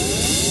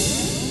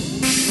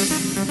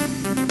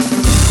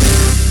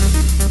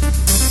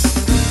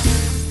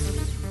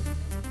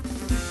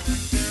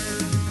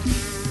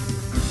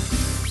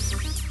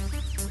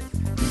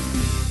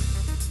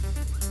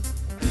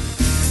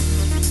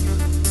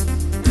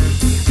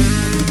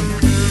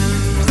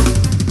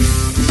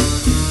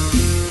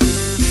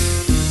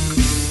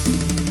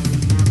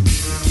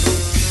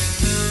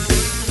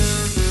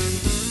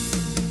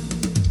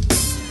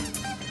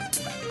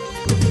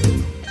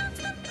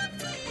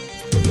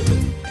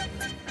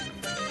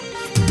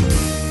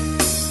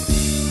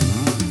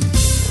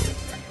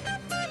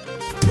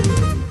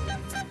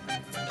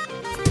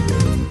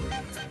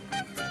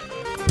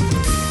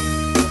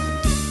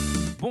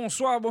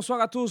Bonsoir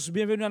à tous.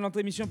 Bienvenue à notre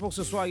émission pour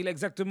ce soir. Il est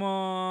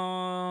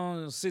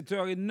exactement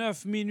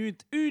 7h09,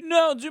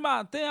 1h du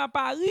matin à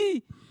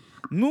Paris.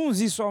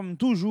 Nous y sommes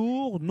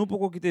toujours. Nous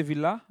pouvons quitter la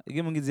ville là. Il y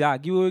a des gens qui disent,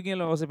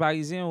 ah, c'est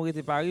parisien, on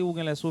était Paris, ou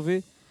on l'a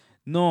sauvé.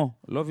 Non,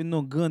 là,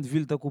 une grande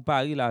ville comme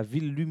Paris, la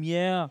ville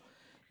lumière,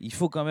 il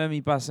faut quand même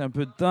y passer un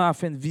peu de temps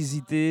afin de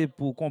visiter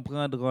pour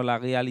comprendre la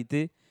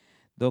réalité.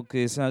 Donc,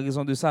 c'est en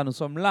raison de ça, nous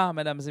sommes là,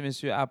 mesdames et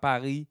messieurs, à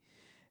Paris.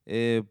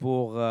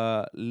 Pour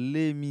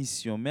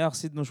l'émission.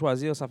 Merci de nous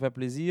choisir, ça fait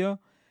plaisir.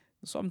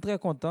 Nous sommes très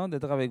contents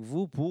d'être avec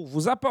vous pour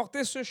vous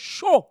apporter ce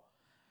show.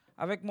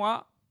 Avec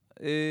moi,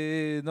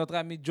 notre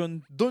ami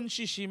Don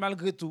Chichi,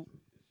 malgré tout,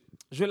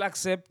 je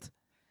l'accepte.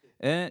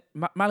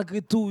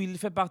 Malgré tout, il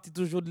fait partie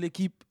toujours de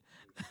l'équipe.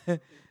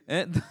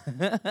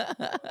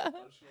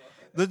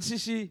 Don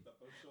Chichi,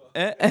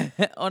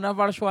 on n'a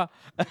pas le choix.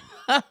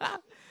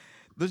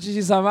 Don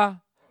Chichi, ça va?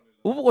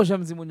 Ou pourquoi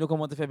j'aime dire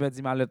comment tu fais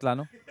perdre malette là,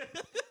 non?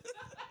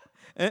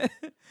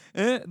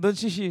 Don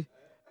Chichi,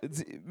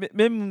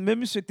 même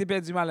monsieur qui t'a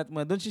perdu mallette,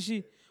 moi. Don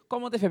Chichi,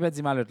 comment t'as fait perdre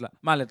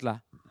mallette là?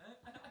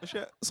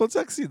 Son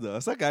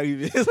accident, ça qui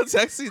arrive. Son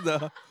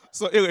accident,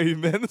 son erreur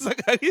humaine, ça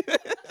qui arrive.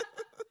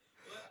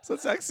 Son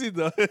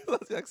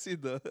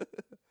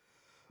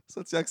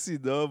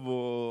accident,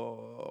 bon,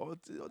 on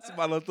petit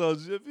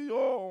malentendu et puis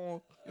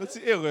on petit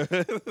erreur.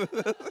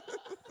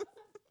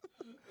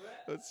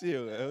 On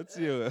tire. Ouais,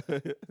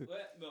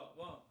 bon.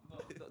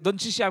 Don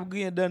Chichi a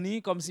gagné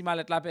Dani comme si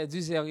mallette l'a perdu,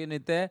 c'est rien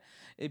n'était.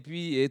 Et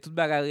puis, toute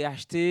bagarre est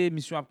achetée,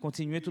 mission a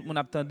continué, tout le monde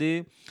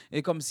attendait.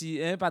 Et comme si,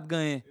 pas de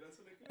gain.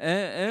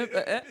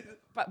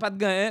 Pas de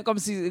gain, comme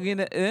si rien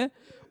n'était.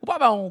 Ou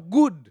pas, on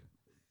good.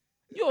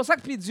 Yo, ça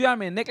qui pire,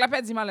 man. Nek la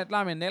perdu mallette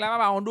là, man. Nek la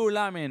pas on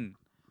 $, man.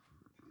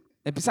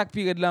 Et puis, ça qui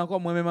pire de là encore,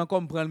 moi-même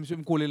encore, me prendre, monsieur,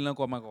 me coller là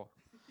encore.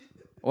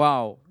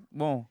 Wow.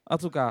 Bon, en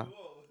tout cas,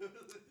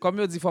 comme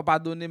je dis, il ne faut pas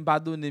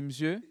donner,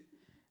 monsieur.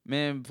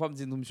 Mais il faut me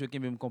dire, monsieur, qui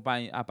me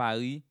compagne à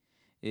Paris.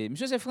 Et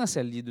monsieur, c'est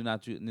français, lié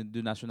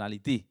de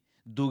nationalité,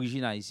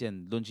 d'origine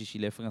haïtienne. Don Chichi,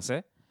 il est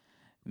français.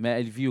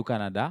 Mais elle vit au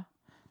Canada.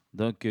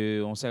 Donc,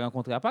 on s'est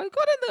rencontrés à Paris.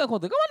 Comment on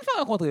rencontré? Comment on fait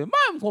rencontrer? Moi,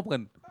 je me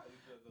comprends.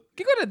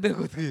 Qui qu'on a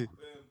rencontré?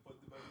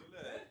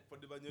 Pas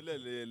de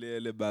bagnolet,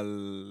 les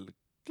balles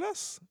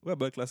classe. Ouais,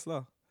 balles classe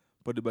là.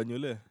 Pas de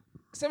bagnolet.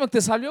 C'est moi que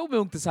tu salué ou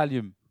bien que tu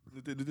salué?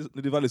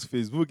 Nous devons aller sur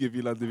Facebook et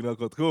puis là, nous devons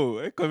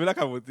rencontrer. Comme il a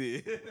qu'à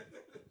voter.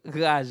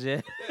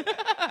 Rage.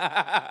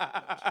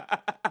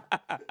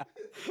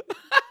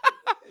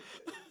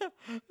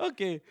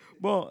 Ok.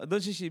 Bon, donc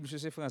Chichi, monsieur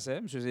c'est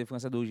français. Monsieur c'est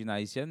français d'origine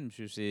haïtienne.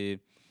 Monsieur c'est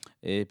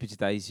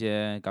petit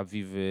haïtien qui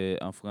vit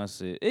en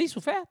France. Et ils sont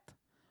faits.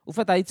 Vous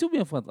faites Haïti ou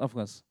bien en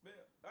France? Mais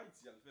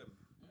Haïti, elle fait.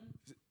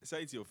 C'est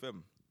Haïti, elle fait.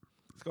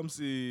 C'est comme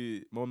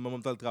si maman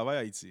le travail à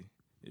Haïti.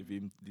 Et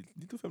puis,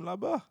 il tout fait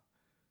là-bas.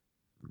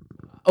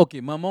 Ok,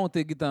 maman, tu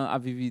es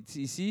vivre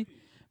ici,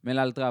 mais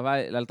là, elle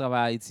travaille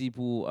à Haïti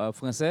pour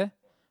français,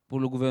 pour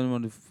le gouvernement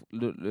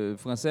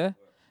français,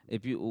 et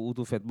puis, où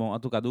tout fait, bon, en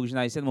tout cas, d'origine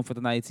haïtienne, on fait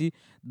en Haïti,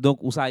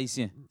 donc, où c'est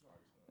haïtien.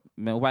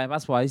 Mais on va pas un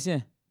passeport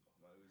haïtien.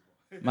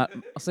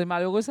 C'est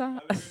malheureux, ça?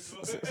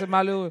 C'est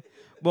malheureux.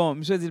 Bon,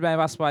 monsieur dit qu'il pas un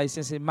passeport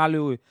haïtien, c'est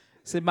malheureux.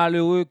 C'est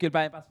malheureux qu'il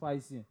pas un passeport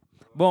haïtien.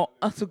 Bon,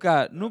 en tout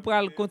cas, nous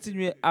pourrons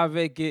continuer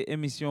avec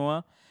l'émission,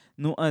 hein.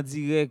 Nous en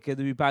direct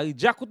depuis Paris.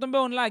 Jacques tombe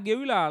on la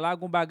gueule là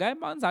gon bagay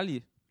man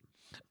sali.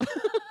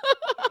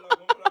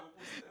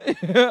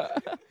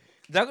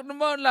 Jacques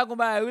tombe on la gon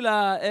bagay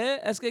là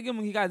est-ce que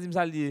quelqu'un qui a dit me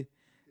sali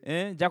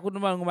Jacques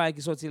tombe on bagay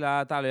qui sorti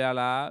là tout à l'heure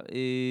là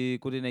et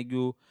côté nèg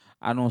yo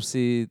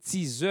annoncé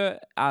teaser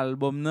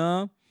album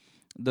nan.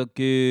 Donc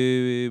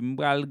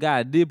m'pa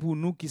regarder pour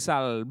nous qui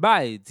sal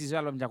bay teaser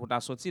album Jacques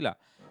ta sorti là.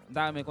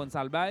 M'ta men kon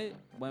sal bay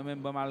moi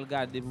même pas mal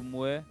regarder pour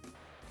moi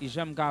qui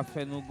j'aime qu'a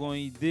fait nous gon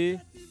idée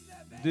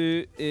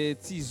de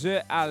teaser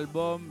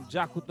album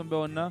Jacques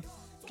Tombeona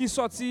qui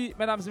sorti,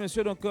 mesdames et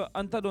messieurs, donc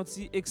entendons un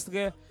petit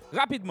extrait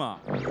rapidement.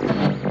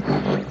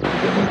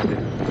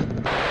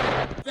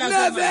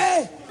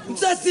 Neve,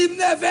 m'sasim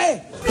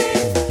neve.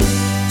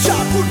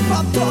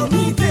 Jacques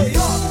Tombeona de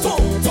yo,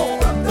 tonton.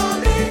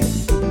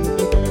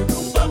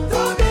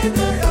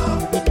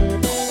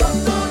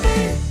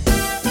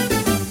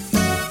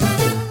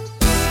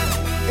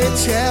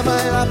 Etienne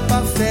la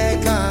pas fait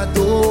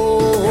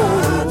cadeau.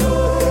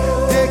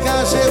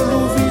 Dégagez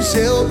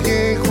l'ouvrier au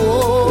bien gros.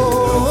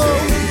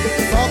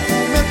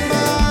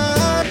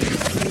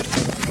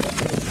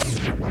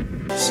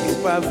 Si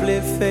pas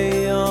vle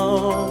faire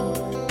un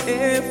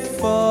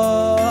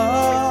effort,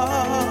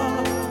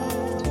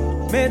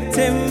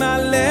 mettez ma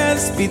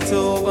laisse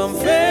plutôt en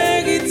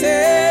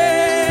vérité.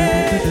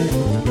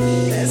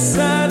 Laisse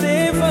ça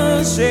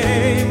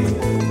dévanger,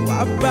 ou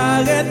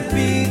apparaître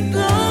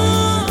piquant.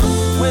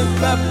 Moi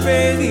pas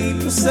péri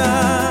pour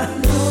ça,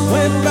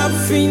 moi pas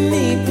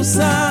fini pour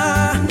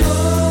ça.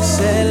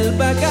 C'est le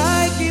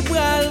bagage qui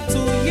pral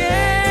tout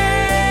yeah.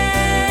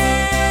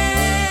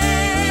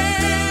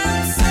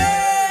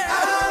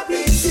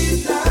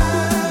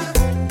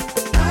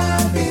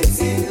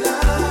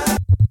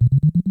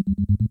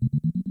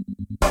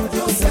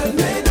 Yo sel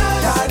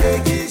menaj, kade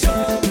ki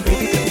jan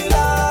vil.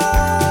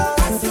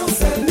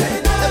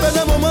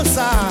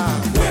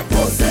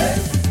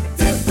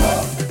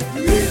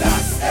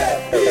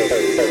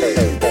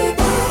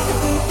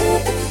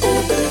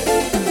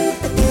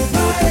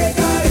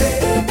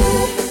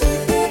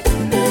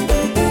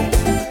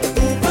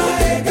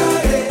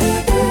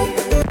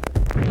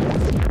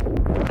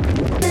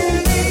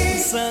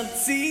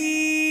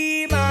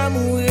 senti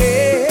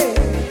m'amourer.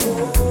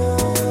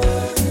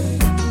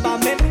 Pas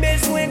même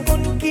besoin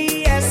qu'on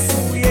qui est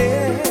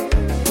souillé.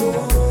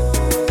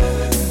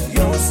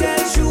 Yon seul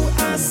jour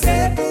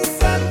assez pour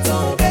faire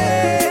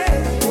tomber.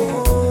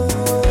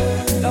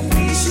 La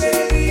pluie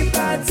chérie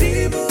pas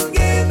dit pour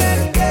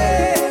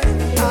gagner.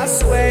 I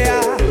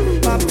swear,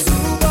 ma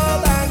tout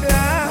bon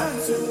bagla.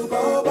 Tout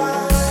bon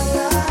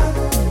bagla.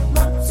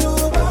 Ma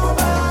tout bon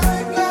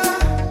bagla.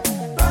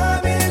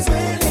 Pas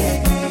besoin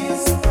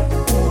l'église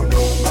pour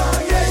nous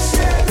marier,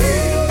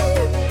 chérie.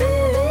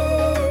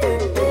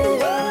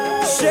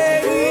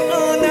 Chérie,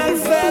 on a le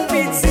fait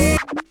pitié.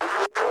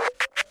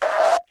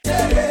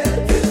 Chérie,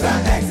 tu fais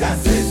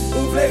exercice.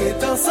 Vous voulez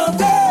être en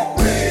santé?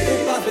 Oui.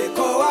 Vous pas fait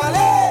quoi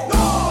aller?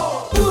 Non.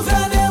 Vous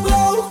venez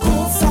voir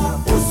comme ça.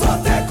 Vous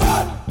sautez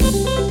code.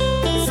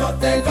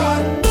 Sautez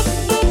code.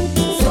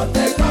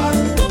 Sautez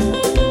code.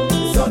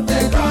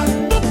 Sautez code.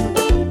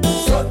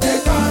 Sautez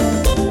code.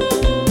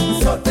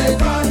 Sautez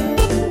code.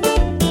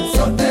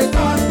 Sautez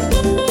code.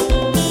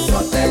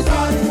 Sautez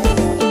code.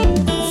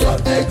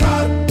 Sautez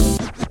code.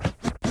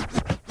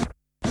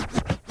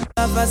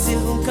 Pas facile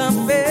pour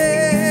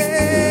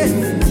camper.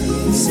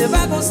 C'est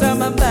pas comme ça,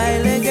 ma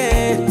baille les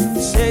gars.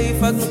 Chérie,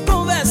 faut que nous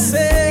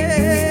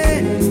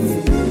converser.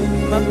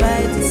 Ma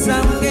baille dit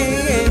ça,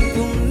 m'gagne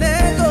pour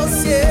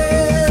négocier.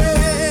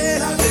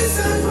 La vie,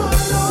 c'est trop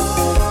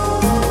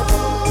long.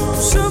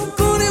 Je me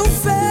connais où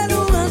faire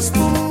l'orange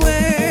pour moi.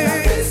 La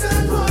vie,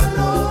 c'est trop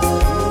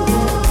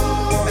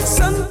long.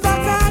 Personne pas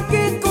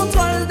qui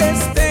contrôle le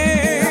destin.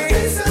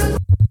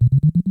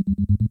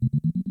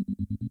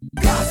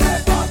 La vie,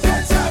 c'est trop long.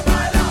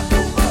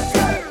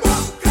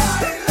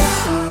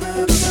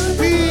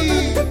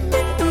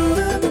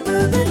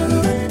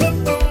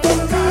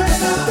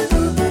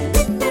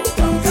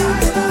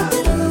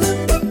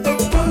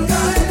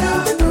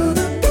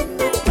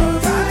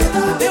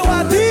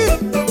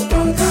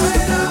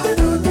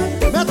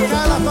 Mettre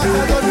qu'à la fac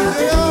à donner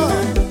dehors.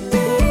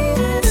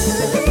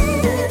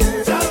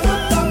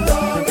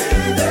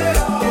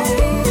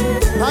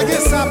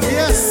 Paguer sa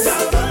pièce. Ça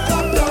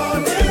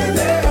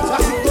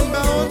qui tombe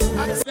en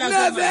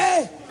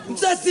Nevé!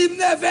 M'sassim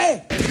nevé!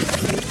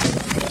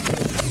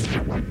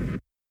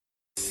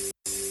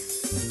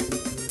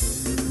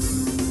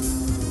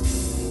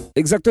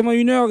 Exactement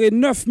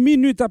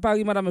 1h09 à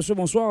Paris, madame, monsieur,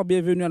 bonsoir,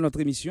 bienvenue à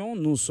notre émission.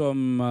 Nous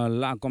sommes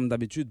là, comme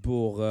d'habitude,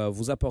 pour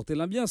vous apporter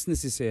l'ambiance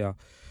nécessaire.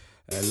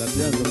 L'ambiance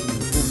qu'il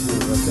nous faut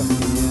pour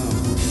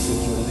terminer cette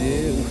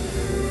journée.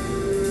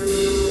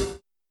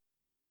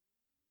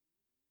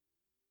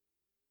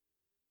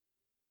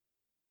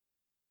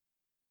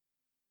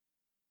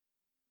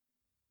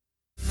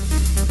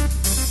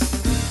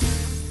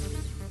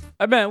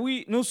 Eh bien,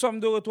 oui, nous sommes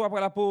de retour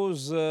après la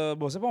pause.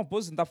 Bon, c'est pas une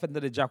pause, nous avons fait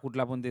des Jacout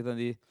là pour nous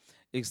entendre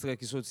extrait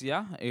qui sorti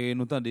là et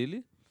nous entendons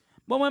li.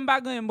 Bon, moi, je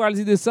ne vais pas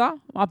dire de ça.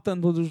 Je attends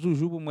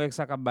toujours pour moi que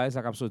ça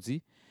cap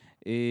sorti.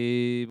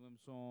 Et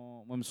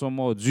moi, je suis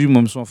mordu,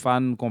 moi, je suis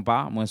fan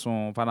compas, moi, je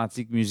suis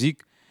fanatique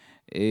musique.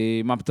 Et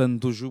je m'attends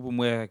toujours pour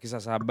moi que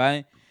ça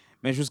bail.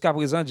 Mais jusqu'à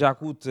présent,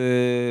 Jacout,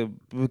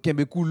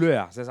 kembe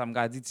couleur, c'est ça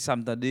me dit, si ça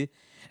me tendait,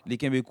 les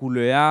kembe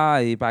couleur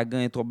et pas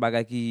grand trop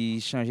bagay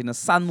qui change dans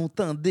ça nous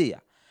tendait.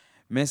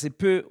 Mais c'est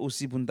peu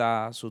aussi pour nous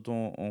sauter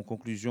en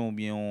conclusion ou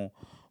bien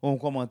en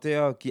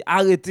commentaire qui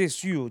arrêté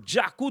sur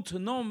Jacout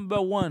number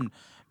 1.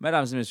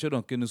 Mesdames et messieurs,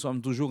 donc nous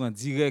sommes toujours en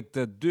direct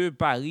de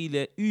Paris,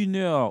 les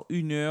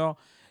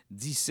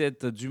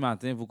 1h17 du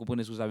matin. Vous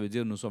comprenez ce que ça veut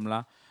dire? Nous sommes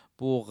là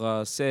pour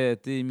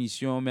cette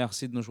émission.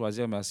 Merci de nous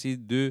choisir, merci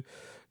de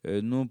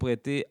nous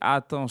prêter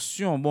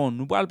attention. Bon,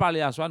 nous allons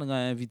parler à soi, nous allons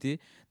inviter,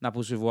 nous allons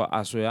recevoir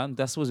à soi, nous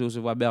allons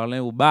recevoir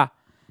Berlin au bas.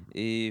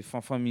 Et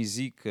Fanfan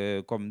Musique,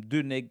 comme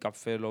deux nègres qui ont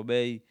fait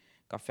l'obéi,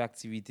 qui ont fait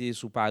activité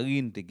sous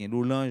Paris, nous avons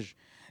l'Olange.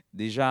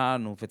 Déjà,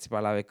 nous faisons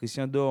parler avec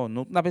Christian Dor.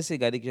 Nous avons essayé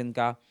de regarder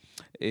quelqu'un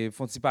et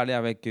font parler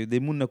avec des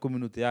gens dans la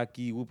communauté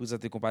qui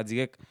représentent le compas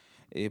direct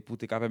et pour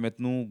te permettre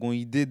nous une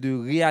idée de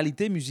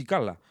réalité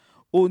musicale là,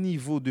 au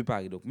niveau de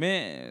Paris. Donc,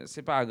 mais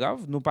c'est pas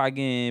grave, nous pas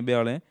gain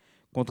Berlin.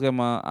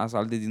 Contrairement à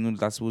ça, dit nous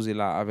t'a supposé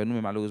là avec nous,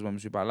 mais malheureusement,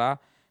 monsieur pas là.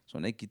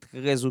 Son équipe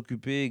très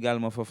occupé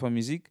également Fanfan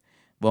Musique.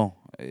 Bon,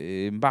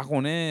 je ne sais pas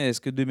est-ce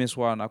que demain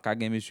soir, on a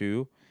gagné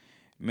monsieur,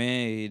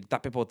 mais il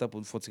tape important pour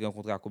nous faire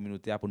rencontrer la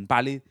communauté, pour nous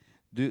parler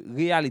de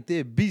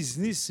réalité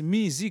business,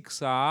 musique,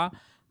 ça,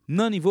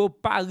 non niveau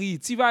Paris.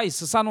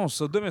 T-Vice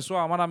s'annonce demain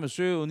soir, madame,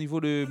 monsieur, au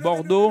niveau de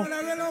Bordeaux.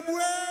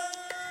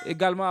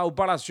 Également au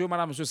Palacio,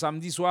 madame, monsieur,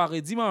 samedi soir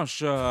et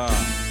dimanche.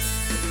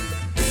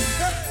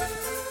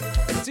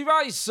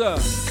 T-Vice.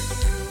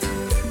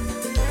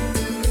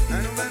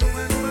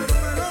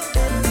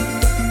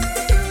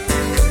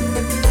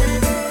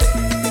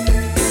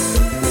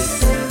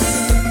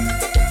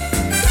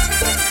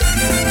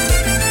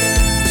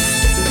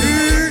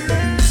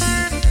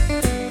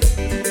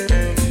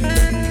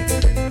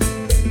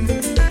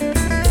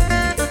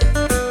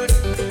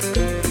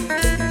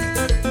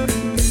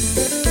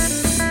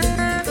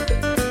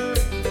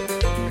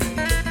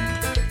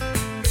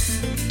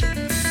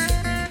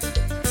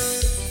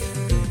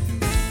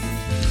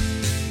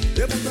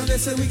 Le monde dans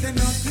ce week-end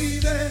en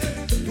privé.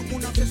 Tout le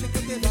monde a fait ce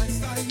côté va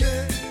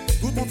essayer.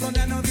 Tout le monde s'en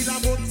est en ville à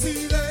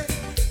motiver.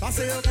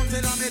 Passez au monde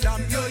c'est la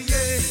mesdames yo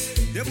yeah.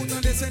 Le monde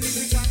dans ce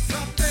musique à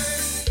frapper.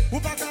 Ou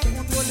pas qu'à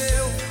contrôler.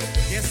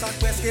 Et ça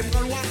presque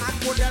prend loi à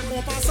modèle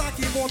mon pas ça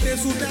qui monte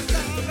sous la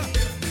table.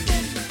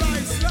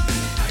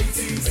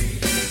 Haïti,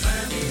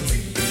 Miami,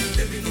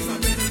 depuis nous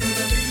sommes nous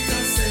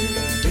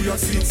dans New York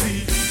City,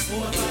 au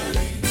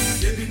Paris,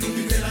 depuis nous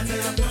vivons la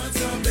terre à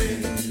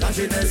transformer. La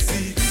jeunesse,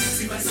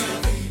 si va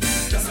servir,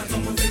 ça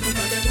tombe au fait nous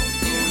pas des bons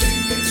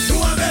courir.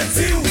 Nous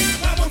avertis,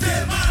 pas monter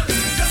mal,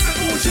 ça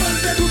qu'on jeune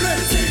dédoublé.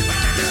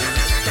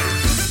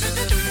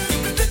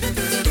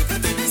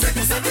 C'est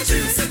comme ça nous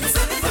chill, c'est comme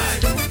ça nous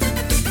vibe.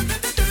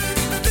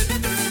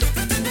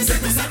 C'est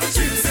comme ça nous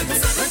chill, c'est comme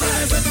ça nous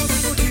vibe. C'est comme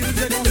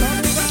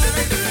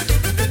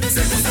ça nous chill, c'est comme ça nous vibe.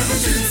 C'est comme ça nous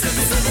chill, c'est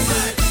comme ça nous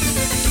vibe.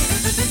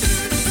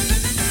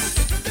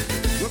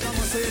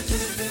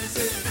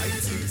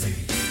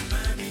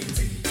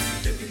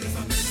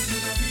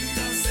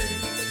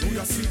 New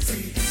York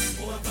City,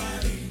 au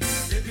Paris,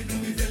 depuis nous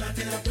vivons la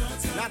terre à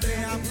planter. La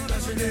terre à prendre la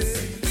jeunesse.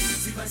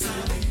 Si va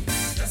servir,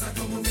 ça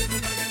tombe au fait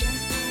nous pas des bons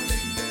courir.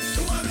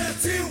 Nous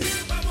avertis,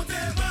 pas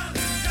monter mal,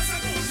 ça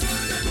qu'on joue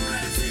de nous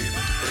les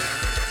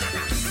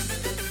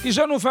Qui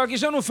je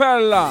nous fait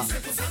là?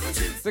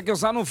 C'est que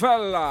ça nous fait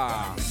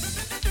là.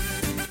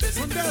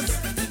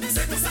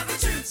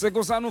 C'est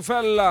que ça nous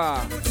fait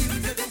là.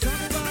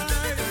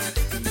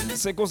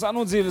 C'est que ça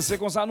nous dit, c'est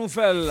que ça nous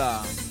fait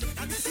là.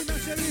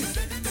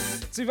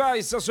 Tu vas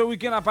ici ce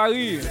week-end à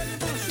Paris.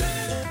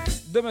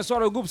 Demain soir,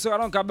 le groupe sera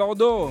donc à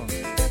Bordeaux.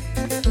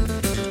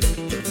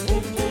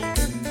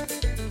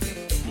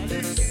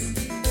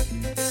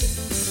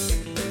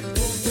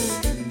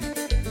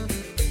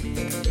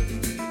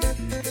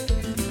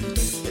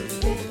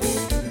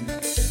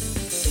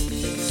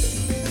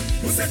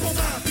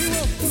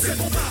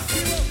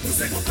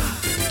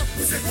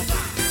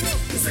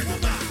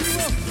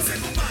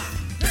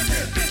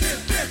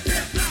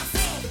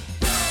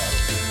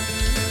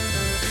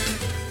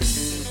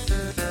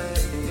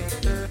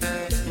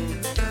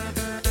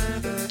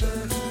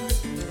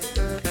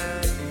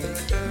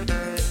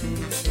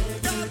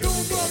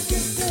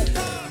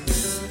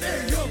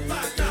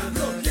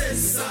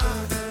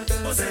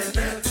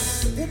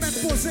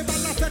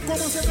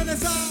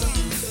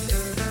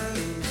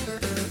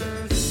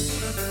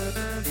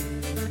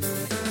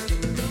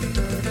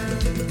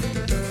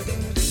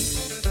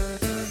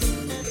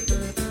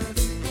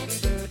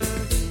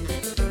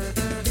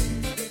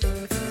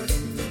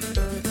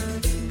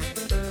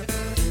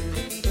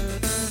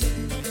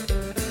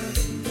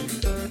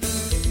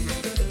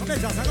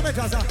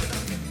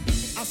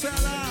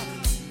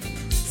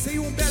 C'est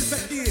une belle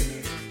fête.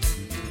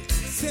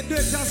 C'est deux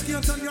jazz qui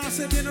entendent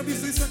assez bien dans le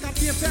business de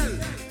Capien Fel.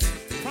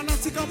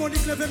 Fanatique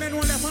harmonique, levez mais nous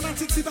on est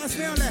fanatique si basse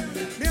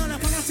mais on est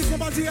fanatique on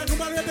va dire, nous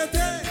va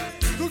répéter.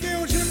 Nous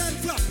gagnons Julien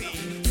Flappy.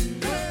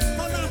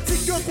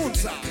 Fanatique yo comme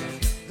ça.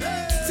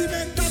 Si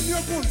maintenant yo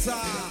comme ça.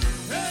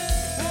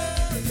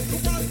 Nous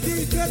va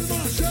quitter le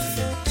marché.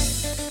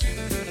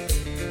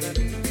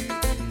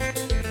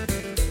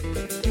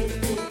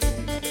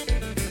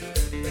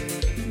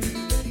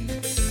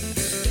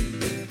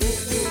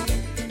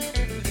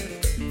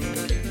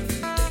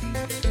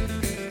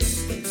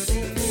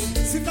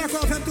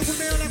 D'accord, même tout le monde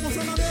la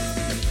consomme.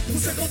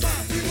 Poussez combat,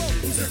 piro,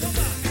 poussez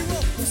combat, piro,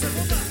 poussez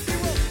combat,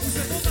 piro,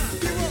 poussez combat,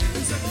 piro,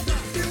 poussez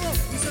combat, piro,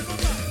 poussez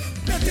combat.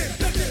 Pétez,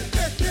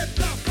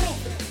 plafond,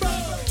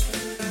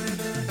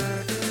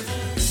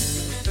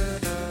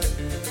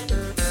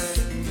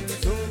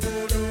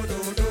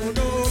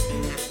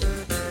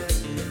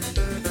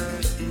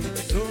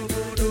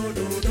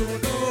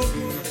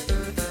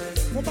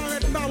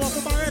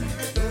 Comparette.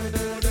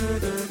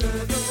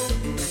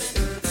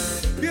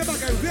 Viens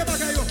bagaille.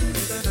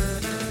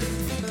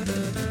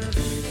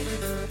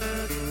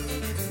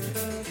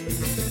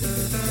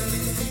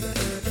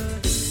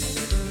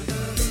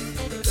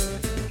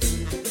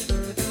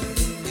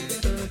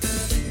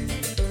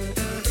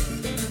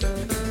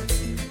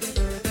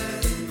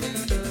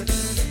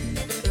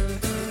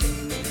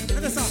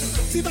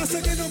 Si va se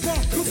que non va,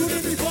 nous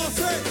voulons lui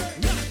penser.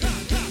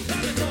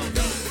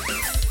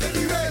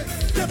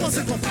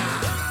 Dépensez ton pas.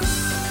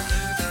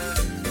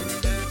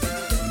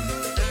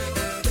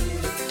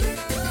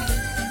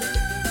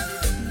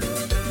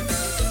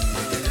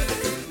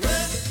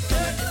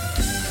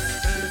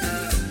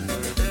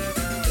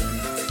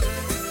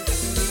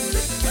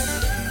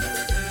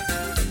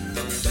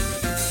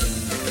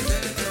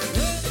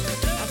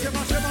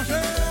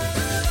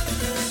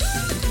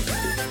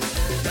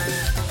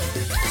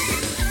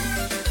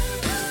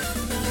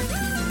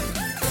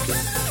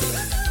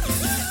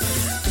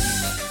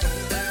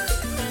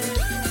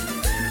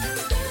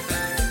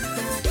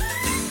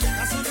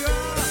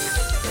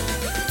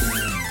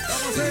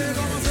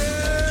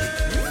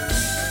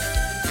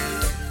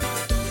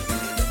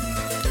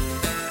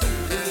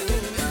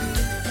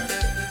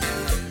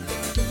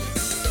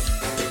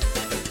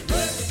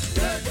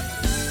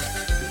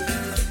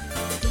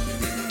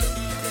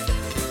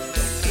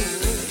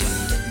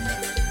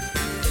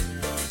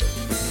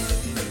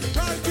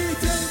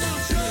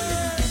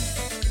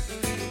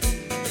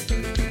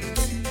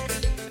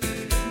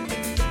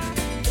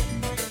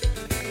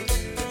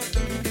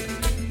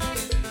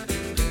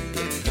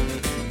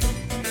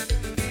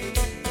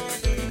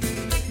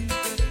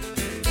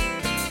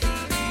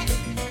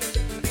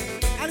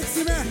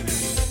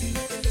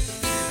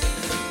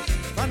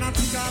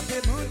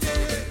 fait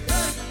manger.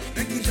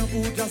 Mais qui j'en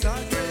pour jazz à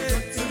jouer.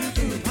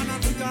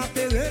 Fanatique a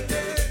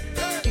pérété.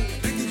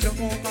 Mais qui j'en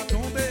qu'on va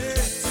tomber.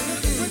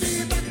 Me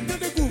dis back to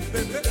the groove,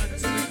 baby.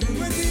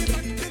 Me dis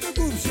back to the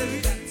groove,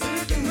 chérie.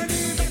 Me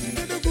dis back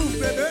to the groove,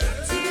 baby.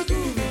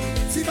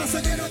 Si va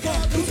sonner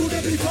encore, nous tous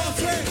les bifons,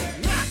 c'est.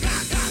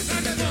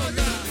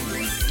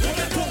 On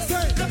va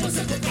forcer.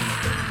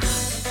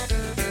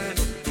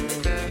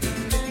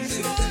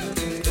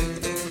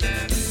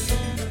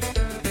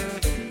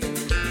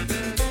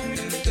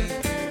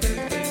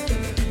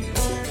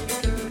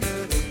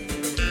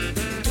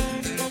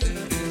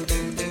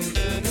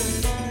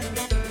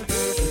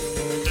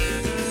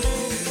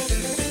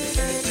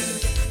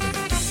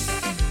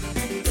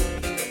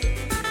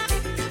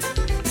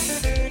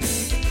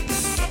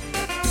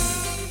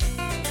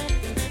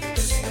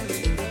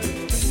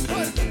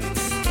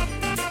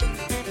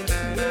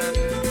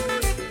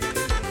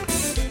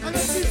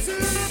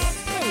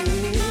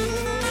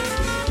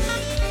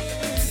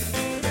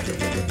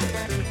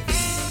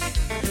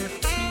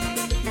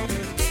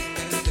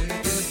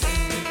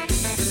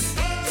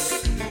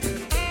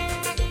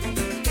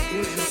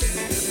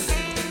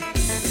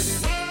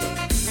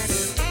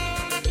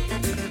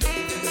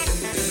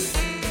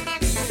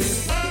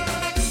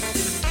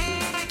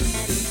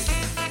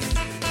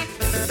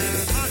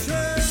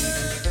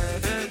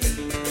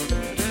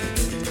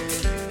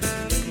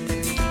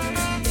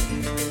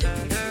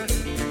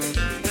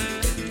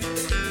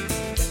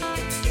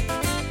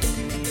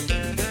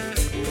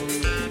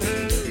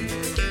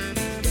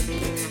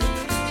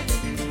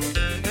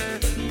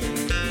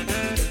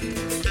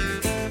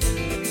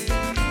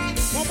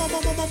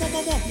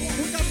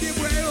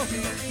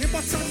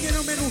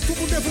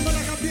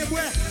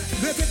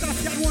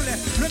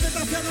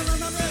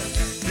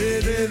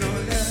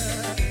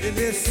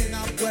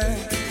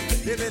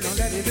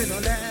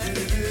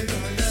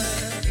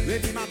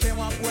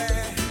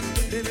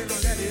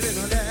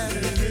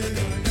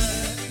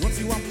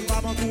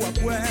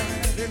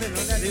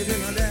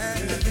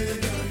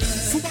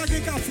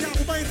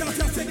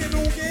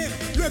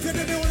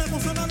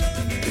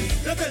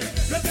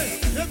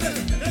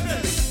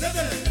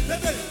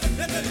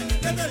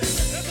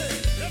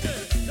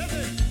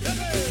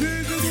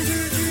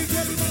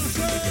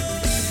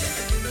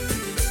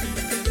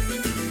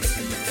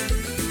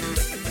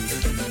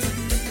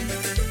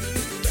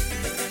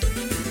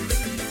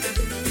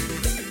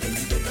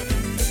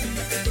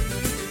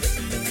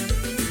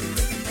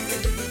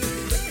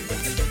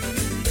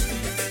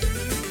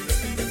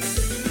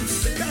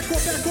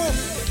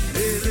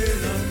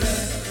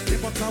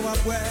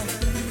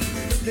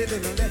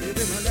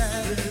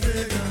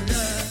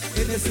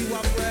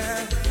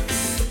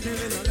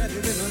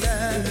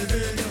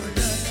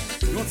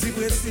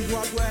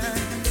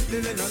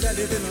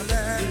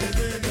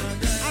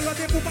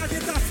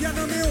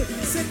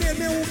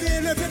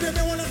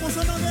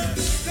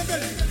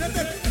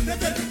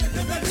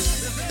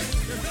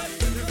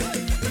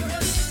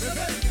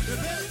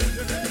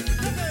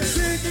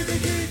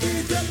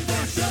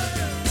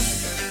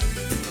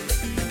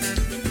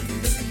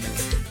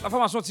 La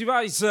formation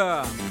T-Vice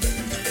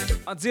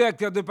en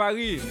direct de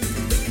Paris.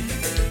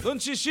 Don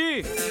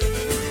Chichi.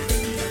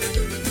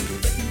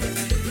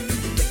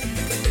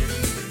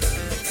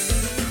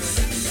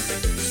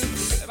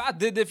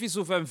 Des défis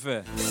sous femme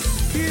fait.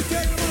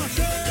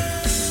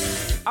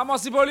 Amos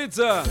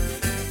Hippolyte.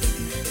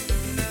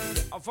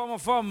 En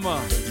forme.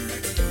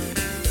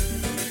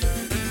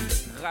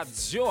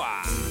 Radio.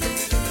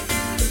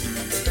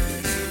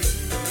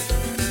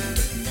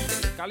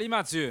 Cali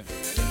Mathieu.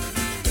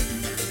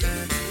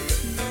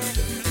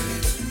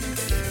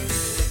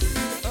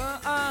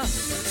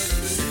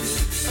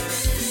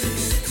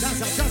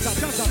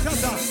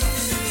 Casa.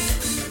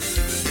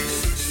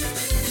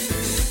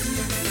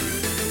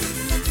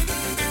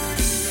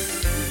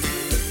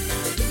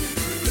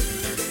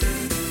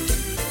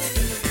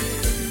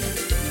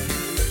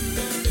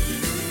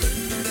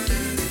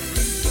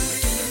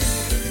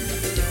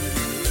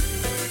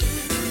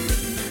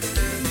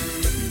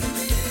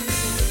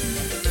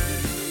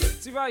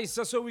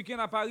 T-Vice ce week-end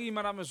à Paris,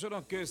 madame, monsieur.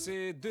 Donc,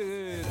 c'est 2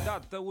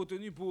 dates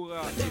retenues pour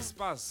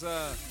l'espace.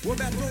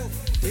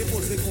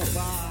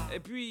 Et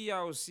puis, il y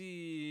a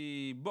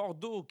aussi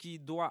Bordeaux qui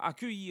doit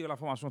accueillir la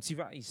formation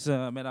T-Vice,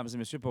 mesdames et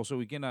messieurs, pour ce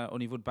week-end au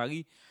niveau de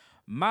Paris.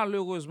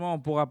 Malheureusement, on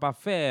ne pourra pas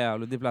faire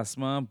le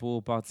déplacement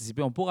pour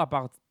participer. On ne pourra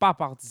pas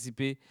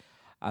participer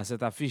à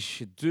cette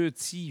affiche de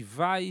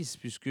T-Vice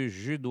puisque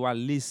je dois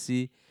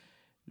laisser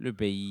le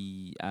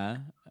pays.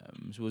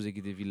 Je vous ai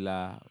quitté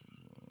Villa.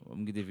 Vous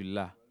me quittez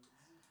Villa.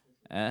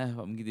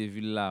 Vous me quittez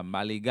Villa.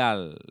 Mal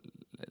légal.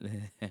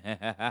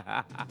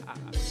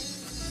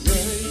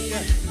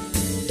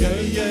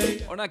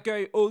 On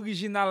accueille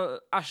Original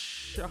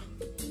H.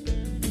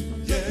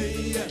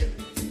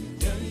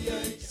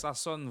 Ça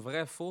sonne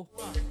vrai faux.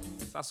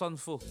 Ça sonne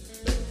faux.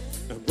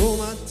 Bon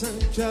matin,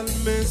 calme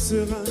et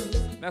serein.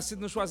 Merci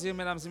de nous choisir,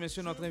 mesdames et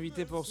messieurs. Notre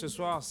invité pour ce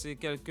soir, c'est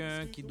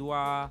quelqu'un qui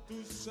doit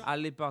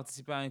aller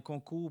participer à un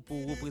concours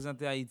pour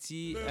représenter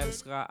Haïti. Elle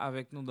sera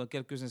avec nous dans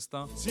quelques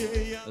instants.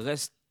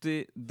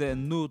 apporter des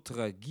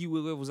nôtres. Guy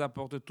Ouéré vous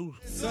apporte tout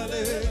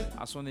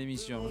à son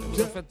émission. Ne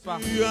vous en faites pas,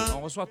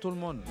 on reçoit tout le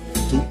monde.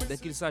 Dès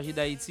qu'il s'agit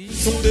d'Haïti,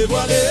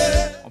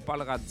 on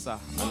parlera de ça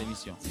à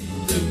l'émission.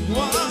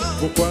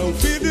 Pourquoi au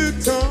fil du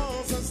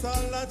temps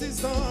s'installe la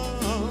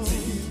distance?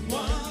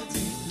 Dis-moi.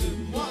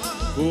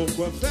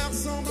 Pourquoi faire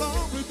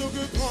semblant plutôt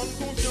que prendre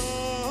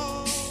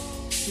confiance?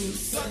 Tout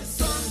ça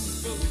sonne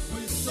faux,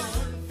 oui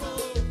sonne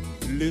faux.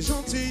 Les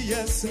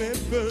gentillesses, les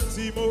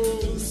petits mots.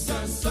 Tout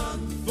ça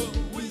sonne faux,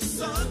 oui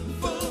sonne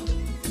faux.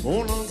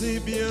 On en dit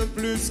bien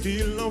plus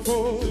qu'il en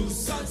faut. Tout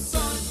ça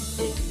sonne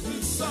faux, oui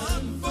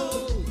sonne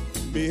faux.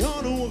 Mais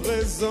en nous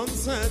résonne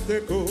cet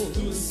écho.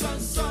 Tout ça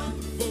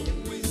sonne faux,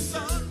 oui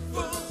sonne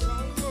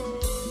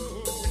faux.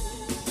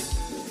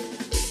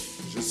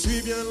 Je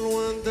suis bien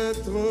loin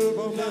d'être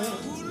parfait,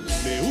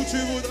 mais où tu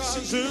voudras,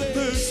 je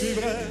te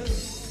suivrai.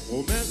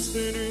 Promesse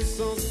tenue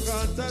sans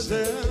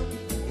stratagème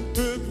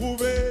peut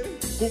prouver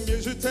combien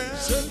je t'aime.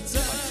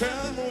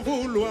 Faire mon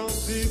vouloir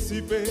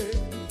dissiper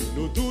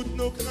nos doutes,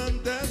 nos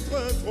craintes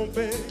d'être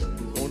trompés.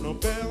 On en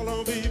perd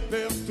l'envie,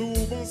 perd tout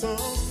bon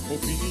sens. On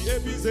finit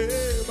épuisé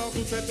par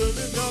toute cette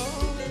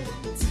méthode.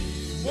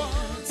 Dis-moi,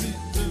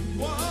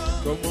 dites-moi,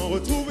 comment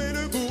retrouver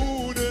le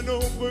goût de nos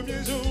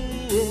premiers jours?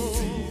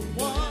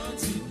 Dis-moi,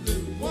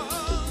 dites-moi,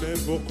 mais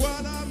pourquoi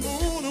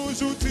l'amour nous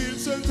joue-t-il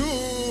ce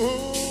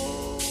tour?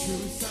 Que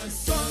ça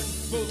sonne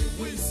faux,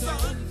 oui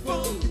sonne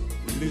faux.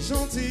 Les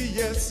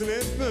gentillesses,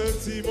 les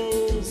petits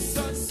mots.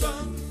 Ça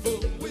sonne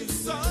faux, oui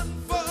sonne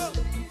faux.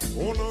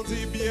 On en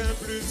dit bien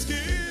plus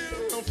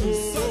qu'il en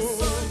faut. Ça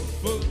sonne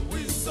faux,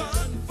 oui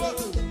sonne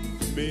faux.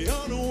 Mais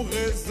en nous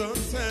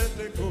résonne cet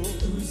écho.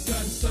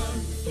 Ça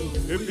sonne faux.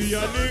 Et puis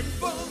Yannick,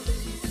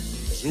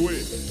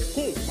 jouer,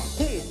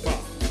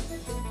 compas.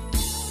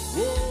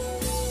 Oh,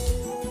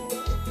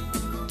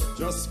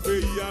 just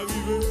fais y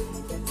arriver.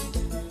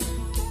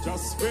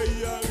 Just fais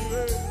y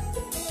arriver.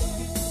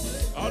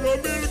 Allô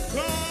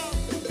Milka,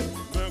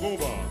 mais on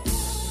va.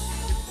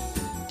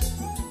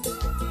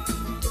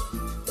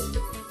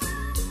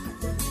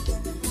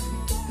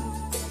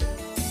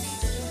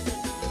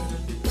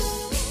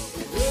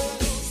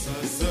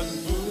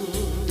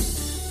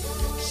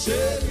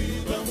 Chérie,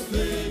 bonne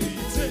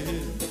vérité,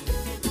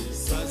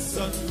 ça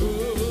sonne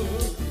beau.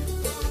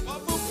 Ah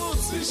bon, mon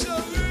petit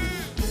chéri,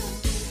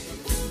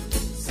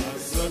 ça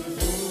sonne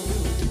beau.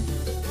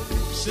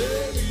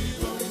 Chérie,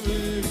 bonne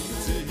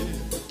vérité,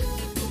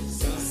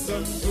 ça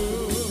sonne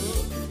beau.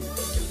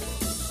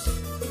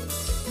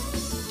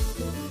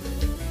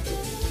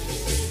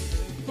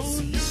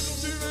 Si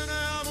tu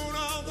venais à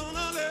vouloir t'en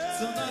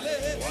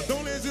aller, droit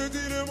dans les yeux,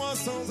 dis-le-moi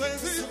sans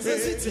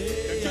hésiter.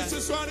 Que ce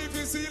soit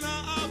difficile à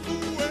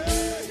avouer.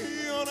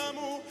 En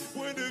amour,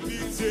 point de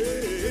pitié.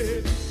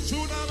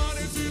 Joue d'avant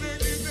les yeux de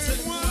quitter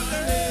moi.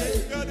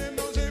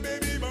 Regardez-moi, j'ai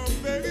baby, bonne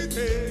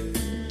vérité.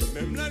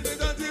 Même la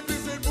tentative,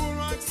 c'est pour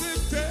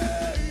accepter.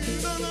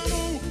 Dans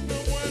l'amour,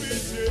 non point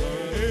pitié.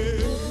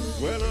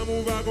 Ouais,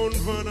 l'amour va qu'on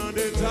vend en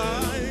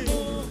détail.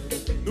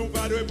 Nous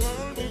pas de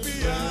prendre pour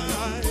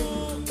pillage.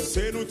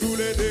 C'est nous tous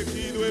les deux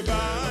qui doivent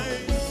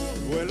bailler.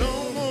 Ouais,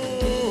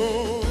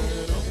 l'amour,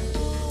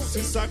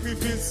 c'est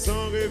sacrifice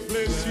sans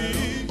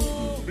réfléchir.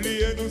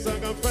 Oubliez nous ça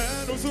qu'à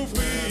faire nous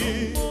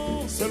souffrir.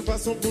 Seule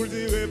façon pour le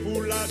dire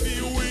pour la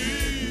vie,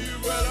 oui,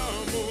 voilà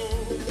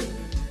l'amour.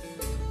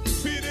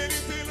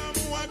 Fidélité,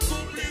 l'amour à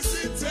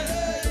complicité.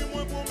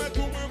 Moi promets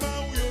pour moi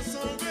où yo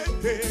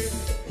s'embêter.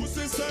 Pour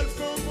ces seules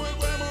femmes moi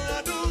vraiment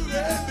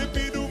adoré.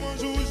 Depuis nous mon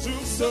jour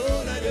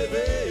soleil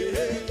levé.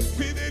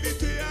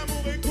 Fidélité,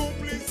 amour et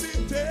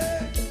complicité.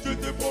 Je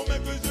te promets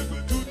que je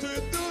peux tout te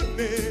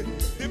donner.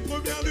 Des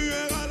premières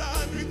lueurs à la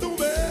nuit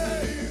tombée.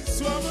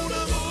 Sois mon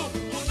amour.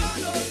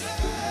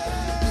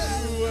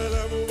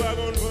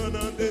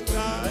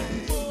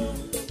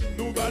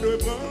 Nous pas de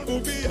prendre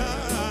pour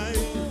pillage.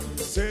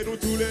 C'est nous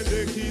tous les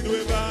deux qui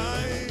doivent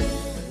bailler.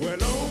 Ouais,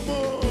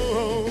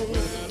 l'amour,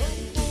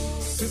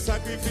 c'est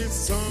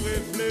sacrifice sans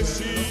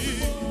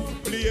réfléchir.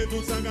 Plier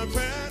tout ça qu'à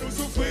faire nous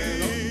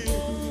souffrir.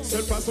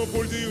 Seule façon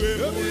pour le dire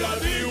pour la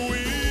vie,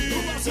 oui,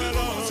 c'est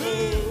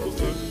l'amour.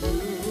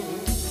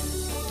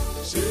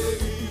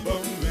 Chérie,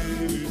 bonne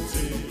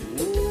vérité.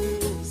 Oh,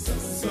 ça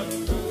sonne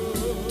beau.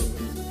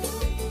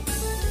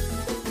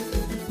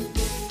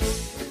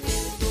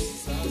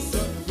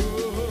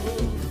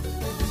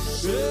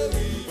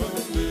 Chérie,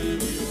 bonne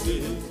vérité,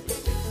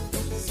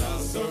 ça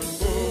sonne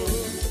beau.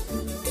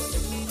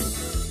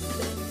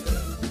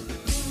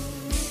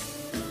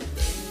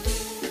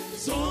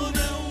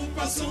 Sonne ou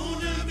pas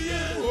sonne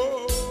bien.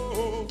 Oh, oh,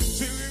 oh,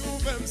 chérie, ou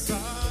même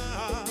ça.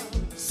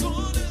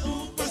 Sonne ou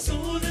pas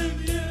sonne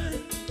bien.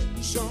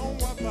 J'en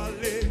vois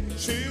parler,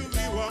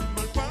 chérie, ou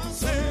mal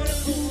pensé.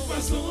 Sonne ou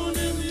pas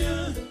sonne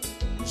bien.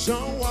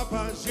 J'en vois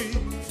pas agir,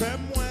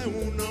 fais-moi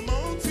ou non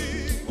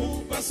mentir.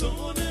 Ou pas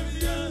sonne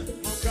bien.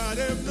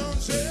 Cadem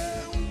danger,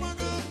 ou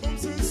maga comme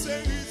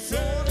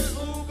sincérité.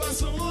 Ou pas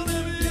sonne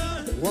bien.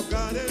 Ou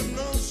cadem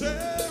danger,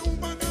 ou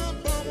maga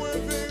pas moins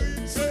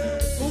vérité.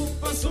 Ou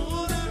pas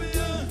sonne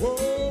bien. Oh,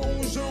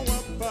 j'en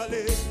vois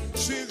parler,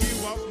 chérie,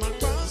 ou mal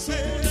passé.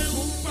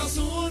 Ou pas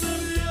sonne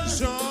bien.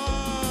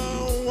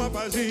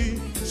 pas dit,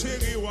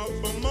 chérie, ou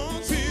pas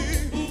menti.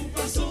 Ou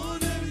pas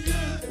sonner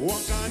bien. Ou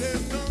garder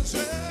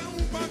danger,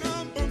 ou pas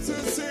grave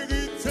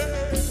sincérité.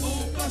 Ou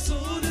pas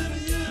sonner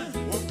bien.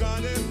 Ou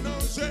garder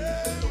danger,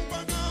 ou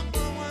pas grave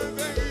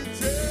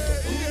vérité.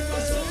 Ou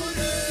pas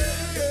sonner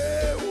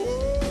bien.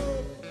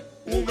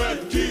 Ou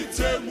mettre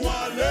quitter moi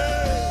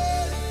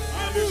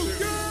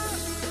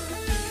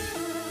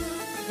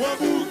moi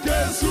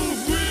bouquet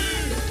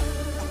souffrir.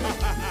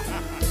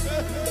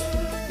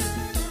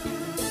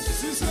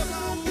 Si c'est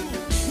là où.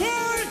 Oui.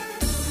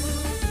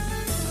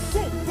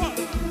 Compa.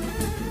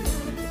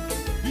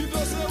 Il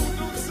doit se où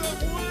donc c'est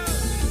moi.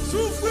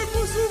 Souffrir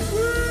pour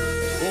souffrir.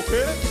 Ok.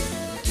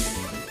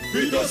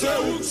 Il doit se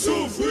où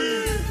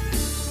souffrir.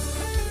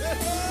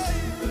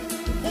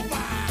 Compa.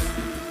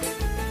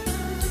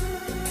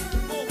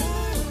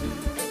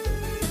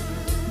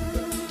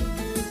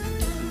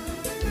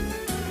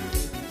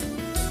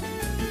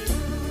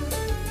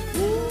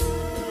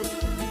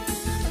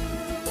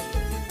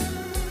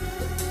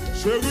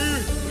 Chérie,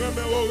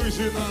 remets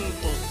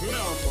originalement,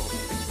 clairement.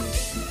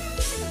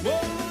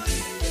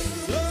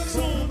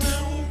 Son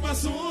bien ou pas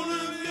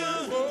sonner bien.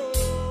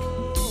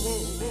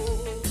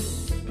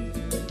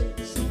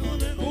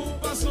 Sonner ou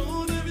pas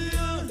sonner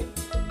bien.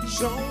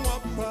 Jean a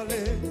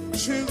parlé,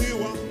 chérie,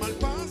 ou a mal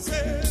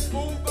passé. Ou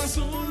pas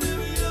sonner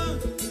bien.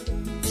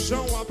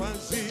 Jean a pas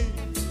dit,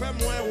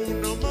 fais-moi ou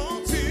non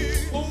menti.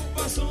 Ou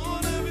pas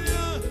sonner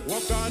bien. Ou a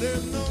gardé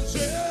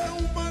danger,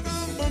 ou pas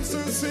grave bonne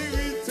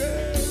sincérité.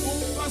 Ou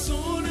pas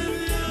sonner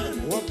bien.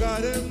 Ou a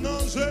gardé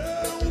danger,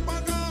 ou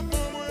pas grave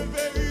bonne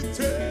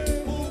vérité.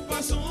 Ou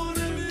pas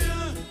sonner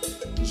bien.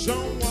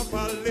 Jean a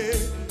parlé,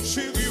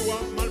 chérie, ou a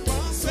mal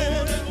passé.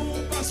 Ou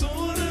pas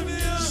sonner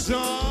bien.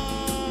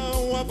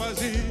 Jean a pas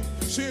dit,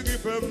 chérie,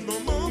 fais-moi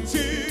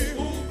mentir.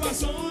 Ou pas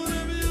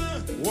sonner bien.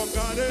 Ou a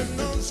gardé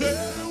danger,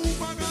 ou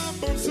pas grave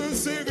bonne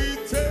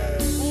sincérité.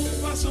 Ou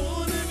pas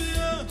sonner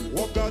bien. Ou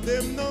a gardé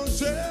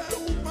danger,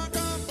 ou pas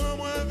grave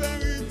bonne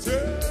vérité.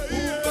 Ou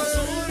pas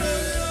sonner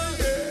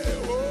bien.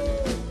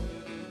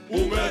 Ou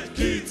mettre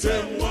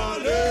quitter moi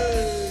les.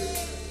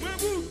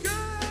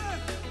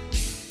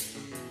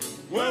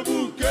 Moi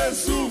bouquet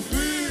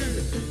souffrir.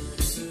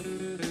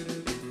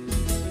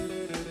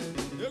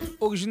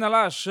 Original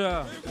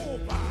H.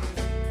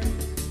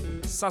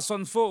 Ça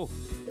sonne faux.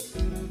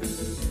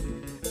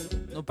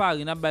 Nous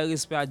Paris, n'a pas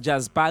respect à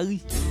Jazz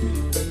Paris.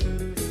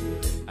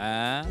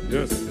 Hein?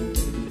 Yes.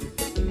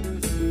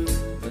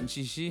 Bonne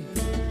chichi.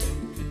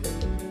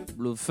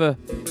 Bleu feu.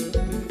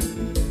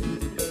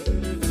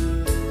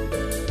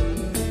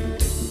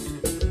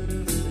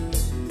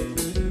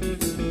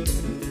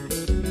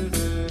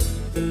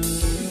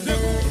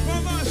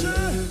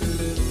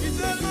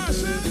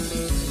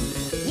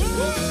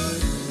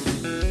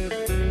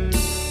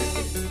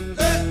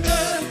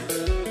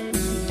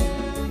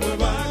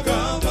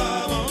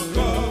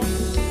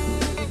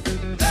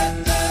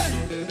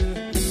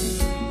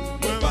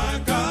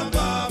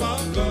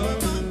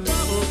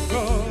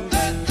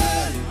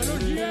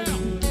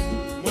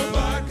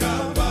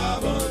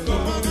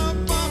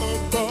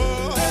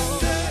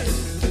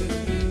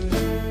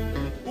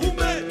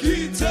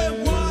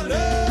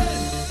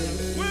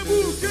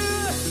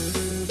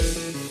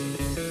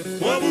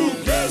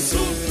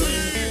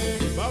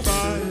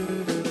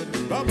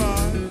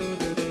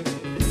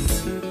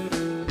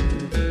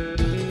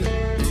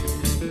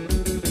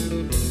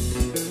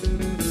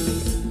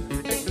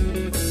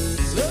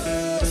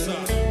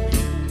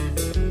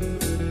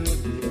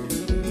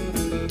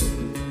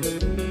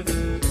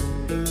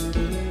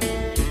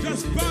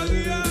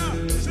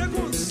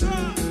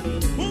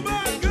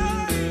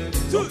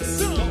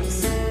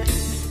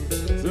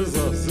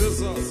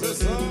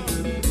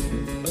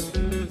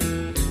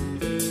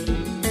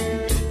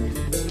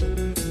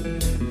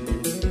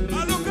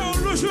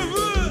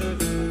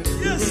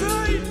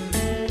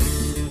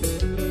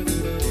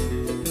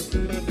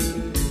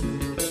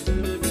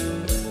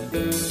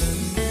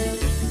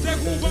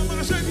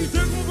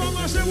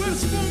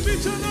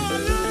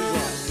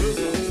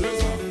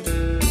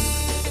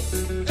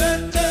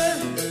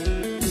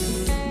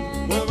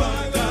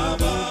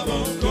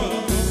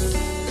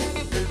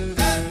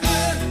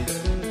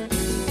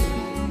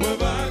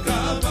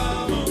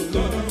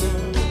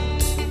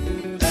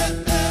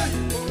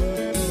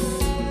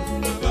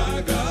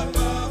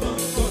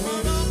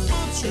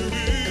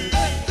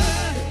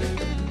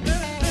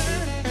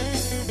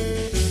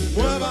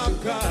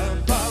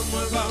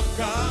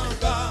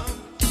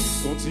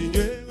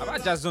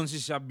 Jazz Don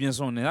Chichi a bien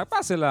sonné.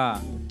 Passez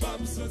là.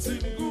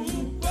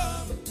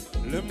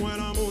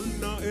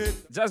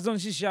 Jazz Don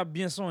Chichi a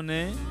bien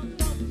sonné.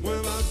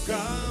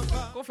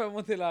 Qu'on fait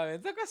monter la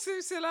reine.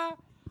 C'est là.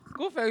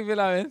 Qu'on fait arriver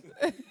la reine.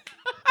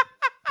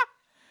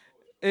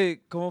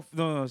 Et comment.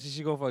 Non,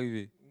 Chichi, comment fait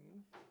arriver?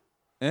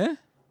 Hein?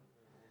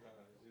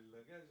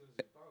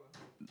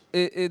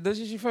 Et Don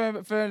Chichi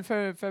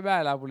fait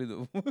bail là pour les deux.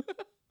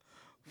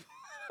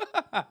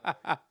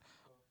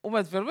 On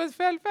va te faire.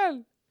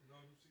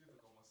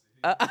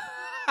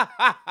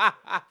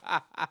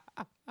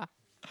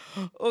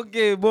 Ok,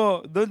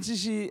 bon, Don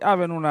Chichi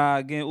avec nous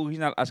là, gain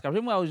original H.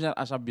 J'aimerais original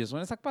H bien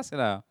sonné, ça qui passe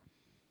là.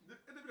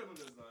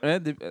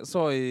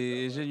 So,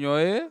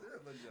 ingénieur,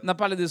 on a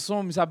parlé de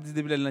son, mais ça dit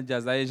depuis le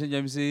jazz,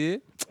 ingénieur,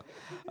 monsieur.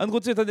 En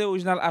continue de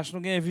original H, nous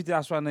avons invité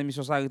à soir dans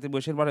l'émission ça arrêté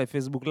branché par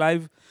Facebook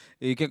Live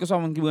et quel que soit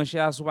monde qui branché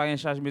à sous pas un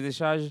charge mettez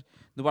charge,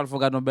 nous pas le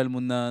regarder un bel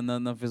monde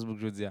dans Facebook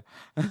jeudi.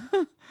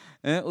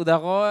 Hein, ou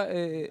d'accord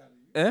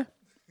hein?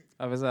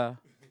 Avec ça.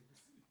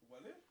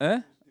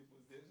 Hein?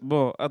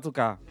 Bon, en tout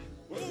cas.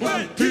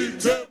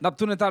 N'a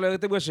tourné tout à l'heure,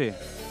 était branché.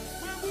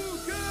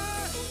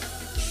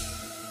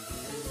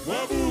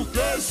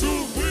 Wabouke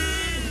s'ouvrir,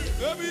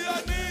 baby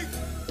Yannick,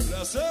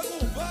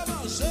 laissez-vous pas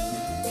marcher.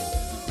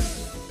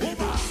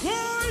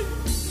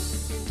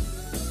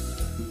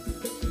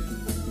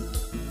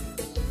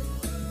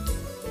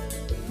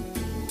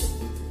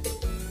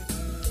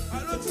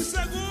 Alors tu sais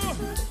quoi,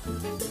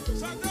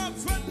 ça t'a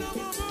fait le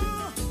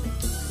moment.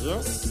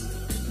 Yes,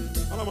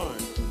 à la main.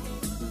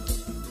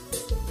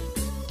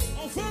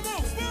 En femme,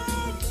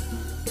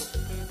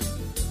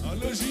 à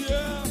le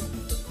JR,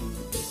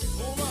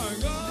 oh my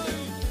God.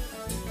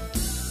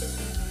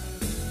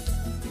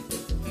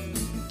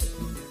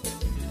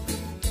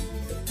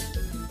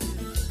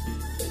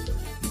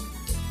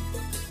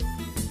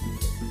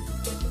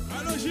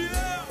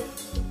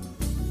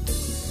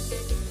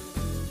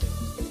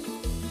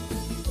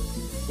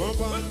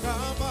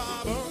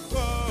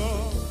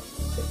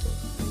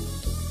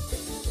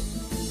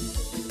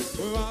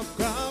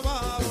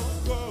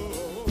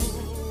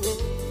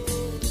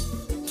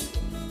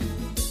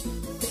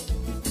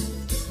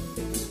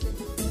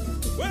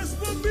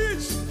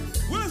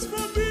 West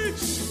Palm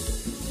Beach,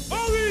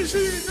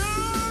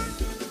 original.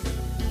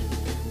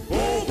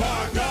 Oh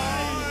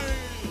bagaille,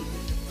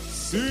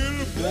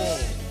 s'il faut.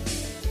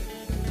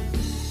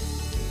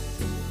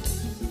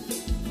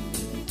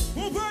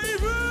 Mon pays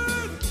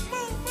veut,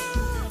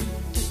 maman,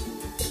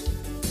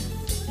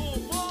 oh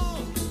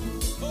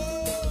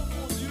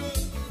mon Dieu.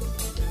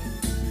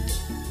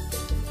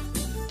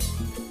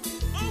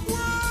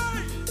 Envoie.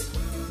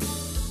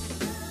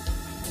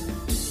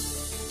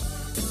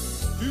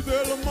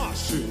 Quittez le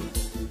marché.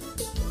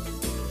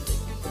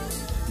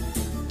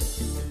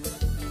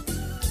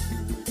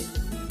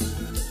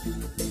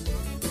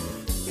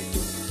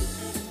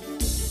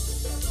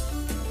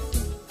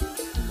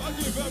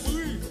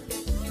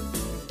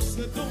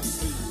 C'est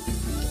danser.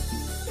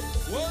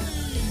 Oui.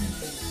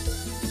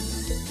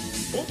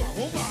 Oba.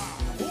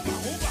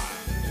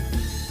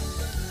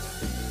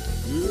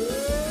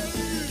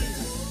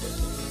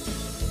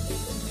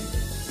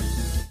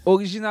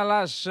 Original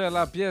H,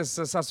 la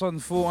pièce, ça sonne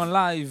faux en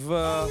live.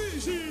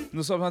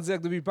 Nous sommes en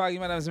direct depuis Paris,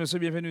 mesdames et messieurs,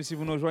 bienvenue si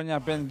vous nous rejoignez à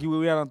peine.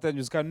 Guy à l'antenne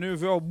jusqu'à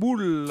 9h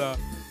boule.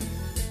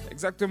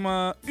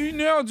 Exactement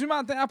 1h du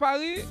matin à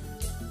Paris.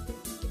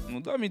 Nous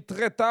dormons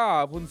très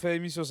tard pour nous faire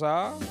émission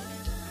ça.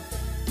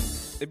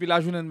 Et puis la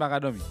journée de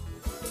Maradomi.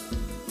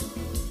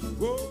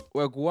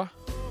 Ouais quoi?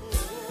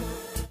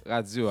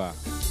 Radio A.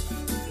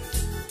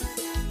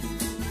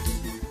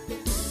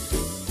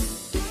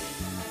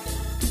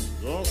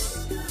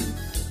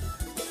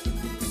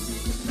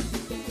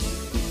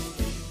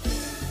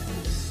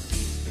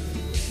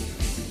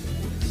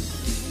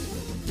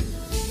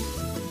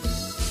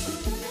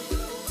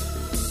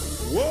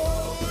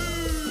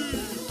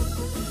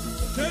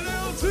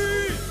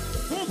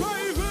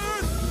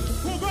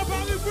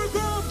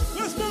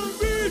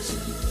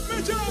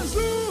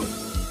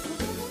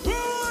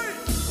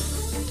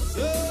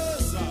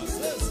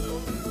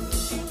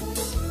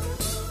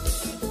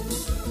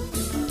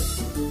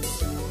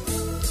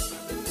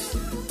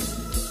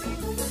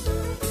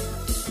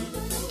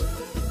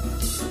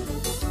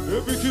 Et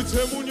puis qui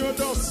t'aime,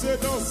 danser.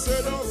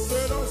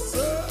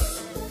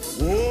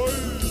 Oui.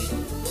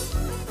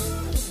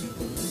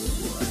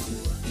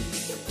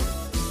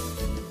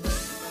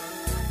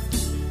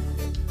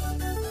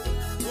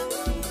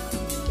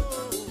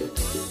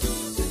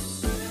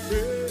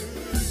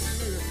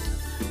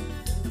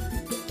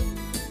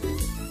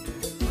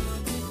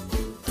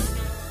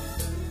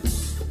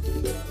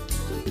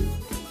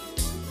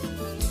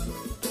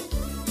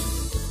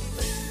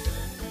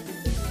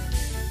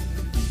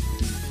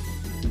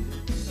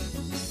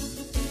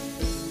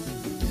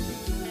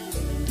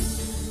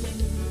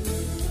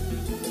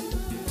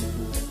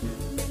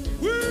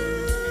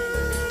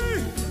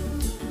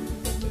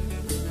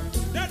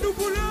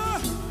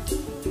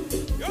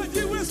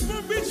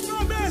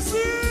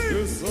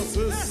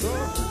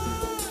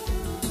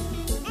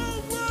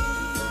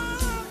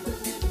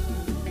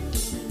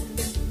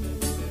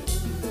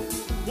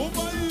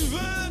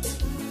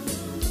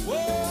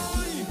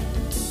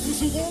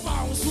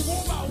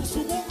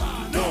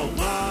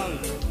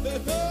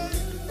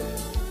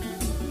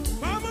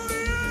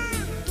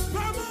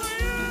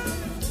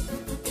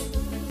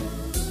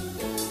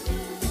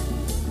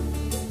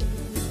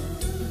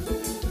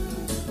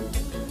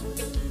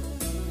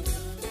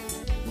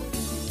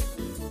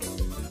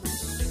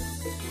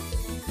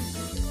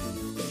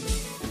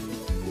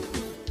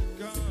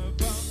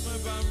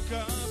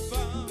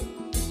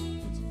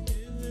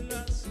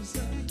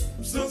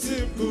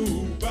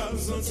 coupable,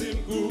 sentim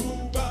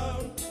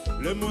coupable.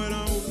 Le moi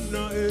là ou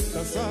dans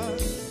état ça,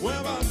 moi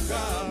pas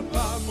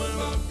capable.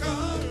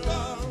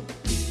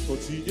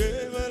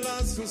 Continuer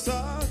relation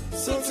ça,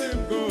 sentim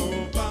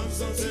coupable.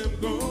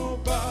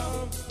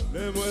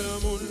 Le moi là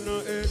mon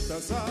dans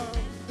état ça,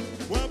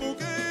 moi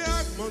bouquet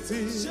ak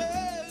menti.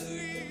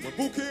 Moi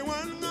bouquet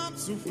one up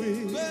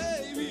souffrir.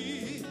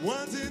 Baby,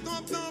 moi dit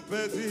ton temps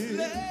perdu.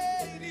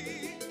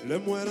 Le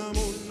moi là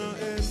mon dans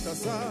état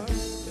ça,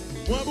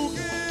 moi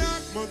bouquet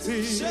ak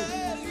menti.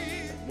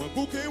 Moi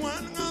bouquet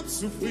one up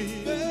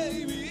souffrir.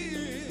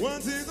 Baby, moi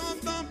dis non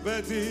t'en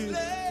perdu.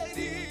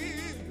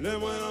 Le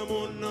moi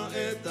l'amour non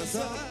est à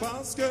ça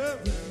parce que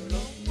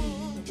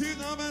qui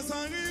n'en va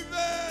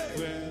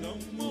s'arriver.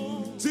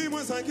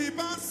 Dis-moi ça qui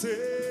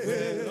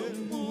passait.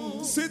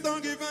 C'est tant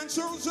qui va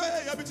changer.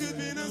 Habitude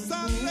vient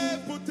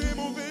installer pour tes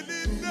mauvaises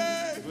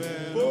idées.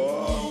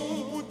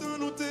 Oh, pourtant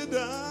nous t'es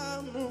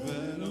d'amour.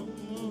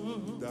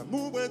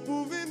 D'amour prête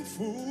pour une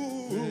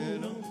fou.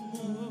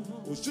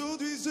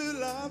 Aujourd'hui je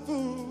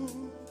l'avoue,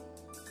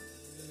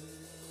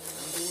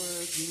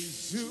 moi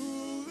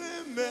toujours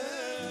aimé.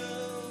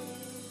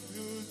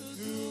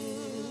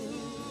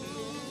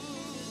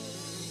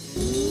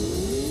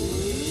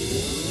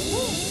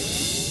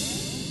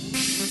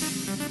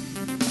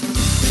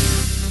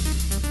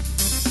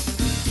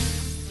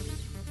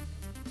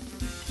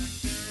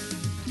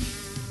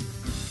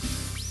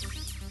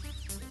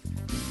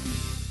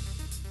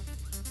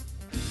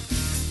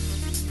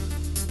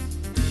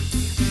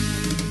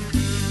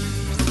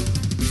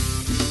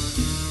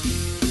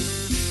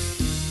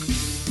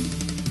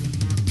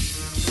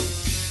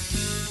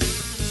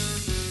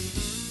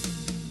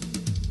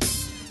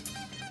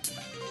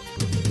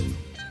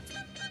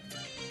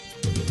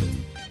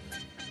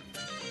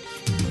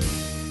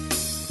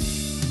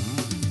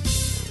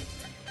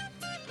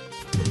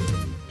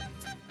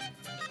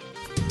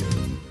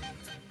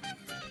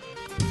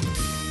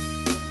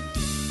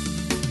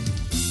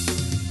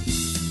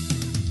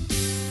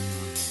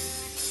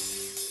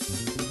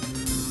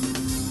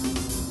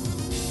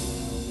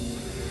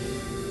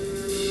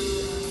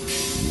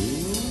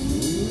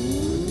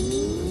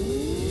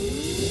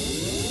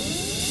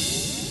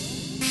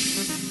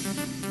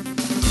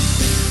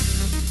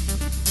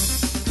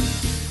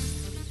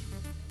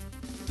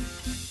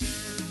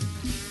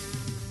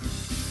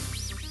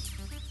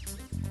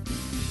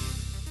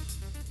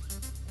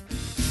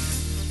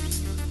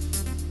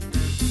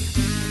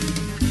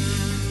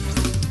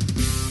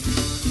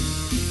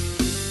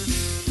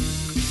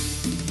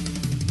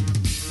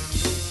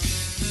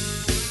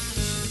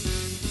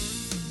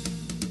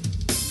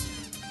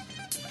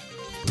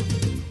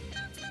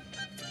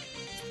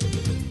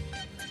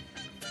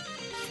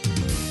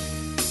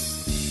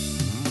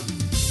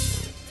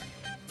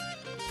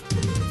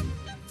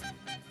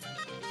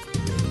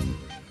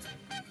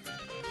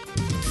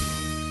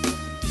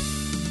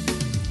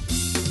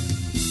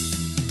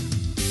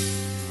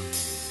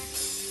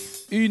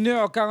 «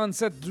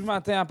 1h47 du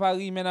matin à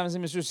Paris, mesdames et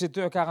messieurs,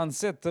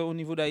 7h47 au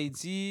niveau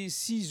d'Haïti,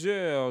 6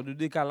 heures de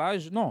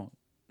décalage, non,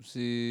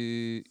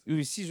 c'est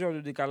 6 heures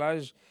de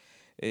décalage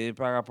et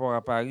par rapport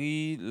à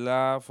Paris,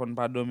 là, il ne faut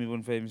pas dormir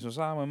pour faire émission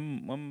ça, moi, je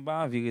ne vais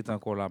pas en vérité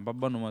encore là, je ne vais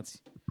pas nous mentir.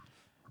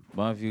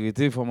 En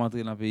vérité, il faut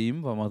rentrer dans le pays,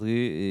 il faut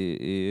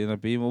rentrer et dans le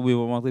pays, il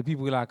faut rentrer puis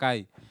pour la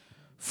caille,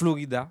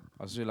 Florida,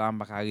 parce que là, je ne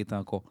vais pas arrêter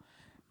encore.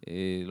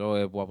 Et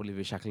là, pour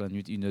lever chaque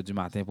nuit, 1h du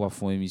matin pour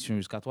faire une émission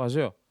jusqu'à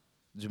 3h.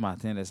 Du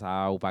matin, là,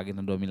 ça, ou pas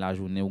dormir la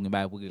journée, ou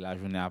pas pour la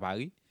journée à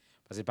Paris.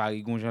 Parce que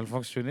Paris, il a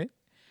fonctionné.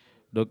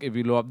 Donc, et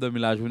puis, là, dormir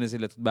la journée, c'est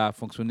là tout va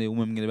fonctionner, ou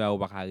même, il va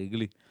pas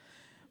régler.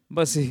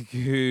 Parce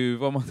que,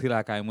 faut montrer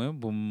la caille, moi,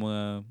 pour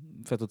me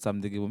faire tout ça,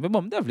 mais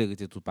bon, je devrais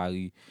rester tout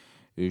Paris.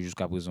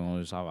 Jusqu'à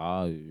présent, ça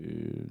va.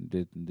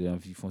 Des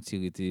envies font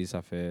tirer,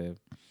 ça fait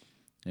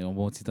un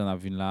bon petit temps à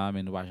venir là,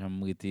 mais nous ne pouvons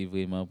jamais rester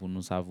vraiment pour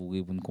nous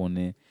savourer, pour nous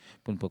connaître,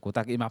 pour nous prendre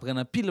contact. Et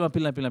m'apprendre pile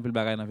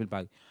bagaille dans le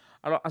Paris.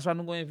 Alors, à ce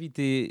moment, nous avons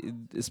invité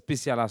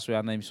spécial à ce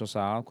dans l'émission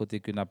ça,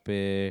 côté que nous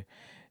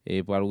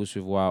avons pour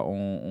recevoir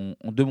en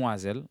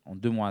demoiselle,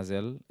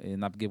 et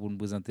nous avons pour nous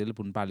présenter,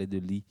 pour nous parler de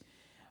lui,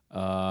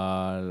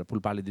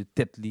 pour parler de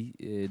tête lui,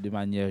 de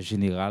manière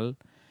générale.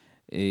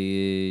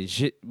 Et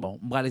bon,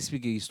 je vais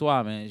expliquer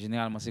l'histoire, mais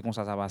généralement, c'est comme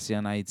ça passe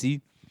en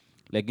Haïti.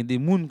 Il y a des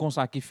gens comme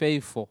ça qui font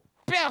effort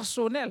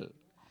personnel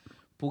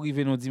pour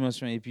arriver dans nos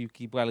dimensions et puis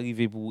qui peuvent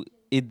arriver pour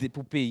aider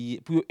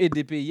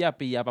pays à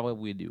payer à peu près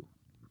pour aider.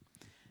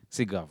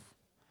 C'est grave.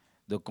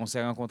 Donc, on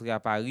s'est rencontrés à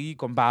Paris,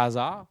 comme par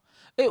hasard.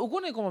 Et vous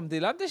connaissez comment je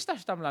là, je suis là,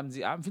 je dis, je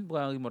vais prendre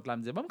un remote là,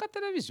 je dis, je vais regarder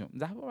la télévision. Je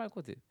dis, je vais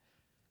côté.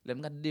 Je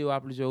regarde des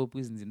à plusieurs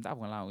reprises, je dis, je vais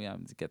prendre là,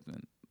 je dis,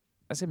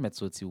 est-ce que mettre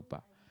sorti ou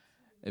pas?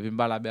 Et puis, je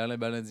vais la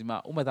Berlin, dit,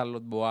 où mettre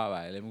l'autre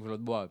bois, je vais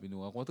l'autre bois, puis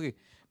nous rencontrer.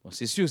 Bon,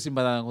 c'est sûr, si je ne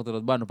vais pas rencontrer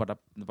l'autre bois, nous ne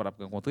pouvons pas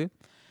rencontrer.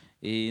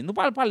 Et nous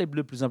parlons parler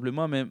bleu plus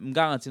amplement, mais je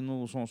garantis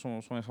nous son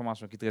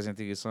information qui est très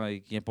intéressante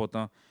et qui est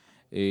importante.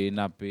 Et nous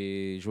avons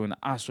joué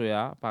à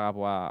Soya par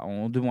rapport à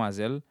une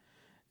demoiselle.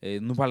 Et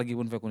nous parlons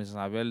pour nous faire connaissance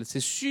avec elle.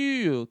 C'est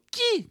sûr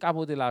qui a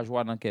porté la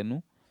joie dans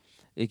nous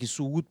et qui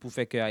sous route pour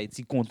faire que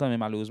Haïti content, mais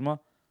malheureusement,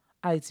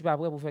 Haïti pas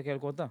prêt pour faire quelqu'un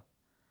content.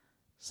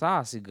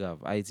 Ça, c'est grave.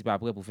 Haïti pas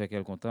prêt pour faire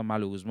quelqu'un content,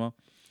 malheureusement,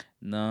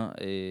 dans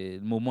le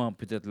moment,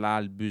 peut-être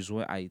là, le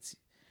besoin Haïti.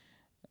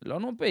 Là,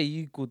 dans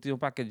pays, côté un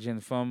paquet de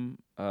jeunes femmes,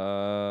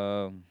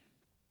 là,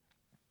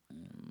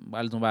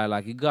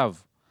 qui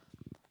grave,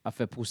 à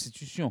faire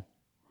prostitution.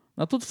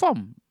 Dans toute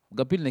forme.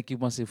 Gapil n'est qui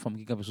pense que femmes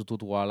qui campent sur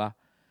trottoir là,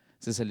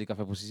 c'est celle qui a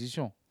fait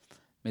prostitution.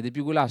 Mais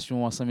depuis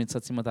relation ensemble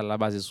sentimentale la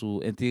basée sur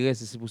intérêt,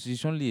 c'est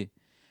prostitution liée.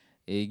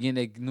 Et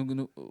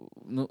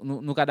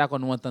nous d'accord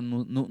nous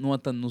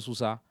entendre nous sur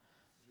ça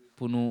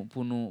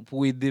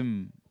pour aider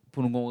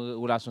pour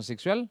nous relation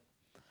sexuelle.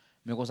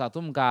 Mais quand ça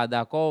tombe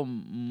d'accord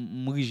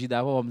rigide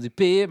d'abord me dit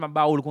payer ma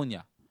baoul qu'on y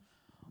a.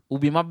 Ou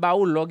bien ma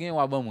baoul login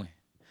ou ban moi.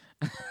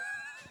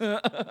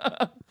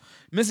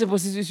 Mais c'est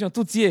prostitution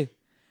tout y est.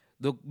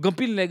 Donc grand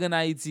pile nèg en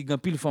Haïti, grand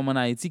pile femme en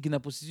Haïti qui dans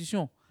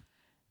prostitution.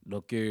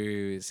 Donc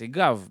c'est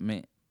grave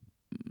mais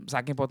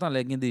ça qui est important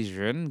les des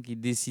jeunes qui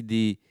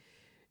décident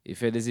et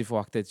faire des efforts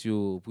avec tête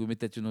yo pour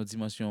mettre tête dans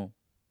dimension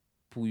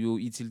pour yo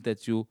utile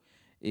tête yo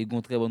et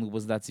gon très bonne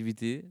repose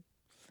d'activité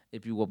et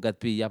puis on regarde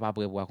pays a pas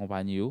prêt pour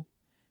accompagner yo,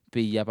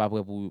 pays a pas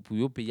prêt pour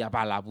yo, pays a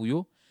pas là pour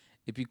yo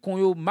et puis quand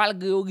yo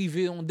malgré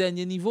arrivé au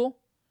dernier niveau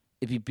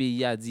et puis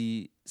pays a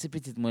dit c'est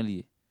petit moins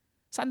lié.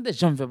 Ça ne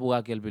jamais fait pour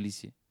quel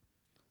policier.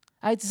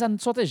 Haïti ça ne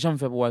sortait jamais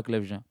fait pour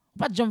Wyclef Jean.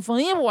 Pas jamais fait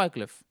rien pour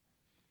Wyclef.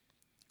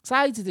 Ça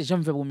Haïti t'es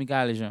jamais fait pour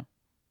Michael Jean.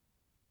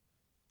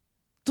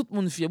 Tout le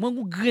monde fier. Moi, un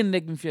grand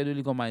nèg me fier de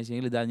lui comme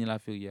haïtien, le Daniel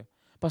Laferrière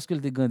parce qu'il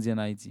était grandi en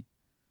Haïti.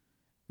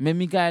 Mais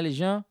Michael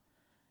Jean,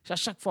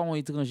 chaque fois un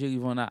étranger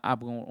arrive on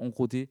après on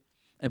côté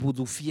et pour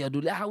tout fier de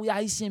lui. Ah oui,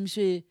 haïtien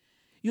monsieur.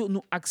 Yo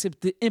nous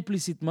accepter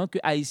implicitement que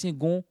haïtien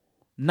gon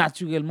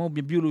naturellement ou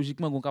bien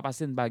biologiquement gon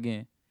capacité de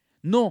bagarre.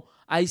 Non,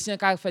 haïtien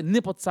qui fait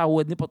n'importe ça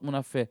ou n'importe mon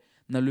affaire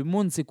dans le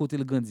monde c'est côté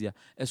le grandir.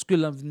 Est-ce que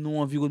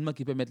l'environnement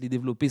qui permet de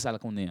développer ça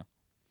qu'on est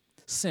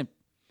simple.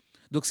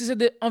 Donc si c'est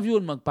des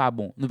environnements pas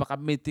bon, nous pas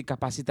mettre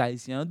capacité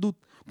haïtien en doute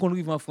qu'on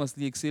arrive en France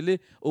li exceller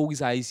ou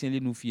les haïtiens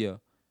li nous fier.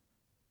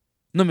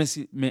 Non mais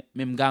si mais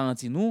même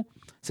garantie nous,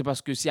 c'est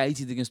parce que si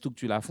Haïti a une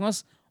structure la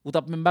France, ou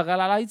t'a même bagarre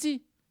à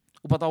Haïti.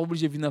 Ou pas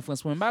obligé venir en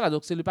France pour même bagarre.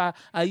 Donc c'est le pas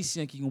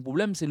haïtien qui a un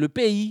problème, c'est le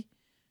pays.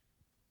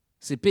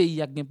 C'est pays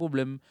qui a un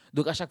problème.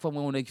 Donc à chaque fois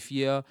moi on est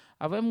fier,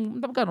 avec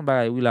m'ta pas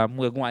bagarre oui là,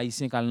 moi un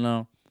haïtien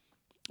quand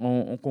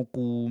on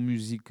concours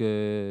musique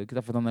qui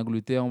t'a fait en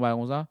Angleterre, on va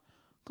comme ça.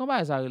 Quand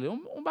va ça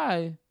on va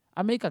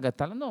Amérique a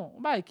talent non,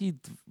 on va qui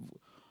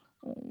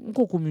on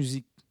concours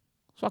musique.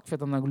 Soit que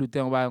fait en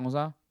Angleterre, on va comme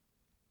ça.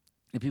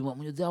 Et puis moi,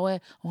 je dis, ah ouais,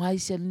 on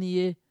haïtien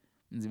nié.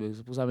 Je dis,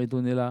 c'est pour ça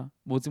m'étonner là.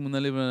 Bon, si on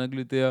enlève en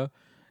Angleterre,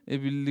 et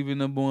puis il vient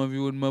dans un bon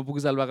environnement, pour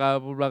que ça le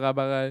bagarre.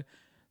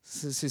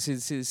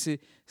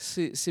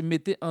 C'est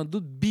mettre en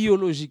doute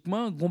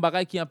biologiquement, un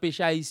bagage qui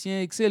empêche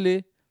haïtien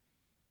exceller.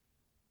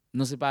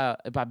 Non, c'est pas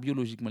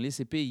biologiquement,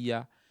 c'est pays.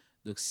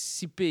 Donc,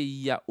 si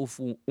pays a au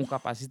fond une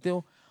capacité,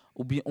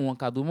 ou bien un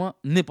encadrement,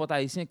 n'importe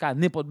haïtien,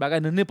 n'importe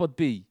bagage dans n'importe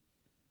pays.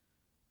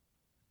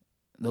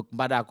 Donc,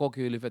 pas d'accord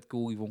que le fait que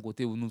nous vont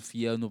côté où nous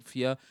fiers,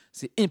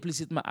 c'est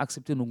implicitement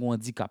accepter nos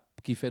handicap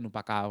qui fait nous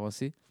pas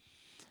avancer.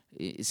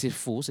 Et c'est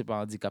faux, c'est pas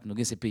un handicap, nous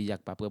c'est pays qui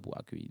pas prêt pour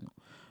accueillir nous.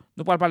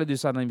 Nous allons parler de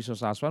ça dans l'émission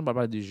ça soir, nous allons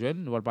parler de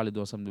jeunes, nous allons parler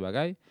d'ensemble de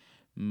bagages.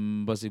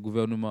 Parce que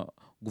gouvernement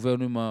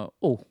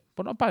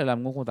pendant parler là,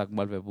 mon contact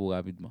mal fait pour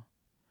rapidement.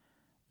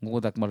 Mon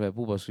contact mal fait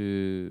pour parce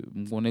que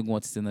on connaît une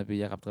entité dans le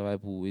pays qui travaille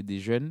pour aider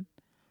jeunes.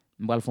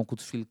 On va faire un coup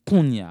de fil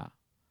kounya.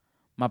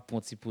 M'a prendre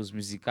une petite pause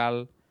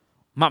musicale.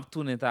 M'a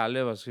tourner tout à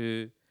l'heure parce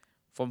que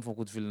faut me faire un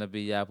coup de fil dans le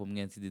pays pour me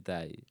gagner un petit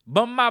détail.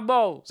 Bon ma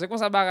bo, c'est comme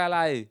ça bagarre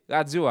là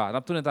radio a, n'a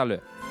tourner tout à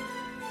l'heure.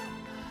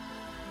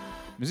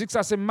 Musique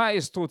ça c'est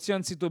Maestro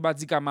Tiancito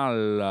Badi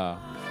Kamal.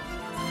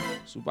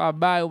 Sou pas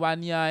bail ou pas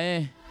ni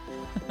rien.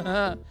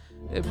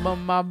 Et bon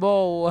ma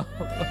bo.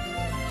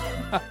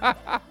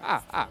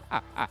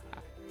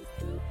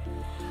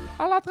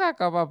 À la traque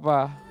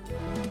papa.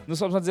 Nous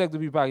sommes en direct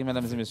depuis Paris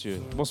mesdames et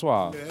messieurs.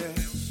 Bonsoir.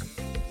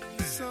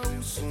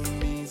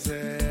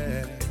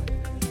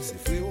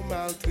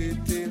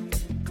 Maltraité,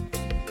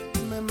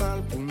 mais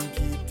mal pour me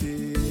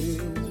quitter.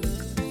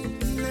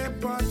 Les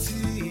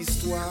parties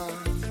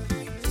histoires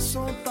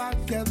sont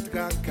paquets de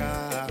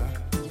caca.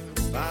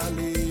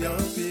 Parler en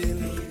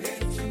ville,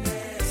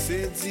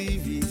 c'est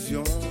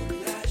division.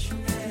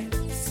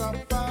 Ça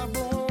pas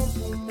bon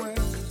pour moi,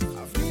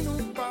 avis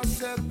nous pas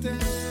certain.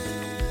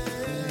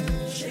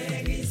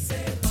 Chérie,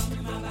 c'est pas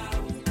ma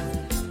baou,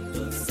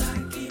 tout ça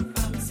qui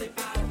va me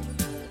séparer.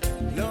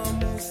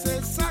 L'amour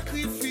c'est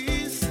sacrifice.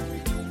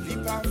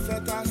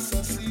 Fait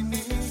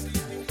assassiner.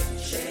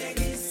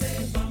 Chérie,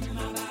 c'est pas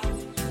ma baou.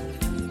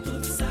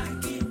 Tout ça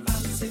qui va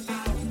me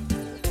séparer.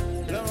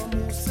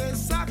 L'amour, c'est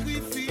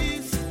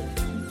sacrifice.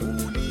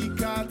 Pour lui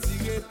qu'à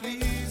tirer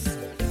prise.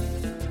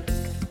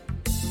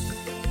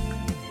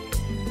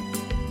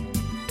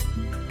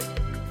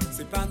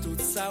 C'est pas tout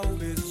ça au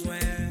besoin.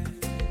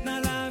 Dans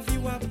la vie,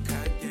 ou à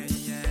gagner.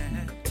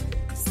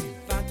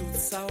 C'est pas tout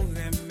ça au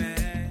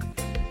remet.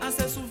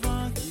 Assez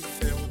souvent qui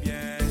fait au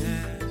bien.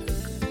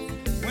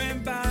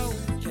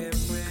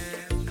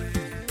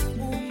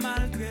 Ou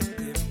malgré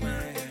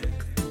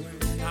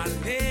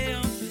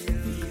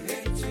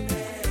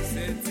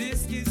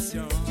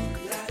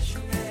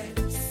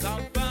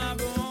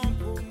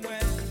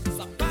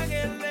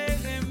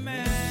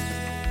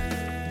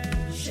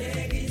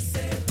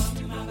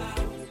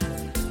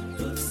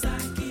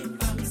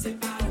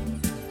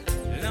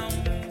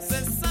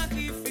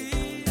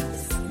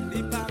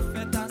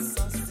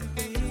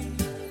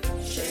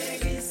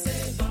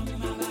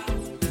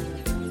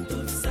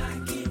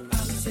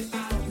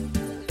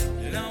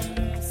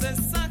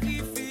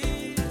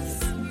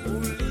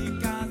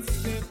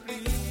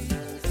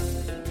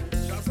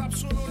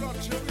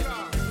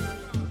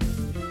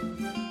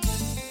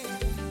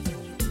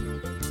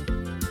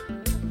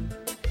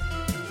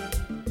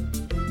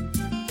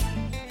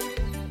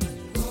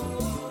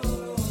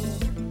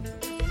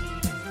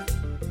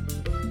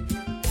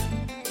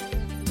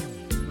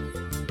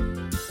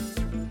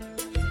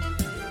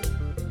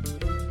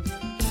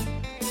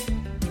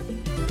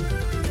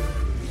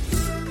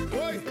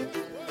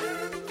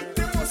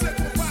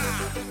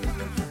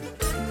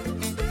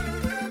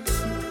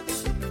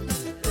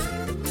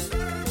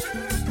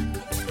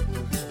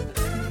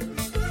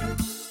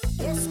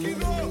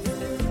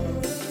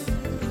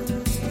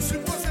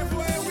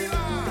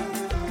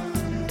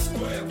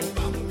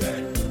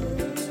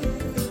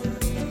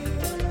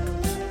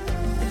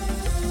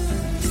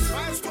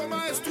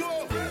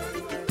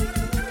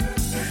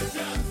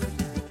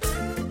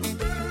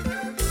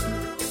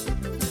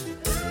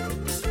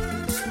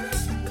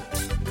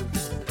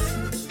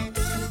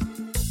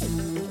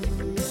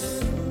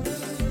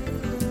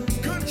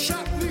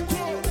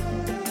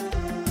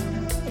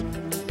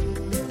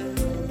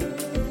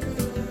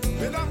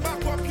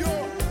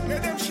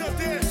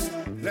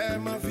Les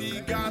ma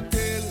vie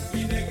gâtée,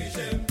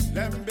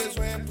 les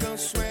besoins prend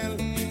soin.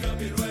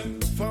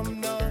 Femme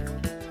non,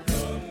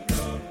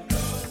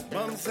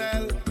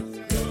 mamzelle.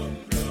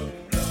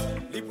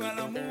 Li prend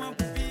l'amour en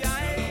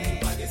poupiaille.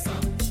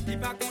 Li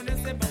pas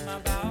connaissait pas ma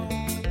bao.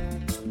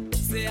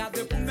 C'est à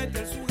deux pour mettre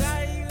le sous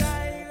rail,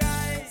 rail,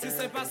 rail. Si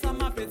c'est pas ça,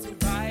 m'a fait tout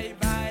bye,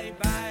 bye,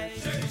 bye.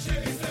 Chérie,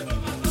 chérie, c'est pas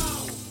ma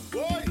bao.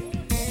 Oui.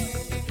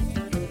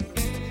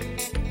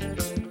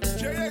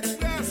 Chérie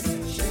Express.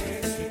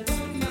 Chérie,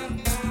 pas ma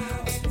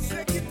bao.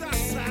 C'est qui t'a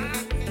ça?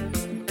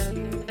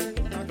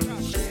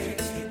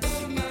 Chérie,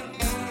 pas ma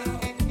bao.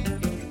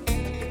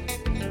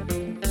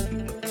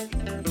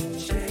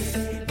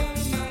 Chérie, pas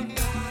ma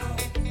bao.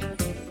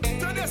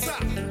 Tenez ça.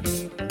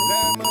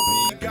 Les ma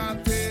vie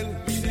gâtée,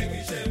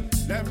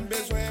 les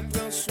besoins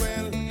prend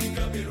soin.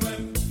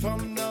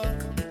 Femme non,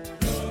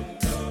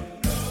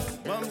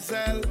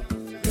 mamzelle.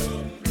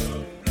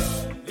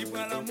 Li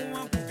prend l'amour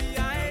en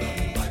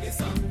poupiaille.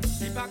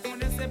 Li pas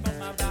connaissait pas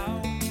ma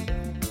bao.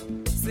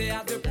 C'est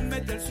à deux pour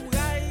mettre le sous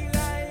rail,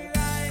 rail,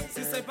 rail.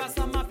 Si c'est pas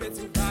ça, m'a fait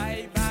tout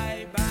bye,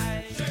 bye,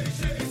 bye. Chérie,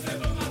 chérie, c'est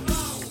pas ma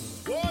bao.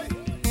 Oui.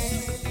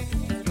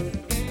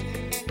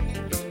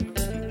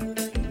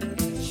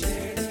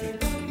 Chérie,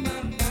 pas ma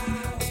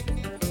bao.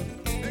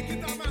 Mais qui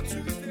t'a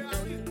maturité, ah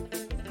oui.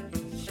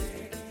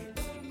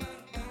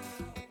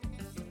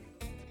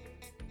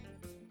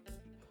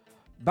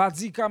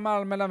 Badi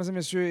Kamal, mesdames et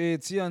messieurs, et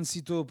Tian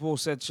Sito pour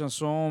cette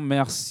chanson.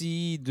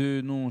 Merci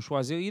de nous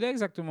choisir. Il est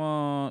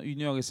exactement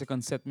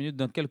 1h57.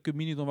 Dans quelques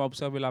minutes, on va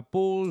observer la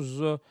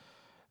pause.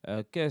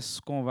 Qu'est-ce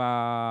qu'on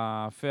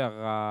va faire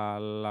à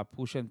la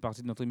prochaine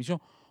partie de notre émission?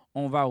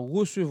 On va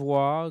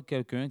recevoir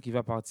quelqu'un qui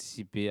va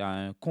participer à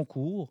un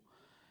concours,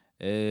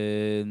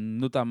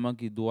 notamment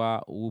qui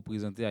doit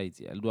représenter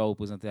Haïti. Elle doit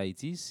représenter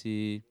Haïti.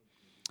 C'est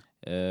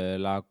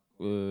la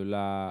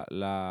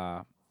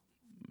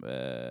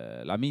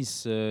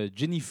Miss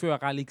Jennifer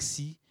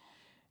Alexis,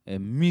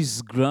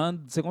 Miss Grand,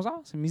 c'est comme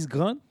ça? C'est Miss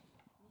Grand?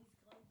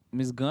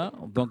 Miss Grand,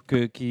 donc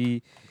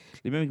qui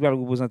les mêmes qui va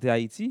représenter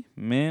Haïti,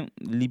 mais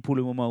lui pour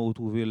le moment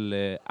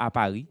retrouvé à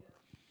Paris,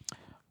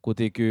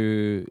 côté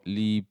que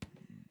lui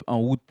en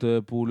route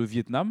pour le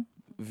Vietnam.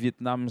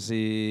 Vietnam,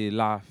 c'est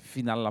la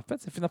finale, la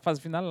fête, c'est la phase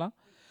finale là.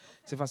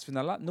 C'est phase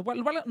finale là. Nous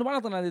allons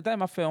entrer dans le détail,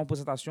 m'a fait une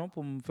présentation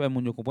pour me faire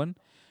mon comprendre.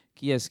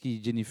 Qui est-ce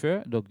qui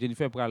Jennifer? Donc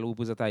Jennifer pour aller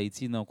représenter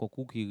Haïti dans un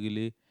concours qui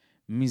relève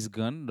Miss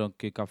Grand, donc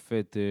qui a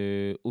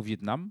fait au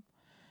Vietnam.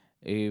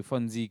 Et faut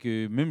dire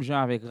que même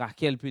gens avec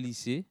Raquel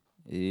Pellissier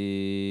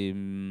et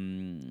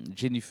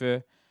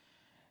Jennifer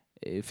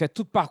fait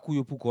tout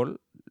parcours pour col.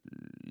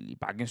 Il n'y a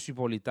pas de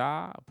support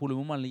l'État. Pour le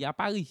moment, il est à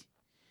Paris.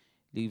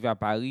 Il va à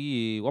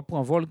Paris et on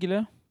prend un vol qu'il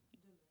est.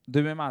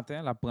 Demain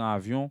matin, il prend un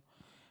avion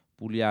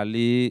pour y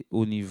aller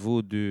au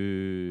niveau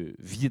de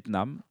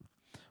Vietnam.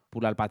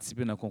 Pour aller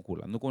participer dans le concours.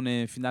 Là. Nous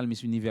connaissons finale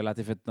Miss Univers là,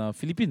 fait en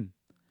Philippines.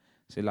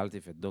 C'est là que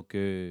fait. Donc,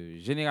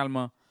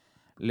 généralement,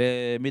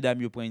 les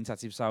mesdames prennent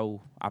initiative ça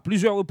à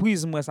plusieurs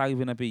reprises, moi, ça arrive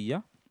dans le pays.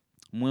 Hein.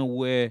 Moi,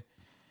 ouais,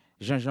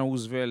 Jean-Jean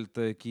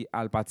Roosevelt qui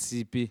a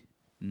participé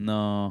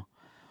dans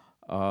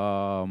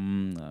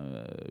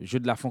jeu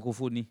de la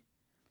francophonie.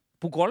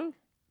 Pourquoi?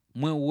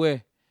 Moi,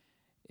 ouais,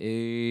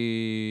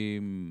 et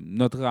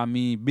notre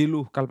ami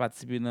Bello qui a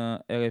participé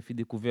dans RFI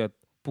Découverte.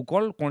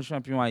 Pourquoi? Quand le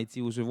champion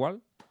Haïti recevoir.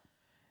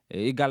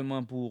 Et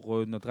également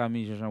pour notre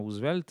ami Jean-Jean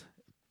Roosevelt,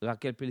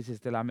 Raquel Pellissier,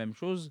 c'était la même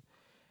chose.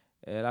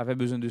 Elle avait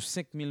besoin de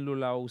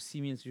 $5,000 ou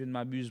 6,000 si je ne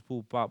m'abuse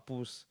pour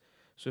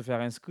se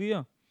faire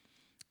inscrire.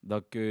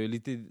 Donc, il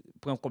était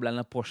prend comme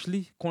la poche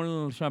li, qu'on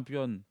le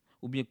championne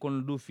ou bien qu'on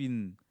le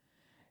dauphine.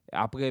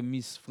 Après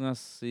Miss France,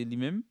 c'est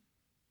lui-même.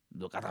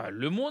 Donc, à travers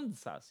le monde,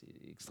 ça,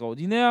 c'est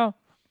extraordinaire.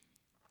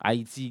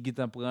 Haïti, qui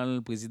prend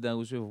le président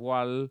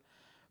recevoir,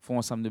 font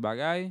ensemble de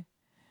bagailles.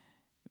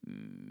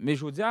 Mais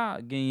je dis,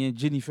 il y a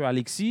Jennifer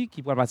Alexis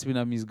qui pourra participer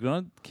dans Miss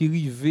Grand, qui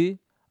arrive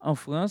en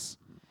France.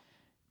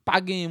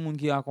 Pas de monde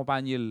qui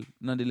accompagne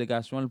dans la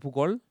délégation.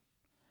 Pourquoi?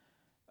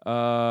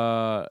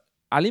 À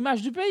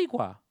l'image du pays,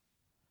 quoi.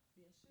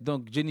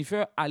 Donc,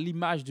 Jennifer, à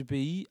l'image du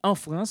pays, en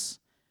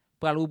France,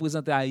 pour aller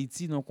représenter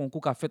Haïti dans un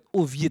concours qu'a fait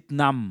au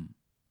Vietnam.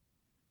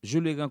 Je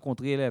l'ai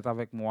rencontré, elle est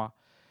avec moi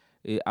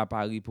et à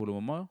Paris pour le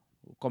moment.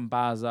 Comme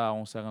par hasard,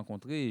 on s'est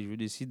rencontrés et je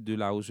décide de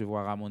la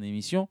recevoir à mon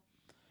émission.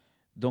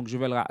 Donc, je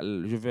vais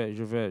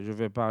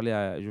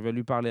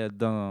lui parler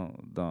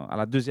à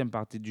la deuxième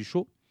partie du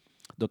show.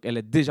 Donc, elle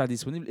est déjà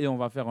disponible et on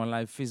va faire un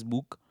live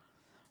Facebook.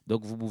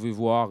 Donc, vous pouvez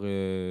voir,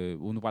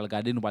 nous pas le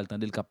regarder, nous pas le temps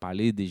de le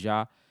parler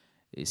déjà.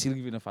 Et s'il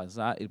arrive dans face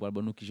ça, il va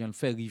nous qui le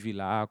faire arriver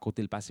là,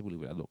 côté le passé pour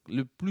arriver là. Donc,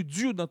 le plus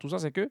dur dans tout ça,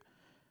 c'est que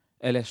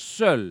elle est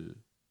seule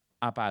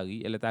à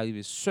Paris. Elle est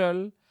arrivée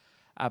seule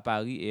à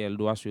Paris et elle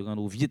doit se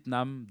rendre au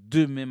Vietnam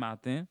demain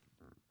matin.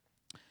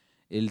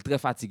 Elle est très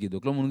fatiguée.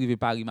 Donc, là, on arrive à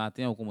Paris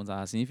matin, on commence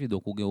à signifier.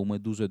 Donc, on a au moins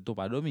 12 heures de temps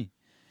pour dormir.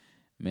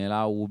 Mais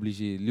là,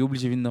 il est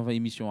obligé de venir dans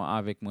l'émission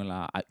avec moi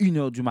là, à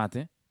 1h du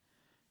matin.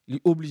 Il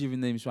est obligé de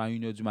venir dans l'émission à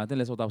 1h du matin.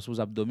 Laisse-moi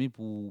vous dormir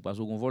parce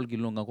qu'on vol qui est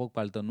long encore,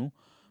 pas le temps nous,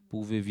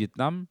 pour venir au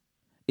Vietnam.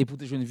 Et pour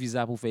te jouer un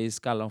visa pour faire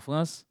escale en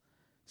France,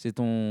 c'est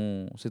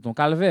ton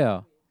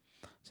calvaire.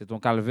 C'est ton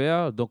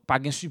calvaire. Donc, pas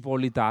de support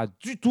l'État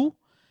du tout.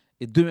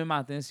 Et demain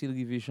matin, s'il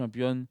arrive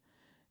championne,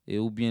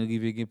 ou bien il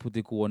arrive pour te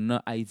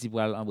couronne, Haïti pour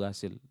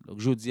l'embrasser. Donc,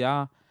 je dis, il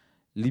a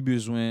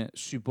besoin de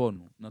support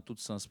nous, dans tout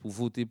sens, pour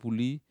voter pour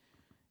lui,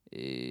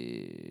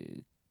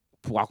 et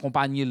pour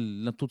accompagner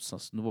dans tout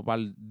sens. Nous ne pouvons pas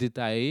le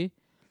détailler,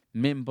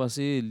 même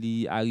penser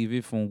qu'il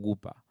arrive font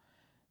groupe.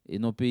 Et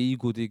dans le pays,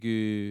 côté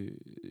que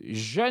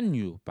jeunes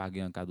n'ont pas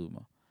de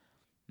encadrement.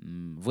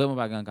 Vraiment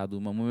pas de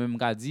encadrement. Moi-même,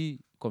 je dis,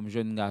 comme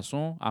jeune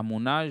garçon, à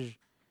mon âge,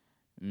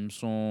 je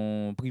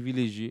suis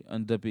privilégié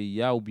dans le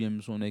pays, ou bien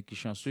je suis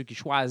chanceux, qui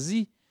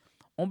choisit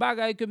on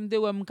bagaille que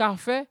je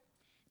fait,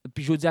 et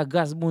puis je dis,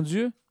 grâce bon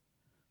Dieu,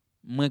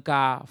 je peux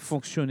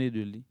fonctionner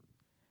de lui.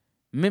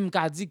 Même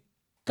je dis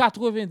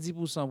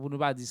 90%, pour ne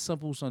pas dire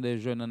 100% des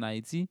jeunes en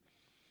Haïti,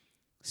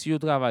 si ils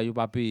travaillent, ils ne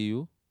pas payer,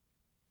 ou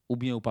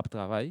bien ils ne pas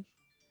travailler.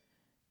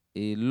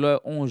 Et là,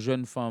 on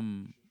jeune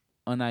femme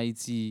en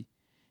Haïti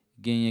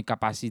gagne une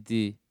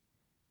capacité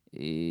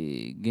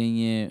et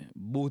gagne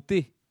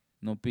beauté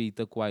dans le pays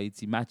de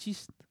Haïti,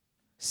 machiste,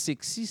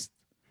 sexiste,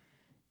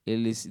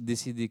 elle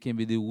décide qu'il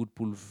y a des routes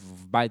pour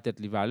bailler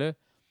tête les valeurs.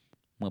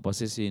 Moi, pense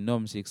que c'est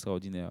énorme, c'est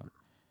extraordinaire.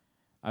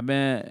 Ah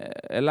ben,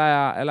 elle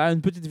a une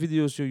petite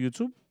vidéo sur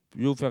YouTube. Je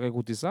vais vous faire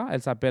écouter ça.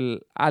 Elle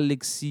s'appelle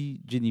Alexis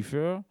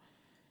Jennifer.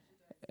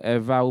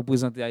 Elle va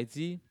représenter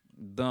Haïti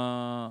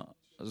dans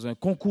un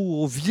concours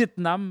au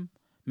Vietnam,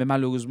 mais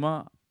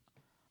malheureusement,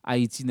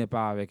 Haïti n'est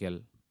pas avec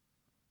elle.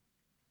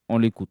 On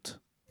l'écoute.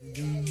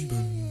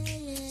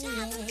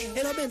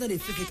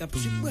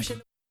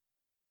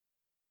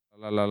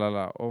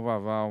 Là. On va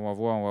voir.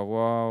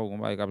 On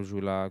va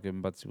jouer là, que je ne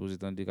vais pas supposer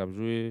de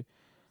jouer.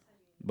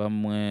 Bah,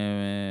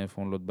 moi,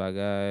 font l'autre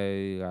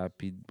bagaille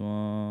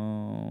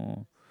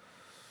rapidement.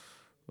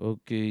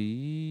 Ok.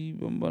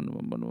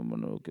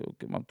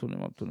 Ok. M'a tourné.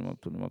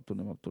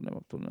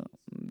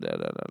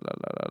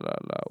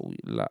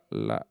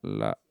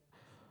 Là.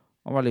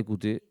 On va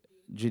l'écouter.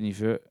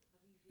 Jennifer,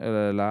 elle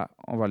est là.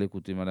 On va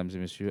l'écouter, mesdames et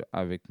messieurs,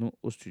 avec nous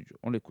au studio.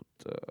 On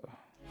l'écoute.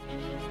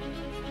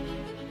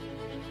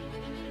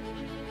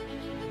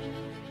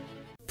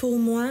 Pour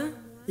moi,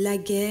 la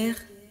guerre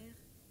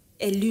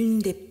est l'une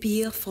des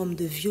pires formes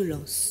de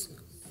violence,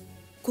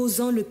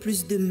 causant le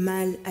plus de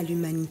mal à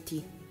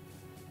l'humanité.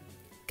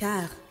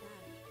 Car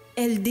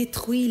elle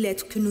détruit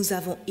l'être que nous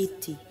avons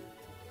été,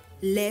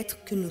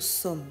 l'être que nous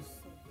sommes.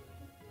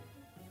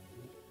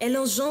 Elle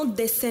engendre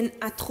des scènes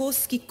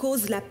atroces qui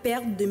causent la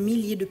perte de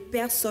milliers de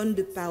personnes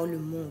de par le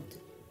monde.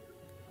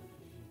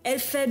 Elle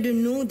fait de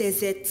nous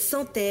des êtres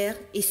sans terre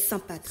et sans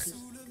patrie.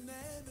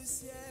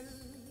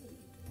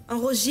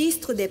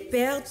 Enregistre des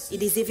pertes et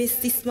des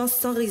investissements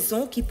sans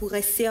raison qui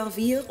pourraient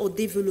servir au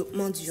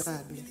développement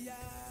durable.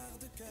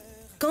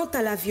 Quant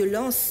à la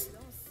violence,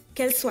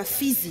 qu'elle soit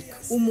physique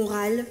ou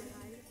morale,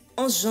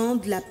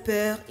 engendre la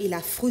peur et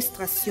la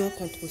frustration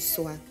contre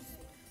soi,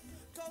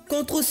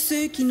 contre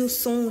ceux qui nous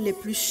sont les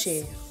plus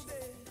chers,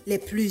 les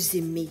plus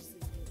aimés.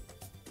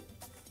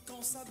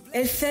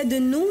 Elle fait de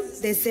nous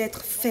des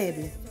êtres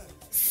faibles,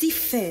 si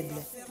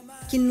faibles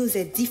qu'il nous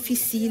est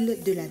difficile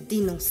de la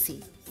dénoncer,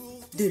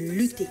 de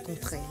lutter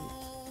contre elle.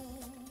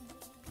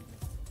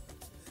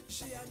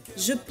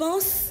 Je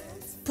pense,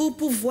 pour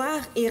pouvoir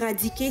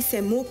éradiquer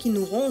ces maux qui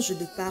nous rongent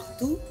de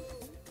partout,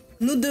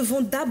 nous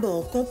devons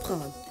d'abord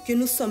comprendre que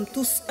nous sommes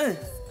tous un,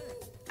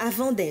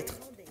 avant d'être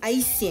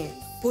haïtiens,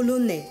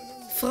 polonais,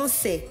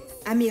 français,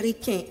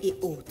 américains et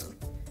autres.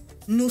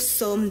 Nous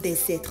sommes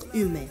des êtres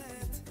humains.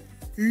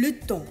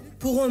 Luttons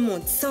pour un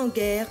monde sans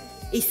guerre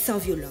et sans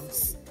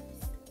violence.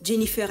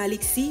 Jennifer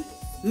Alexis,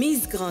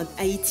 Miss Grande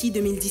Haïti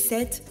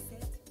 2017.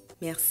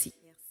 Merci.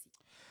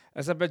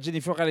 Elle s'appelle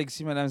Jennifer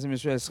Alexis, mesdames et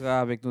messieurs. Elle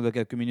sera avec nous dans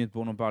quelques minutes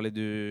pour nous parler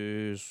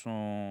de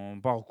son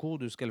parcours,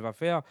 de ce qu'elle va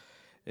faire,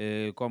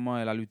 comment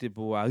elle a lutté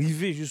pour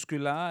arriver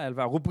jusque-là. Elle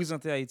va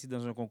représenter Haïti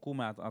dans un concours,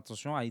 mais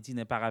attention, Haïti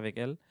n'est pas avec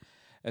elle.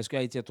 Est-ce que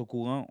Haïti est au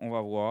courant? On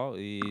va voir.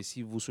 Et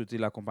si vous souhaitez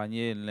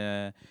l'accompagner,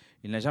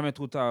 il n'est jamais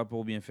trop tard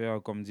pour bien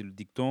faire, comme dit le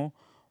dicton.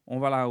 On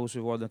va la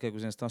recevoir dans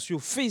quelques instants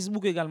sur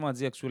Facebook également,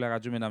 direct sur la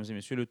radio, mesdames et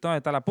messieurs. Le temps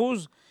est à la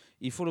pause.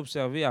 Il faut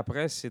l'observer.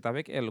 Après, c'est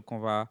avec elle qu'on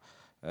va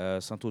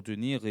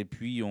s'entretenir et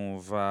puis on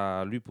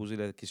va lui poser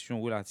la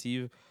question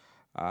relative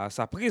à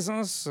sa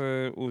présence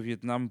au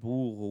Vietnam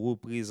pour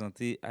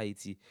représenter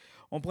Haïti.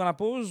 On prend la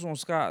pause. On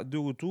sera de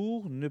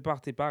retour. Ne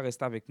partez pas.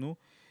 Restez avec nous.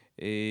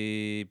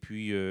 Et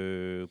puis,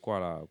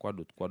 quoi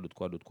d'autre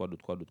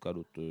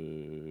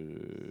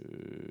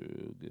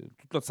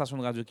toute l'autre station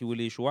de radio qui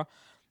voulait les choix.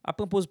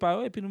 Après, on pose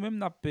par eux, et puis nous-mêmes,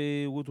 nous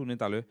allons retourner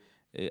tout à l'heure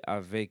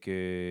avec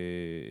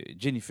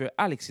Jennifer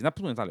Alexis. Nous allons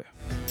retourner tout à l'heure.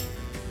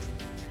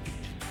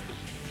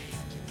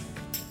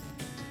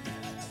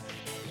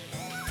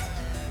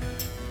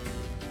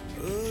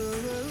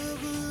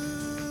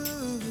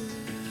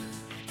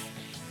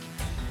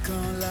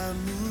 Quand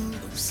l'amour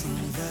s'en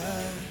va,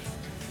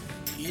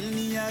 il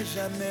n'y a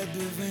jamais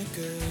de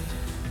vainqueur.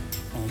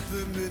 On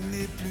peut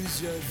mener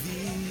plusieurs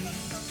vies,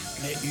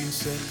 mais une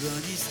seule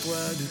grande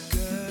histoire de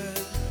cœur.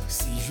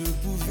 Si je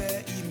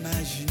pouvais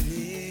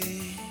imaginer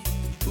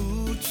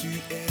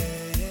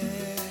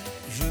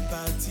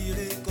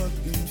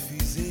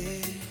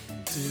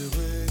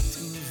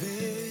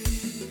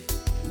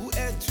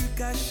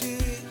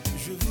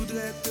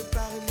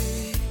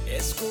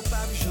Est-ce qu'au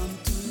pape j'en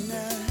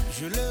tournais?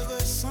 Je le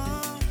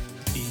ressens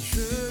et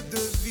je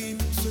devine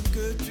ce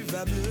que tu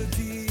vas me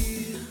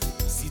dire.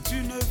 Si tu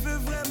ne veux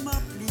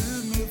vraiment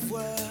plus me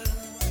voir,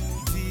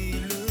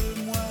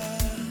 dis-le-moi.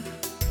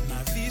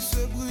 Ma vie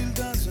se brûle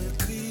dans un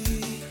cri.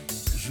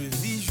 Je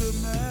vis, je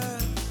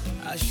meurs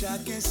à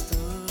chaque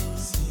instant.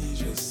 Si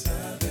je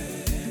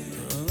savais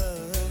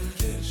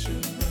quel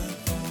chemin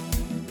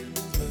prendre,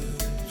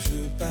 je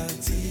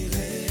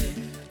partirais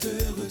te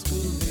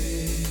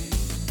retrouver.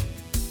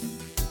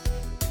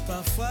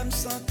 Parfois me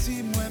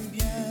sentis moins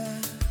bien,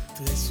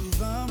 très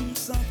souvent me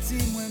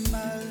sentis moins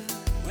mal.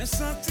 Moi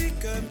senti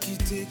comme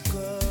quitter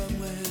comme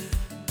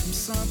me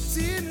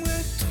sentis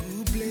moins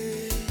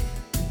troublé.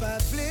 Pas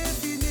vle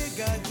vine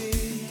gade,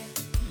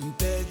 me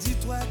perdi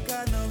toi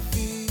qu'à nan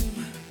vie.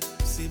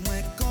 C'est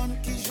moins con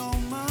qui j'en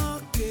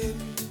manqué.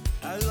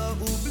 Alors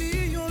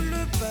oublions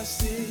le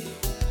passé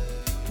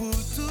pour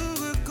tout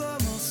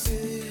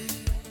recommencer.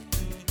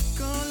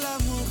 Quand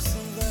l'amour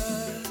s'en va,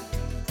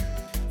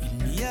 il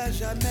n'y a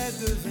jamais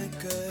de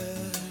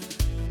vainqueur,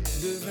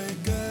 de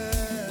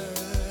vainqueur.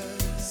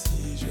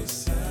 Si je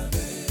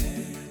savais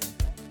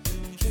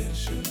quel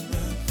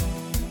chemin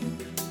prendre,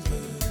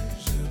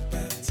 je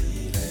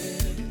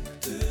partirais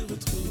te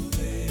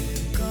retrouver.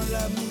 Quand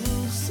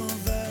l'amour s'en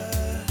va,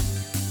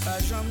 pas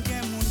jamais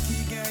qu'un monde qui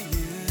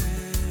gagne,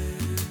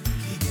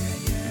 qui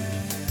gagne.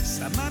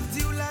 Ça m'a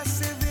dit ou la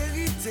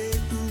sévérité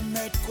pour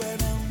mettre quoi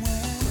dans moi.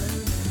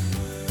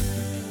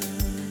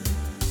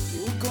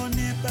 Ou qu'on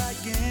n'est pas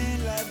gain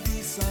la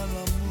vie sans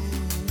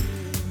l'amour.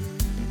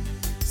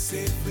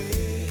 C'est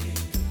vrai,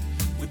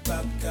 oui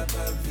pas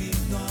capable de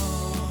vivre non.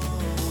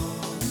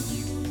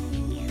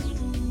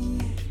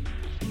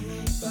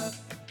 Pas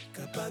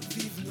capable de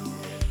vivre non.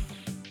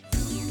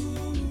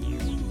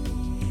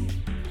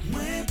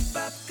 Moi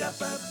pas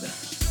capable,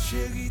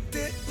 chérie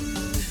t'es où?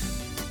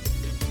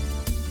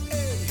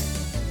 Hey.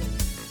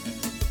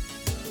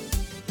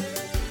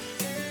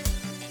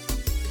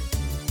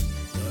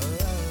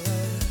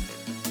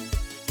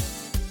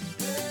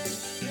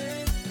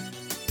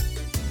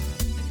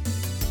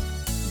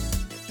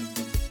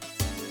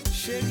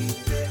 Chérie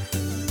t'es où?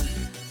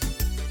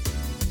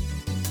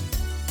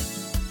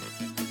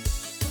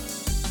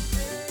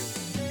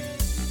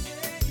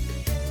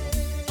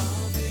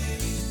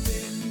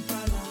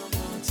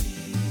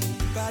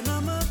 Pas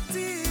non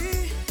menti.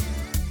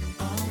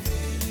 En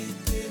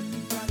vérité,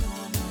 pas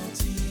non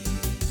menti.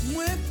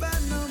 Moi pas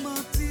non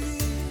menti.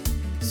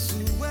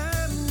 Sous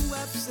un mou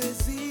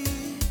saisi,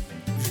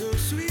 je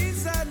suis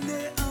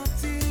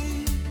anéanti.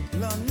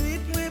 L'ennui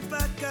moi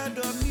pas qu'à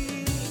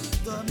dormir,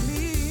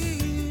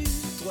 dormir.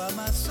 Toi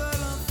ma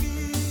seule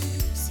envie,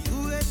 si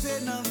vous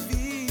êtes dans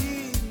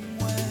vie,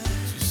 moi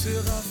tu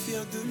seras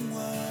fier de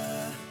moi.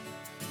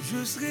 Je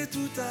serai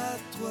tout à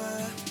toi,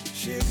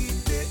 chérie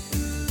t'es où?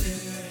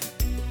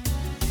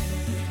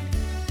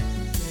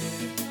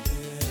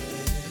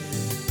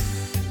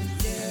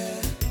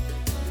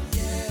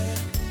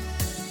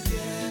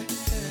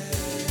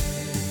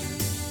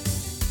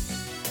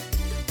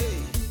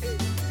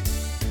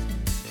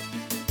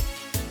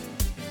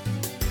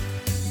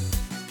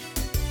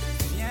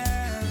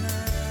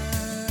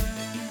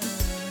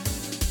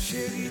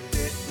 Chérie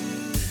t'es où?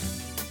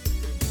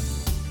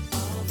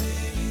 En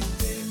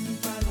vérité,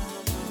 pas non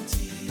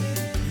menti.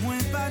 Moi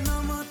pas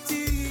non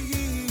menti.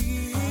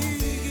 En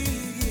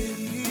vérité,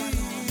 pas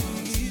non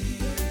menti.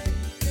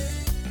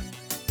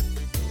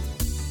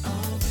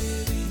 En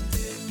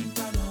vérité,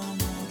 pas non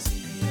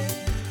menti.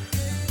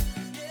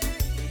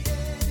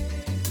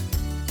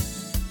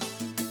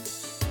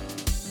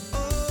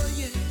 Oh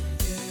yeah,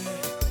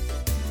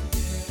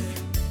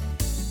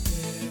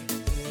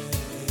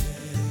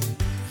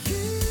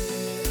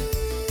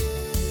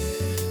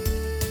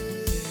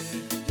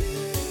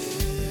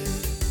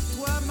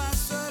 toi ma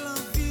seule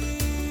envie.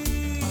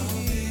 En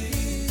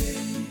vérité,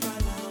 pas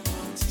non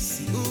menti.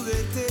 Si vous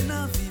êtes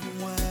dans vie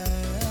moi.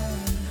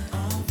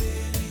 En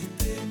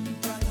vérité,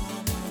 pas non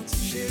menti.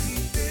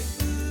 Chérie t'es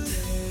où?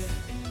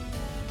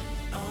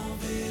 En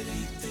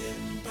vérité,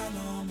 pas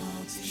non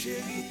menti.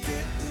 Chérie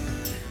t'es où?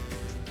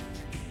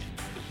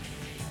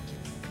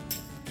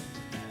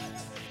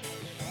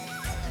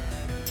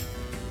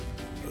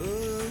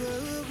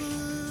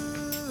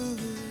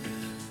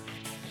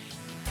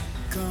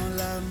 Quand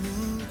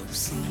l'amour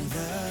s'en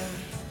va,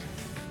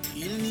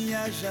 il n'y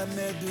a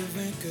jamais de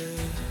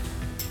vainqueur.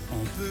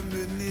 On peut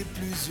mener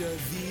plusieurs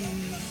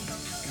vies,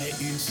 mais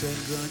une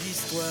seule grande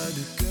histoire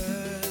de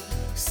cœur.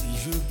 Si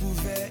je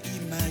pouvais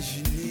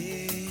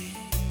imaginer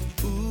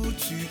où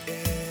tu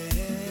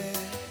es,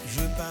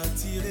 je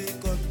partirais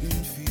comme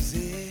une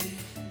fusée,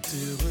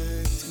 te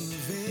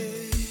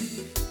retrouver.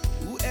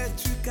 Où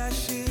es-tu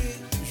caché?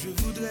 Je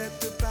voudrais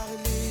te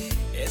parler.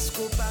 Est-ce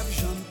qu'au pape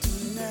j'en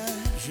tournais?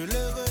 Je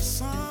le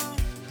ressens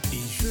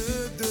et je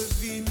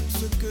devine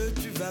ce que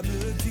tu vas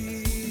me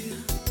dire.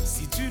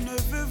 Si tu ne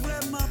veux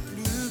vraiment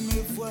plus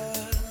me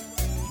voir,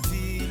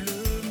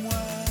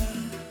 dis-le-moi.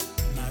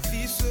 Ma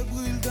vie se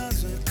brûle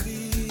dans un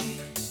cri.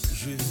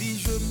 Je vis,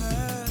 je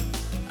meurs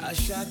à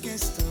chaque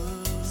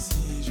instant.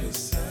 Si je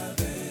savais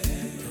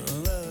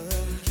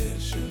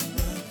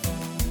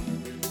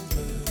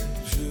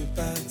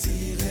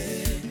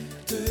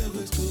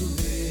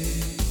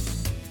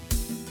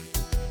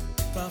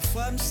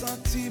me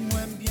senti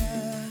moins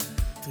bien.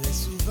 Très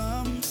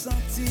souvent me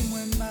senti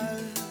moins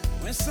mal.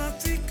 Moi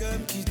senti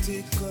comme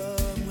quitter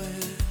comme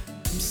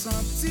me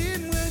senti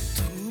moins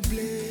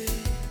troublé.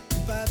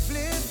 Pas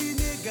vle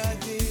vine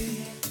gade.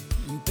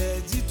 Me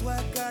perdi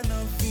trois cas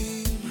dans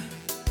vie.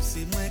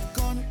 C'est moi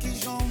comme qui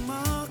j'en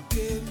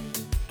manqué.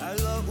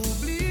 Alors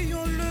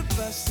oublions le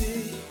passé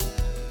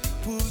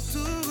pour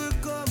tout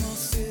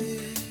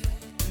recommencer.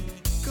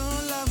 Quand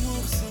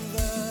l'amour s'en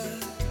va,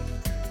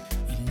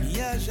 il n'y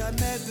a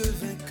jamais de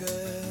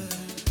vainqueur,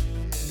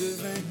 de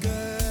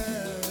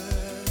vainqueur.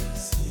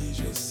 Si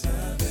je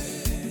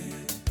savais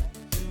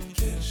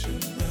quel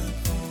chemin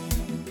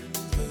prendre,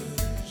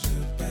 je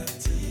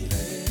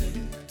partirais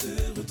te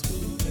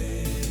retrouver.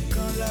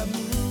 Quand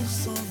l'amour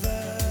s'en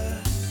va,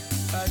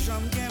 pas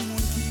jamais qu'un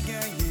monde qui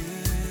gagne.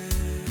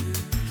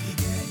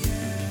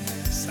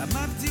 Ça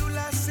m'a dit ou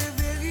la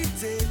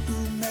sévérité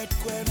pour mettre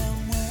quoi dans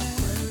moi.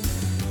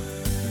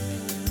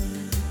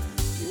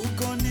 Ou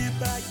qu'on n'est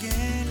pas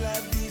gain la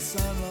vie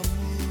sans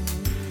l'amour.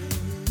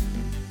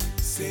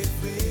 C'est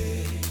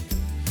vrai,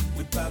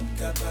 oui pas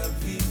capable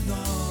de vivre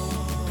non.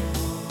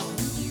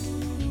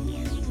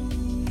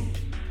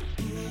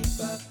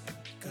 Pas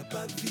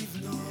capable de vivre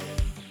non.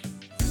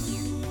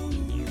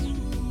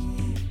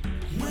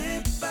 Moi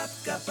pas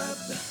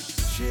capable,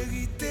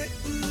 chérie t'es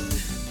où?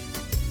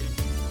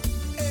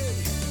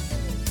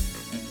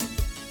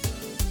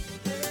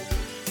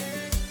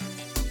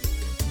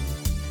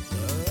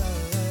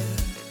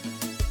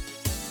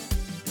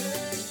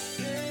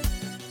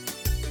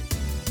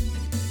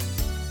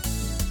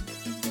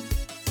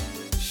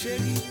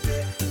 Chérie,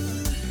 t'es où?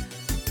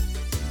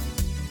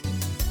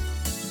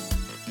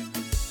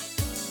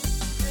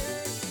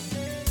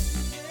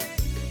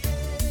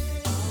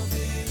 En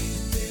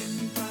vérité,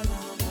 pas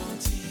non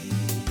menti.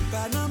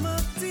 Pas non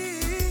menti.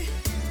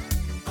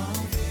 En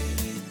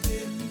vérité,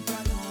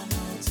 pas non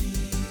menti.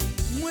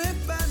 Moi,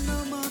 pas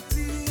non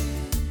menti.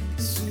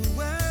 Sous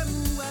un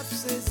mou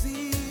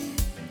saisi,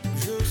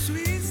 je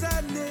suis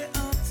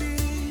anéanti.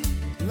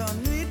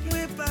 L'ennui,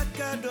 moi, pas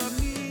qu'à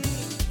dormir.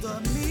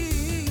 Dormir.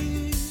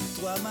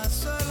 Toi ma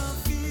seule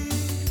envie,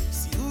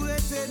 si vous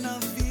êtes en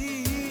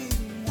vie,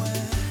 moi,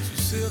 tu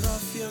seras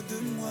fier de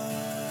moi,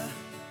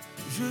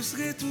 je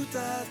serai tout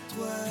à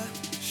toi,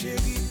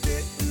 chérie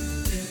t'es où?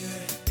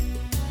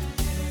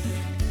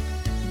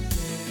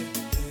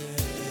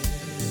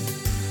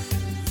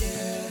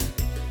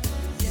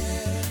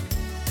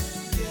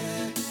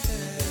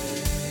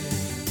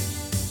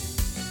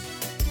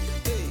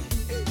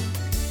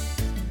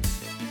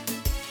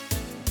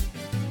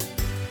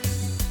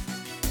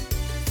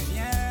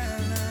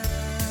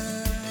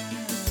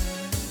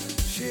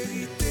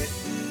 Chérie, t'es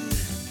où?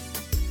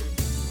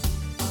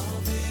 En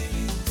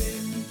vérité,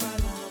 pas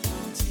non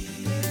menti.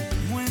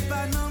 Moi,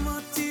 pas non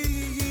menti.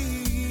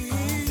 En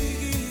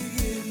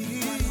vérité,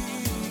 pas non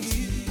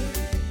menti.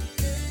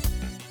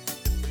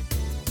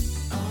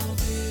 En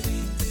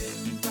vérité,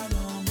 pas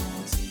non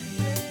menti.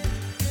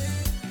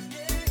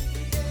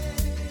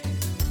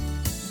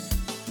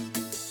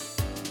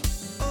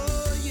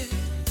 Oh yeah,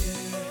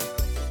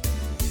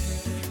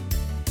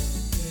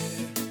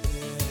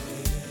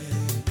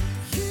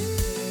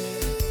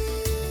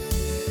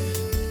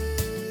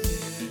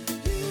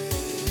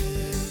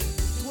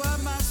 toi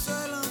ma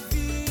seule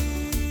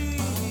envie.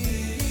 En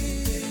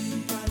vérité,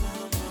 pas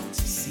non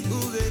menti. Si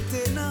vous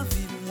êtes dans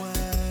vie moi.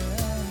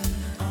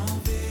 En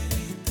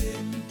vérité,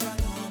 pas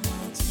non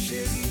menti.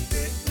 Chérie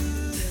t'es où?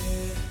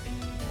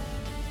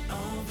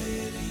 En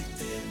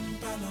vérité,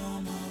 pas non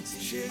menti.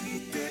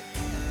 Chérie t'es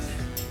où?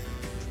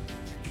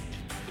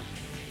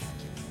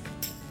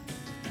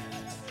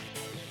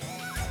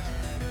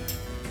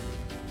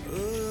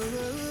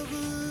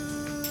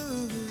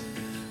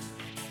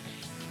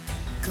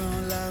 Quand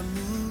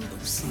l'amour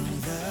s'en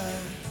va,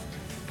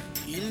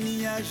 il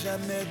n'y a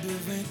jamais de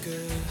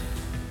vainqueur.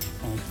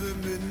 On peut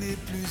mener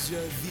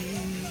plusieurs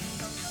vies,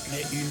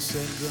 mais une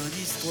seule grande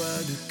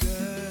histoire de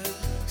cœur.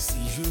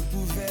 Si je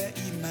pouvais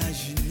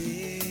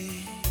imaginer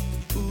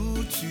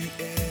où tu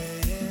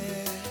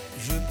es,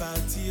 je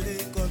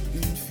partirais comme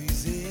une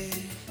fusée,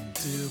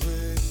 te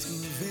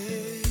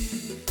retrouver.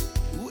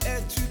 Où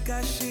es-tu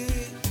caché?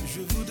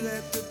 Je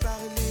voudrais te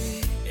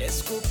parler.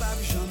 Est-ce qu'au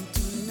pape Jean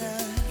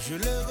Tourneur, je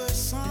le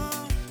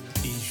ressens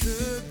et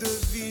je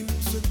devine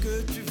ce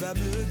que tu vas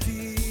me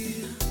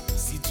dire.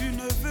 Si tu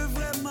ne veux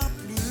vraiment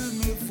plus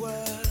me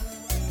voir,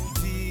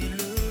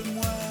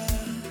 dis-le-moi.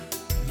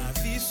 Ma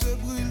vie se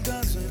brûle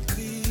dans un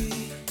cri.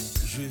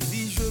 Je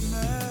vis, je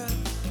meurs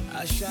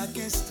à chaque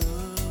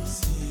instant.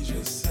 Si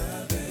je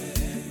savais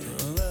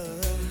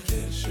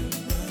quel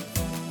chemin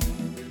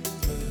prendre,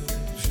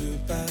 je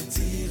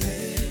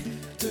partirais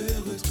te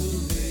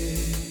retrouver.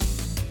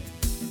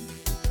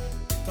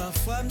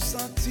 Parfois me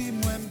senti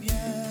moins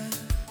bien,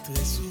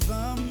 très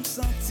souvent me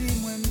senti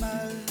moins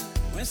mal.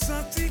 Moi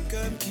senti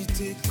comme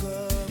quitter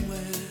comme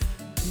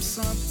me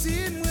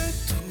senti moins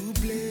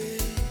troublé.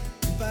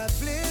 Pas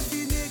vle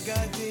vine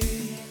gade,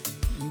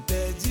 me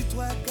perdi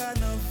trois cas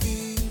dans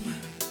vie.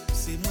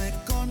 C'est moi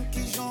comme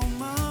qui j'en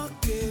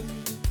manqué.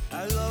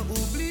 Alors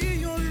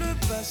oublions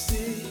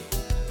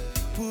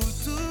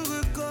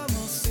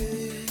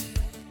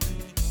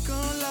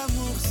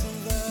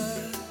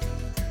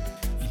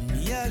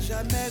a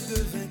jamais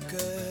de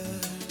vainqueur,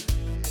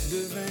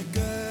 de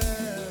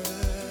vainqueur.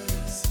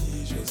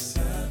 Si je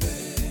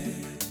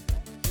savais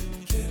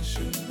quel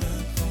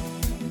chemin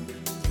prendre,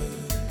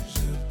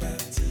 je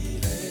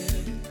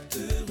partirais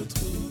te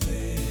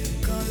retrouver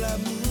quand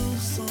l'amour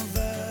s'en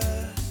va.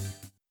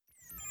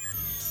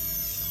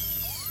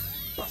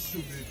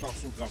 Passionné par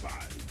son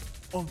travail,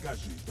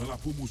 engagé dans la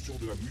promotion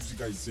de la musique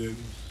haïtienne,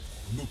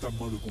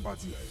 notamment le combat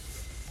direct.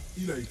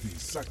 Il a été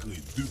sacré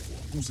 2 fois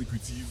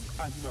consécutives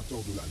animateur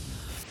de l'année.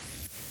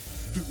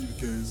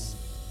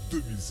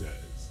 2015-2016.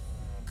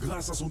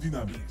 Grâce à son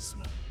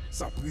dynamisme,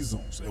 sa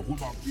présence est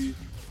remarquée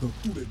dans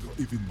tous les grands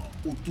événements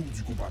autour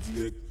du combat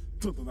direct,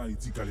 tant en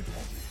Haïti qu'à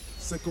l'étranger.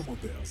 Ses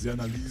commentaires et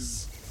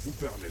analyses vous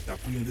permettent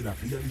d'appréhender la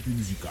réalité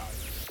musicale.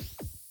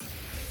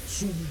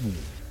 Son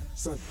humour,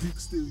 sa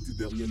dextérité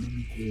derrière le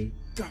micro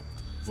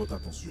capte votre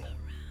attention.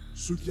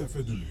 Ce qui a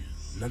fait de lui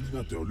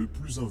l'animateur le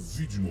plus en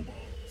vue du moment.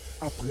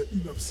 Après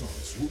une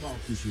absence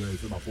remarquée sur la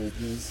FM à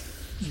Port-au-Prince,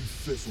 il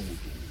fait son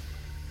retour.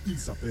 Il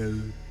s'appelle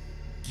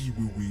Guy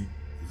Wewe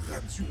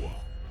Radioa.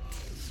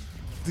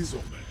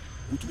 Désormais,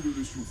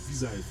 retrouvez-le sur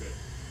Visa FM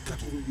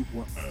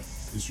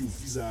 88.1 et sur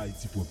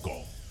visahaiti.com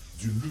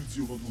du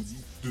lundi au vendredi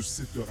de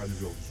 7h à 9h du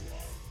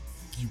soir.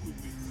 Guy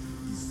Wewe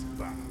is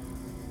back.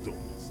 Don't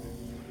miss it.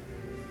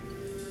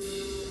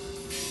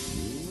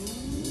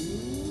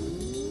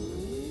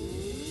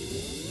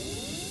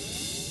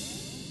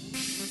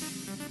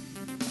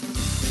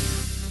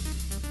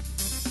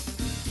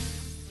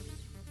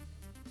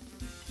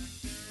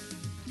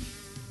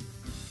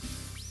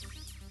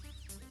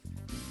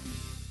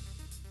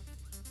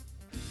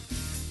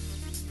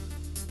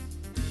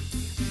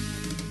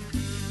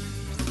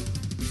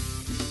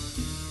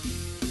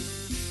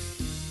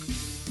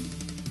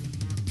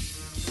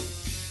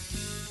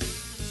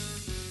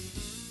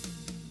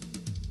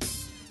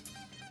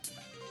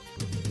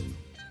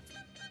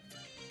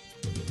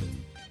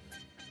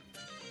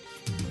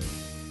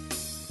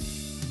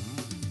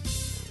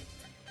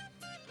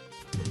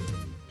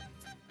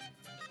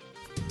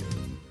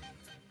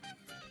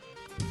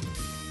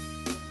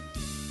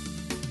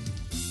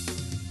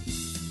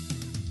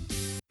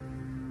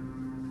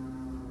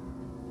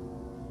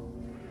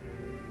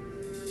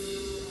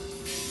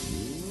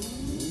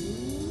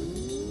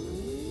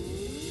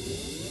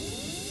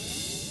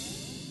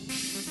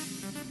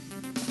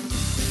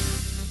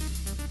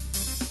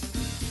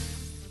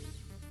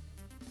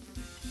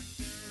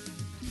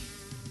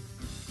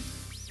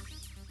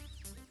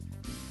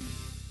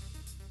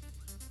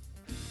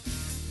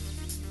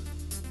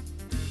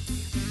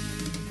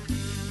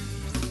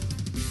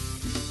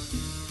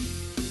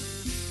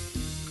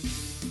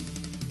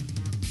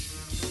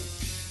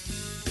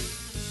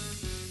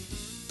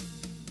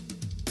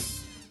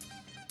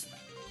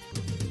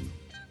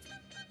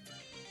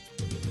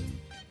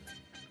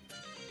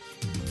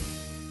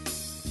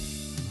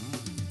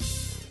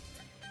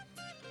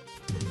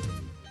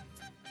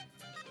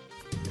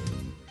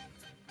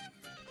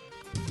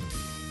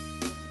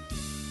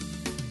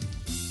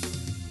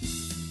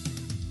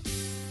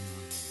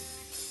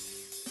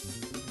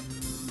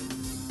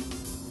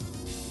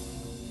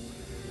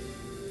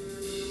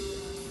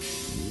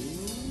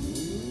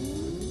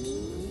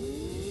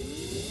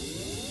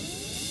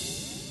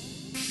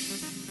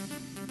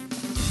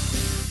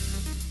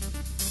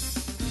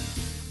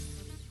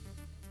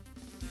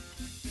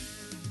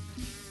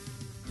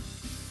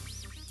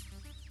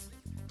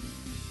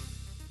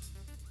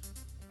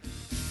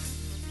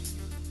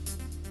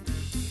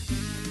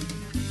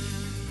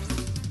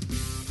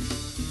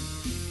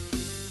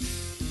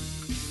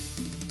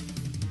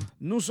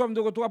 Nous sommes de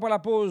retour après la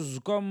pause.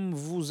 Comme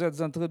vous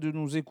êtes en train de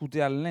nous écouter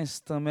à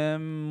l'instant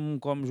même,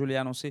 comme je l'ai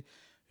annoncé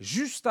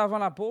juste avant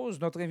la pause,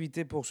 notre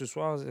invité pour ce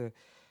soir,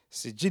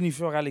 c'est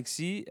Jennifer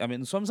Alexis.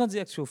 Nous sommes en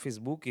direct sur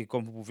Facebook et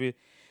comme vous pouvez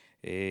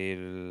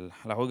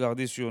la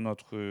regarder sur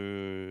notre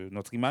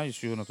image,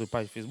 sur notre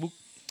page Facebook,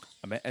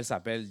 elle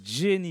s'appelle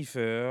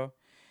Jennifer.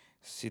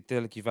 C'est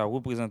elle qui va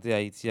représenter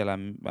Haïti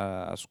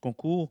à ce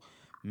concours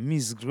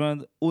Miss Grand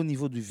au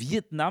niveau du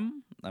Vietnam.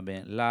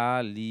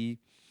 Là, elle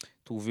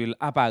trouvé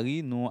à Paris,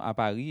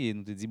 et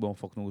nous te dit bon,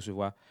 faut que nous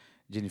recevoir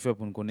Jennifer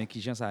pour nous connaître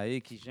qui gens ça est,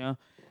 qui gens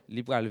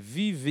li pral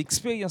vivre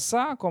expérience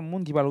ça comme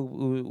monde qui va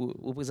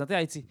représenter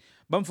Haïti.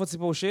 Bon, faut se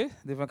pencher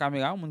devant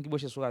caméra, monde qui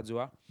branché sur radio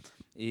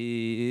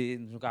et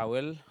nous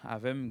kawel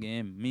avec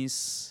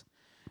Miss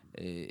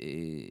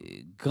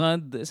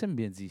grande, c'est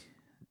bien dit.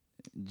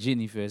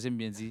 Jennifer, c'est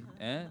bien dit,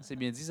 hein? C'est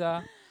bien dit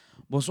ça.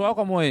 Bonsoir,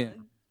 comment est?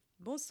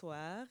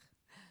 Bonsoir.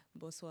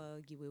 Bonsoir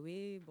Guy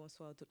Wewe,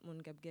 bonsoir tout le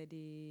monde qui a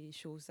regardé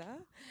show ça.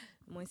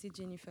 Moi c'est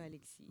Jennifer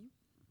Alexis,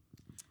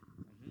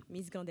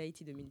 Miss Grand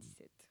Haïti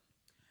 2017.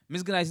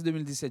 Miss Grand Haïti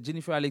 2017,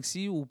 Jennifer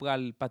Alexis, ou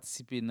pral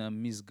participer dans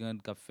Miss Grand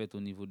qu'a fait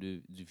au niveau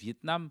du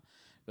Vietnam.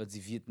 Le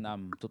dit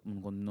Vietnam, tout le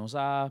monde connaît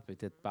ça,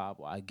 peut-être par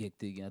rapport à la guerre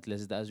entre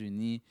les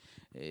États-Unis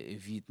et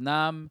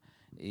Vietnam.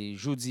 Et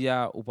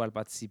Jodia ou pral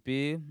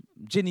participer.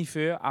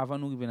 Jennifer, avant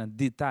nous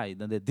arriver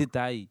dans des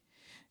détails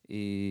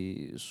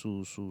et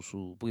sous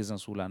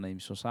présence sous la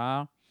émission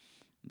ça,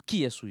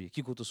 Qui est souillé?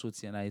 Qui côté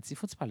sorti en Haïti?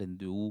 Faut-il parler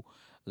de vous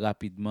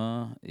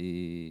rapidement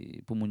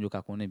et pour mon yo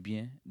ka connaît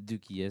bien de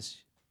qui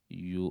est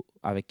yo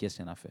avec qui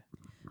est en affaire.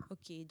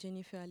 Ok,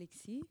 Jennifer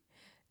Alexis,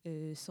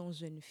 son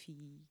jeune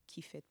fille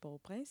qui fête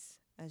Port-au-Prince,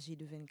 âgée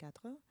de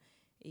 24 ans,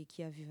 et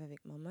qui a vécu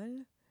avec maman,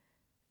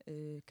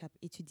 qui a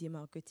étudié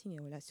marketing et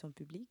relations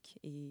publiques,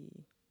 et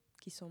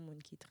qui sont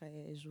monde qui est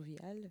très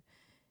jovial.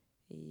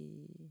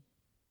 Et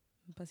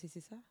je pense que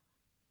c'est ça.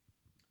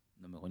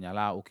 Non, mais on y a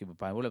là, ok,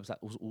 pas de problème.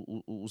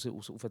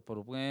 Vous faites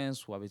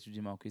Port-au-Prince, ou avez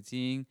étudié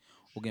marketing,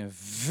 ou avez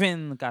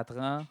 24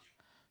 ans,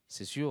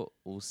 c'est sûr,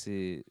 ou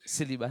c'est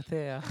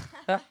célibataire.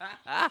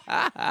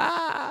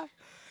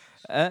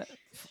 Hein?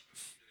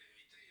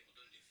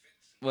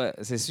 Ouais,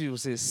 c'est sûr,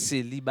 c'est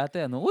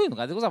célibataire, non? Oui,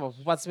 regardez comme ça,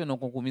 pour participer dans le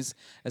concours Miss,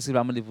 est-ce qu'il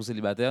va demander pour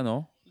célibataire,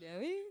 non? Ben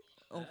oui.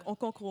 En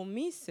concours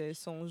Miss,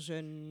 sont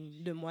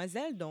jeunes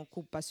demoiselles, donc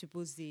on pas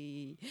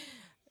supposé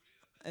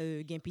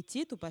gain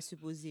petite, ou pas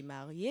supposé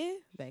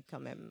marier, ben quand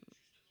même,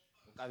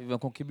 On va vivre un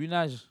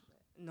concubinage.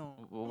 non.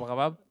 Vous pas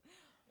capable?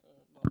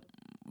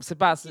 C'est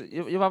pas,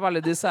 il va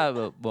parler de ça.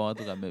 Bon,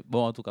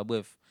 en tout cas,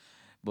 bref.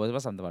 Bon, c'est pas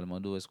ça que je me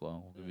demande, est-ce quoi, un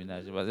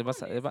concubinage. C'est pas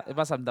ça, c'est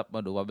pas ça que je me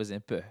demande, on a besoin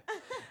de peur.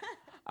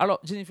 Alors,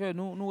 Jennifer,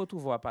 nous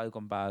retrouvons à Paris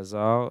comme par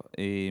hasard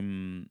et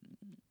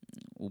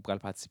vous pouvez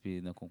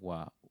participer dans le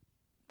concours.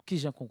 Qui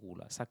est le concours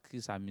là? Ça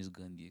crée ça Miss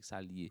Grandier, ça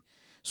lié.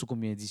 Sous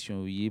combien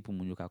d'éditions il y a pour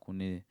nous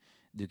connaître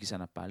de qui ça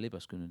n'a parlé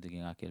parce que nous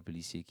avons Raquel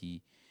Pellissier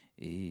qui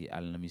est à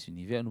la Miss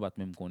Univers, nous pas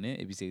même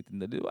connaître et puis c'est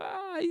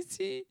de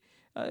ici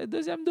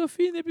deuxième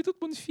dauphine et puis tout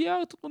le monde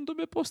fier, tout le monde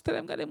tombe poster,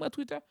 regardez moi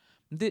Twitter.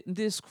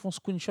 M'dé font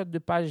screenshot de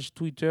page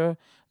Twitter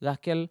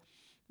Raquel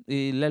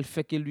et là elle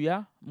fait que lui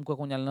a, moi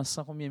qu'on y a dans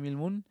 100 combien mille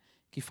monde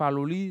qui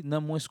follow lui dans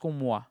moins qu'un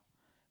mois.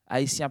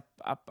 Haïtien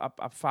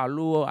a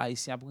follow,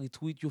 haïtien a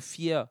retweet, yo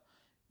fier,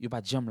 yo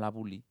pas jam là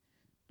pour lui.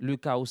 Le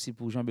cas aussi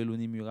pour Jean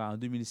Belloni Murat en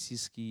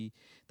 2006 qui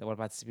a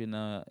participé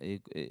dans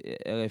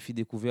RFI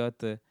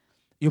découverte,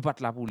 yo pas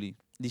là pour lui.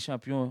 Les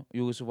champions,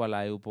 yo recevoir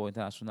l'aéroport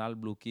international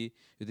bloqué,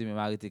 yo te même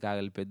arrêté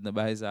Karel Ped dans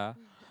bail ça.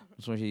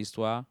 Nous songe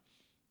histoire.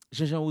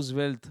 Jean-Jean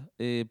Roosevelt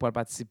pour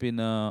participer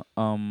dans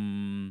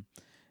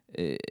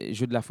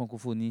jeu de la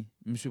francophonie,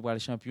 monsieur pour le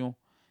champion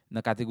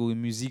dans catégorie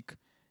musique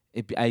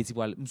et puis Haïti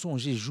pour me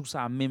songe joue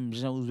ça même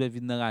Jean Roosevelt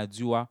vient dans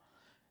radio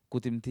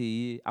côté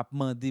m'te a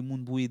demandé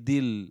moun pour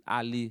aider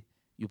aller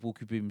yo pour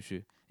occuper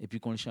monsieur et puis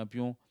quand le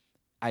champion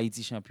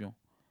Haïti champion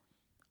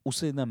ou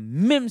c'est dans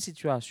même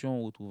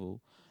situation on retrouve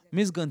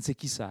Miss Gand c'est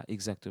qui ça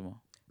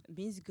exactement?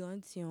 Miss Gand,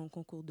 c'est un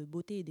concours de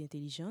beauté et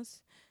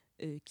d'intelligence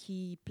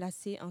qui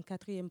placé en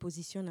 4e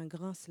position dans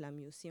Grand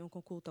Slam. C'est un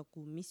concours tant que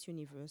Miss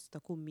Universe, tant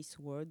que Miss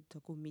World, tant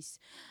que Miss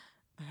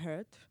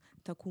Earth,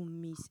 tant que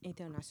Miss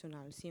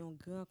International. C'est un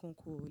grand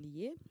concours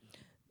lié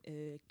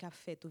qu'a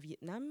fait au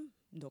Vietnam.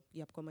 Donc,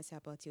 il a commencé à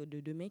partir de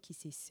demain, qui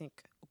c'est 5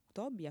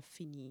 octobre. Il a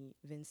fini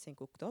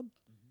 25 octobre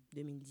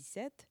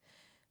 2017.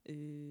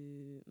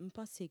 Je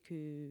pense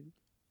que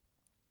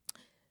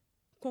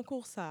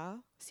concours ça,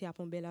 c'est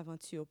une belle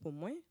aventure pour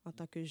moi en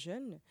tant que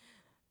jeune.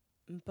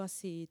 Je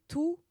pense que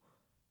tout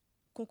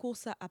concours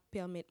ça a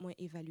permettre moi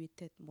évaluer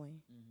tête moi,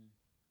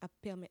 a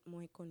permettre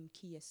moi connait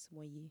qui est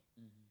moi,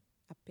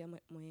 a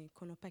permettre moi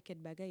connait un paquet de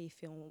bagages et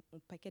faire un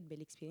paquet de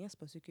belles expériences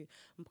parce que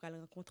on pourra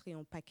rencontrer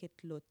un paquet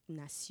d'autres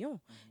nations.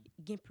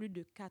 Il y a plus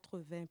de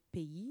 80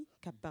 pays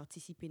qui ont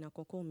participé dans le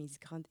concours Miss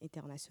Grande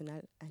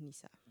International à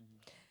Nissa.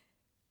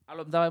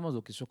 Alors, d'abord,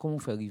 une question, comment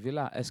faire arriver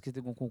là? Est-ce que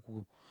c'était un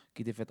concours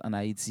qui était fait en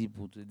Haïti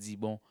pour te dire,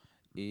 bon,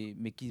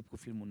 mais qui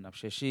profil mon a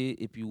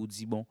cherché, et puis on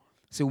dit, bon,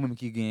 c'est vous-même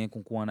qui gagne un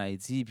concours en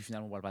Haïti, et puis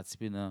finalement, on va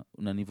participer dans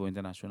le niveau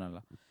international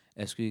là.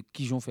 Est-ce que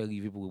qui ont fait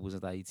arriver pour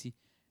représenter Haïti?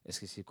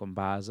 Est-ce que c'est comme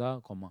par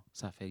hasard? Comment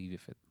ça fait arriver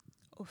fait?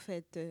 Au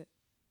fait,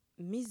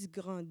 Miss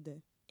Grande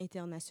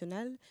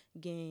International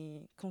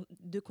gagne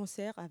deux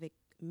concerts avec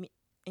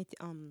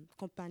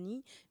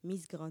compagnie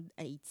Miss Grande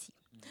Haïti.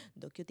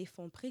 Donc, ils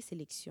font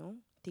présélection.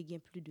 Tu as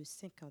plus de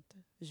 50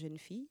 jeunes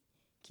filles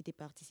qui ont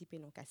participé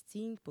dans le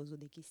casting, posé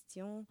des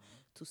questions,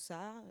 tout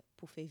ça,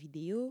 pour faire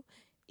vidéo.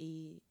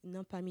 Et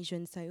non, parmi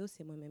jeunes,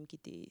 c'est moi-même qui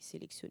t'ai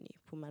sélectionné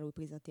pour mal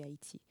représenter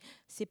Haïti.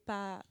 C'est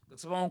pas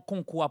un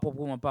concours à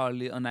proprement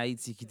parler en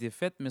Haïti qui t'est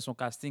fait, mais son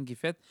casting qui est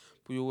fait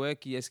pour voir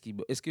qui est-ce qui.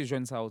 Est-ce que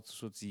jeunes ça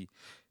sorti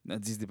dans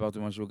 10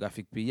 départements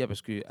géographiques pays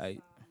parce que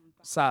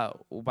ça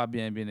ou pas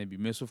bien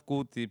mais sauf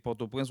que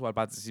Port-au-Prince va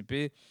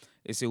participer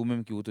et c'est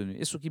vous-même qui retenu.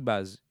 Et sur qui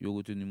base vous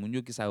retenu mon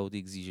qui ça a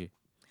exigé?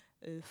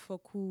 Faut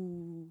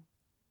que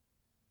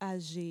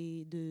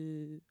âgé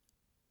de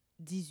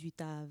 18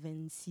 à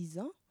 26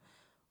 ans.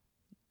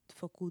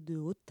 Faut que de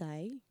haute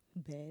taille,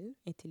 belle,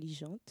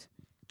 intelligente.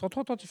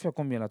 Toi, tu fais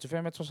combien là? Tu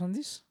fais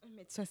 1m70?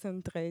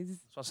 1m73.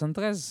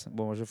 73?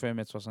 Bon, je fais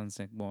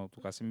 1m65. Bon, en tout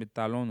cas, c'est mes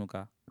talons, donc,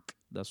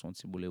 dans son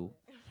petit boulet. Oui,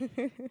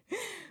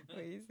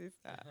 c'est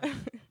ça.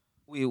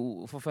 Oui,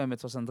 il faut faire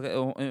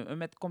 1m73.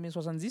 1m combien?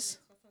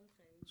 70?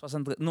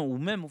 73. Non, ou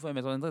même, il faut faire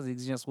 1m73,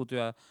 l'exigence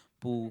hauteur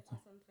pour. 1m73,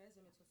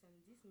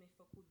 1m70, mais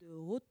faut que de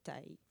haute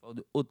taille.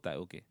 De haute taille,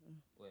 ok.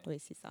 Oui,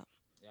 c'est ça.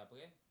 Et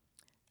après?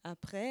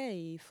 Après,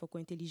 il faut qu'on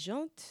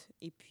intelligente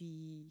et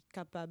puis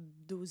capable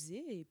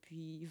d'oser et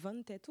puis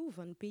vendre tête ou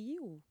vendre pays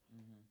ou.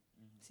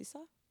 C'est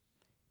ça.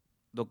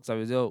 Donc, ça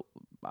veut dire,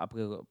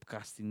 après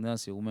casting, là,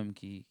 c'est vous-même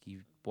qui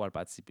pourra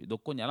participer.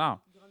 Donc, on y a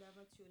là. Grande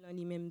aventure là,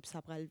 lui-même,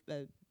 ça pral,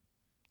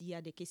 il y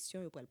a des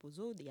questions pour le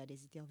poser, il y a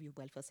des interviews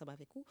pour le faire ensemble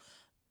avec vous,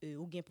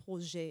 ou un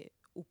projet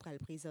ou pour le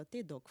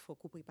présenter. Donc, il faut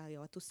qu'on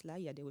prépare à tout cela.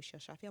 Il y a des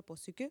recherches à faire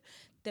parce que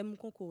thème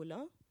concours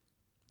là,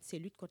 c'est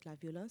lutte contre la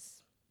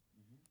violence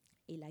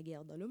et la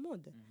guerre dans le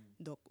monde.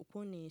 Donc,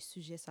 on est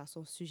sujet, ça, c'est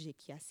un sujet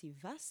qui est assez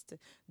vaste.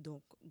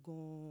 Donc,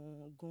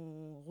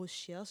 on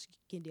recherche,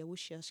 il y a des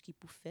recherches qui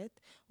pour faites,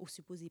 ou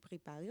supposé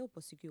préparer,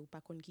 parce que pas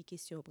qu'on qui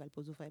question pour le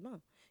poser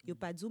vraiment. Il n'y a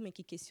pas de mais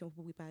qui question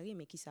pour préparer,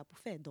 mais qui ça pour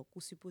faire. Donc, on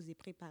supposé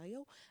préparer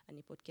à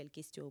n'importe quelle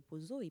question au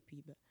poser et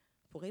puis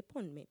pour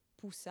répondre. Mais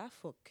pour ça,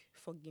 faut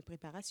qu'il y ait une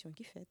préparation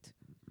qui faite.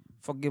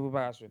 Faut qu'il y ait une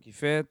préparation qui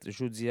faite.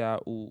 Je dis à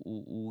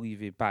ou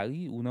arriver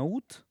Paris ou en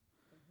août.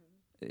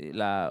 Et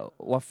là,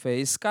 on fait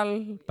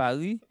escale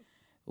Paris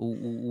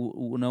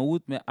ou en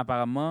août, mais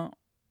apparemment,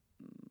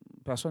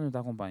 personne ne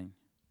t'accompagne.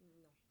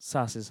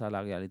 Ça, c'est ça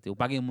la réalité. Ou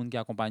pas de monde qui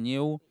accompagne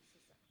ou.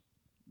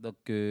 Donc,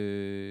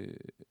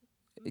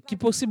 qui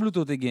possible ou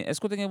te gain? Est-ce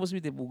que tu as une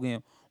possibilité pour gagner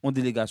une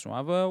délégation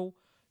avant ou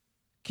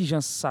qui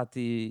gens ça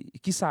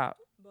qui ça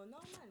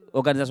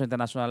organisation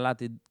internationale là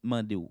te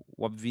demandé ou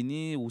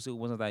venir ou c'est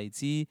représenter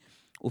Haïti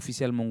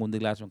officiellement une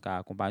délégation qui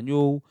accompagne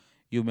ou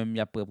yo même y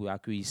a prêt pour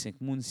accueillir 5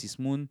 moun, 6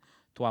 moun,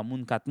 3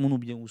 moun, 4 moun ou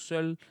bien ou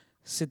seul,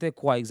 c'était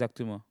quoi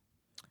exactement?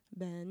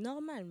 Ben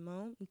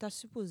normalement, on t'a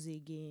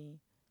supposé gagner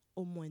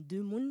au moins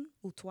 2 moun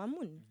ou 3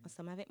 moun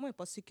ensemble avec moi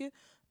parce que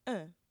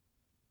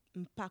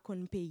pas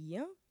qu'on pays,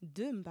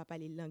 2 m'pas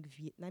parler langue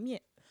vietnamienne.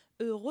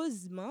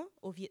 Heureusement,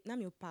 au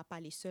Vietnam, ils pas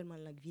parler seulement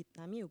langue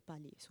vietnamienne, ils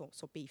parler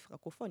son pays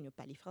francophone, ils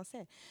parler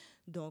français.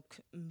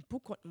 Donc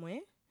pour compte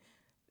moi,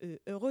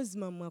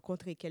 heureusement moi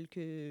rencontré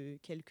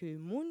quelques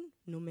monde,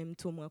 nous même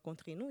tout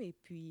rencontré nous et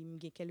puis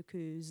j'ai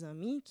quelques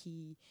amis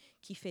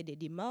qui fait des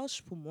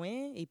démarches pour moi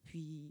et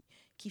puis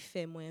qui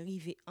fait moi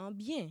arriver en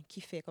bien,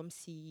 qui fait comme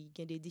si il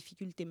y a des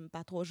difficultés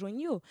pas trop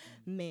joindre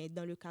mais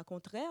dans le cas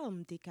contraire,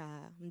 m'était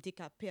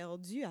ka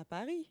perdu à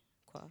Paris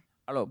quoi.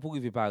 Alors pour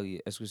arriver à Paris,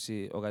 est-ce que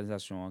c'est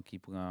organisation qui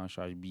prend en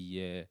charge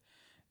billets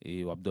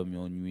et ou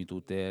dormir en nuit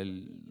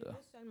hôtel?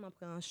 Non seulement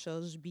prend en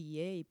charge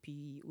billets et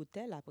puis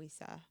hôtel après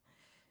ça.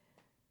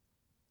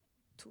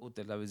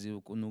 Hôtel, ça veut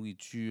dire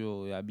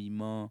nourriture,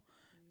 habillement,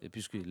 et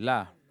puisque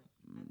là...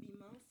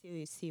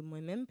 Habillement, c'est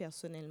moi-même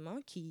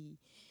personnellement qui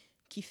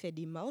fait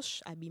des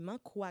marches, habillement,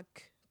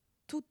 quoique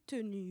toute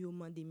tenue yo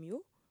mandé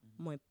mieux,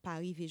 moi pas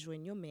arrivé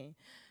joindre mais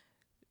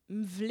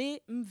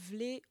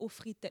m'vle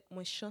offrir tête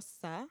moi chance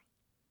ça.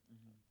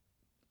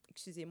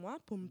 Excusez-moi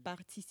pour me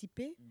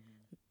participer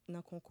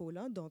dans concours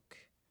là donc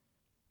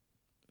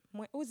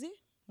moi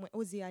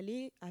oser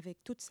aller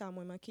avec tout ça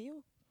moi manqué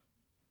yo.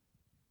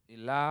 Et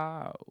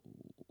là,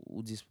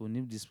 ou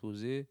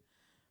disposé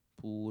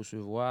pour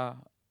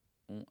recevoir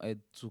on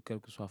aide sous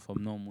quelque soit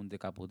forme non monde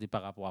décapoté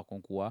par rapport à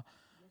concours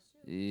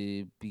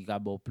et puis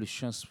d'abord plus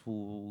chance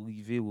pour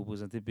arriver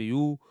représenter pays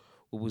ou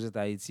représenter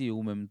Haïti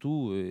ou même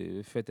tout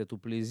faites tout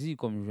plaisir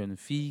comme jeune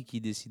fille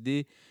qui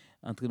décidait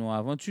entrer dans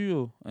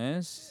l'aventure hein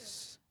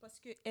parce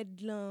que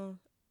aide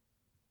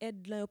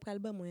là au pral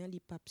ba moyen li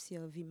pas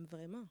servir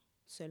vraiment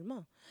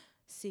seulement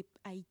c'est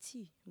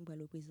Haïti on va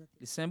le présenter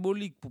c'est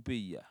symbolique pour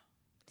pays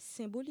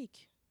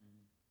symbolique.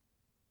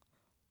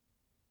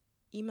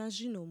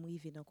 Imagine on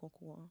arrive dans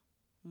concours.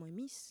 Moi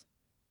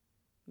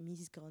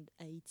Miss Grande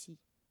Haïti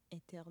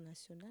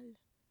internationale.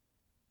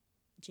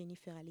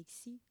 Jennifer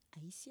Alexis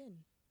haïtienne.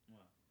 Ouais.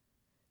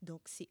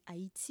 Donc c'est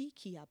Haïti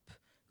qui a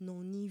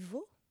non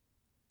niveau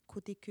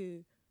côté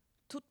que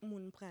tout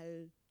monde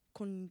pral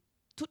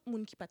tout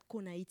monde qui pas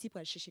connaît Haïti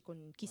pour chercher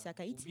qui ça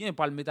Haïti. Bien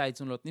pas le mettre Haïti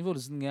sur l'autre niveau,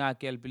 si nous à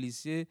quel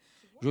policier,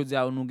 je dis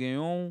à nous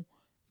gagnons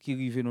qui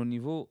arrive au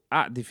niveau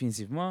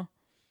définitivement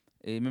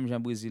et même Jean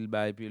Brésil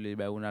et puis les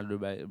Ronaldo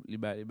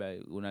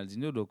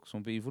Ronaldinho donc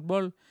son pays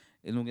football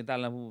et nous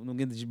avons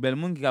des bel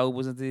monde qui a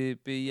représenté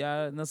pays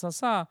dans ce sens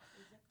ça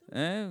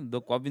hein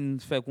donc on vient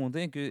faire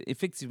compter que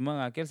effectivement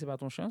Raquel c'est pas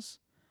ton chance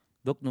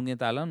donc nous avons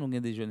talent nous avons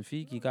des jeunes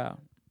filles qui a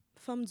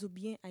femme dit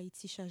bien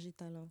Haïti chargé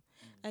talent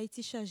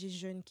Haïti chargé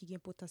jeune qui gain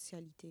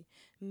potentialité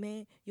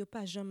mais yo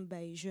pas jamais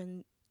bay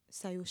jeune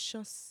ça yo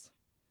chance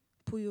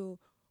pour yo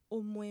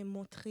au moins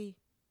montrer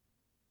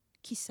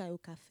qui ça yo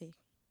ka fait.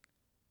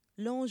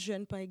 Là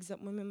jeune par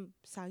exemple moi même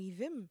ça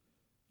arrivé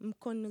me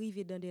connait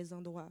arriver dans des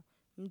endroits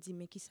me dit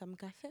mais qui ça me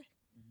ka fait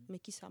mais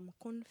qui ça me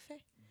connait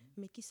fait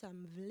mais qui ça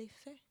me voulait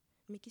faire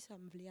mais qui ça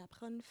me voulait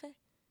apprendre faire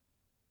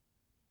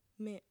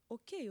mais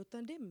OK yo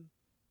tendez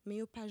mais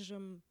yo pas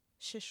jamais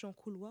chercher un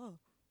couloir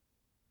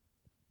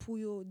pour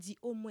yo dire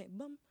au moins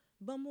bon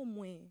au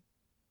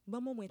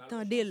moins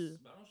tendel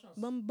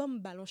bon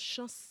ballon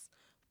chance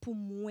pour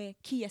moi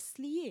qui est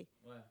lié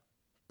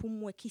pour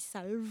moi qui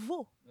ça le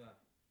vaut.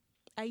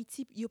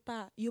 Haïti yo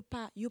pas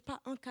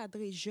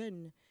encadré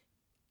jeune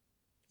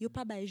yo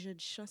pas bail jeune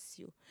chance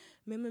yo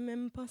mais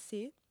même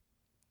penser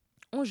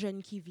on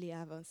jeune qui voulait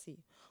avancer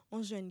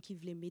un jeune qui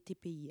voulait mettre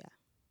pays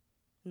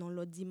dans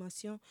l'autre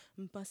dimension,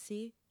 je pense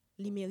qu'il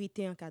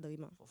méritait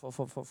encadrement.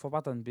 Faut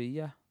pas tant de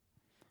pays.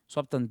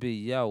 Soit tant de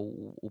pays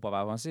ou pas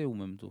avancer ou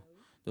même tout.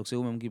 Donc c'est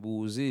eux-mêmes qui peuvent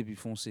oser et puis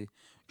foncer.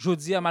 Je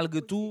dis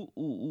malgré tout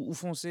ou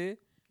foncer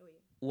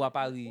ou à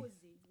Paris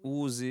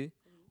ou oser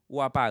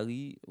ou à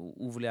Paris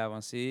ou voulez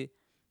avancer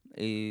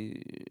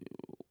et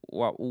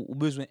ou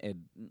besoin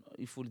d'aide.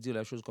 Il faut dire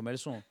les choses comme elles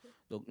sont.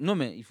 Donc non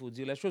mais il faut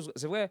dire les choses.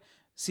 C'est vrai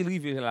s'il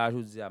arrive là je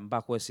dis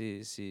pas quoi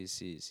c'est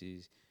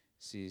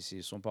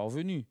son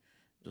parvenu.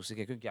 Donc c'est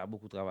quelqu'un qui a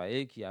beaucoup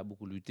travaillé, qui a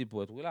beaucoup lutté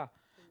pour être là.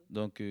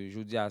 Donc je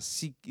dis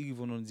si ils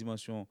vont dans une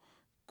dimension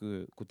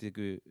que côté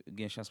que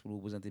gain chance pour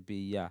représenter le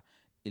pays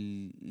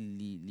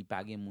il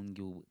pas gain monde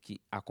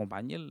qui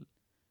accompagne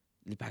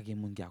il pas gain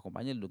monde qui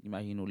accompagne donc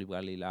imaginez il va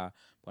aller là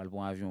pour aller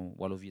prendre avion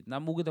pour aller au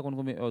Vietnam ou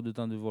combien heures de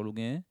temps de vol ou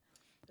gain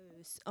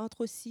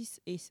entre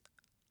 6 et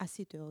à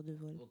 7 heures de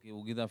vol. OK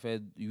ou gain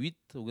fait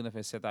 8 ou gain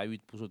fait 7 à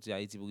 8 pour sortir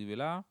Haïti pour arriver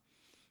là.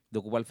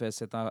 Donc on va le faire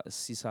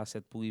 6 à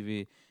 7 pour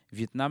arriver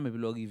Vietnam et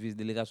puis l'arrivée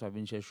délégation va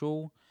venir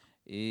chercher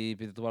et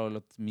peut-être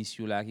l'autre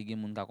mission là qui gen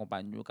moun qui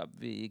accompagne qui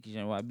veille qui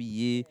gens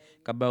habillé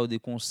qui ba des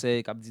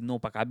conseils qui dit non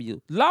pas habiller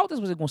là où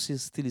est-ce que c'est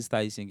styliste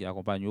haïtien qui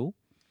accompagne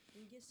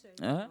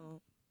hein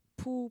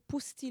pour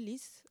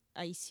styliste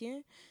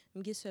haïtien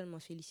m'gé seulement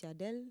Félicia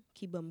Adel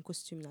qui bam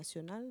costume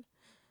national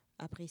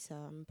après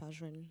ça m'pas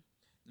joindre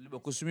le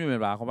costume mais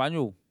pas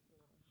accompagne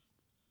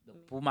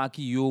pour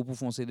maquiller pour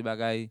foncer des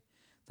bagailles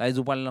ça ils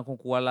ont parlé dans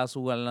concours là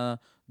sur là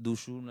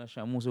douchou dans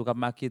chamou c'est cap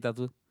maquiller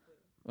tout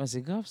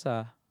c'est grave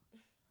ça.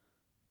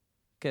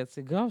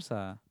 C'est grave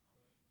ça.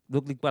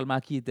 Donc il parle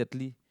maquiller tête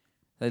li.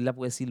 Il a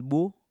presse il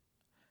beau.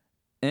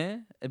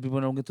 Hein et puis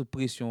pendant toute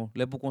pression,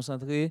 là pour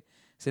concentrer,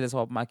 c'est laisser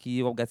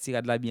maquiller, on regarde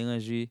tirade là bien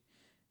rangé.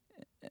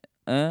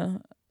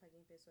 Hein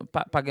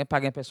pas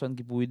personne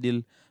qui peut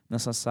aider dans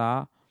ce sens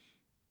ça.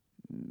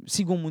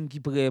 Si gon monde qui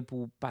prêt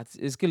pour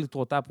partir, est-ce que le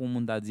trop tard pour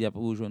monde a dit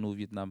pour rejoindre au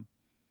Vietnam?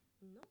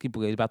 Qui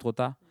prêt, pas trop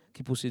tard.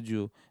 Qui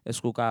procédure?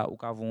 Est-ce qu'on a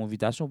une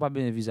invitation pas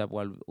bien visa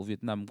pour aller au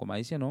Vietnam comme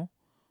haïtien non?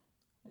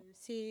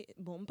 C'est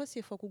bon parce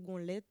qu'il faut qu'on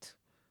lettre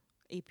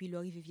et puis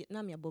l'arrivée au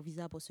Vietnam il y a bon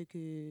visa parce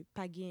que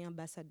pas gain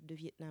ambassade de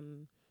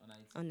Vietnam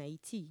en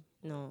Haïti.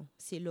 Non,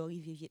 c'est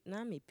l'arrivée au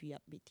Vietnam et puis il y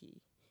a mettre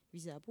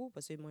visa pour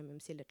parce que moi même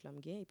c'est lettre là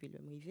gain et puis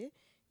l'arrivée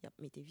il y a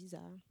mettre visa.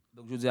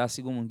 Donc je dis à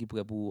si monde qui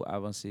prêt pour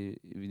avancer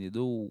venir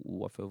d'eau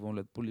ou à faire vont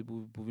lettre pour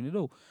venir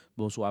d'eau.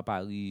 Bon soit à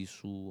Paris,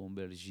 soit en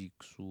Belgique,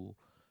 soit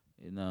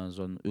dans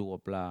zone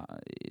Europe là,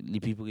 les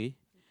plus près.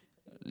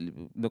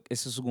 Donc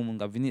est-ce que ce monde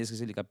qui venir est-ce que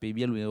c'est les qui paye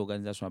bien ou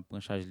l'organisation a prend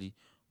charge li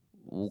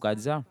ou qu'a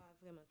dit ça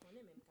Vraiment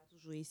connais même pas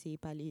toujours essayer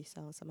parler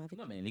ça ensemble avec.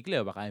 non mais il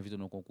clair pas inviter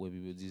dans concours et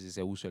puis dire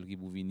c'est où seul qui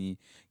pour venir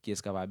qui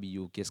est-ce qui va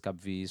habiller qui est-ce qui va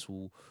veiller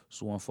sous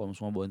en forme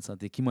sous en bonne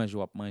santé qui mange ou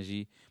pas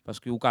manger parce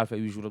que ou ka faire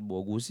 8 jours l'autre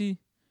bourg aussi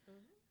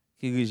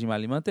qui régime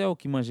alimentaire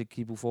qui mange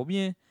qui pour fort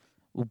bien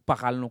ou pas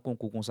cal non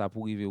concours comme ça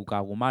pour arriver ou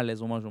ka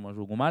malaise on mange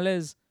au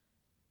malaise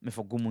mais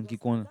faut que monde qui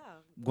connaît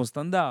gon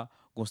standard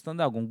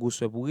gon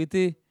gosse pour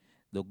été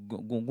donc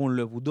gon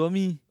l'heure pour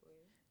dormir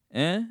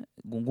hein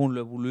gon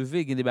l'heure pour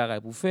lever gen des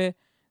bagages pour faire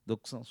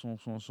donc son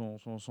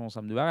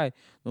ensemble de bagages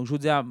donc je veux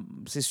dire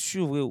c'est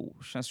sûr vrai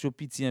chance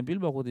petit un pile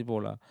bon côté pour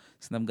là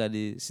si n'a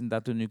regarder si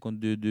n'a tenu compte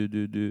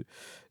de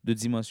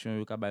dimension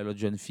yo ka ba l'autre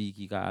jeune fille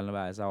qui ka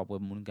là ça après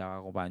monde qui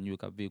accompagne yo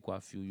ka veille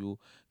coiffure yo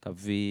ka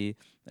veille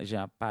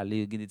j'ai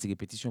parlé gen des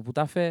répétitions pour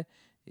ta faire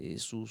et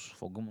sous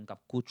faut gon monde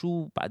cap coach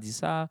ou pas dit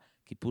ça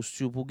qui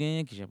posture pour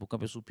gagner qui j'ai pour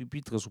camper sous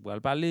pupitre sous pour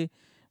parler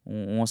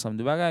on ensemble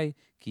de bagailles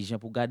qui j'ai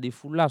pour garder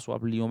foule là soit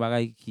appeler un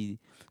bagaille qui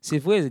c'est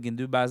vrai c'est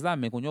deux bases là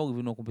mais quand on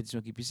arrive dans compétition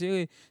qui plus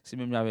serré c'est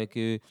même avec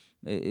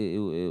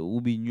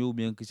Rubinho ou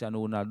bien Cristiano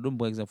Ronaldo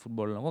par exemple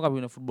football là on a vu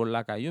dans football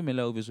là caillou mais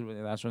là au sur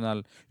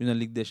international une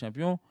Ligue des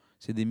Champions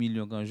c'est des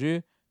millions en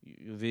jeu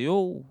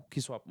VO qui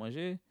soit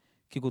manger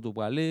qui côté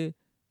pour aller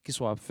qui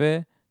soit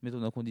fait mettre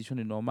dans conditions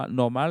de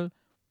normal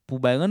pour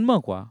bail rendement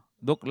quoi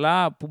donc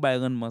là pour bail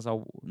rendement ça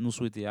nous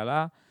souhaiter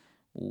là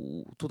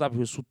ou tout à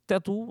fait sous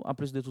tête ou en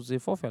plus de tous ces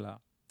efforts fait là.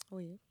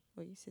 Oui,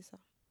 c'est ça.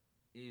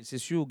 Et c'est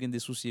sûr qu'il y a des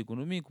soucis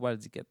économiques ou pas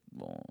dire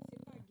bon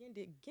il y a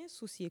des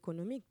soucis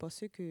économiques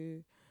parce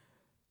que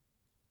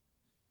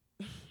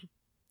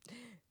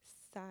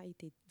ça a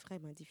été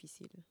vraiment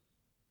difficile.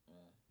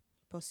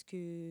 Parce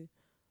que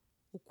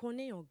on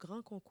connaît un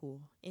grand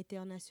concours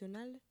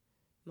international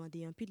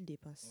demander un peu de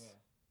dépenses.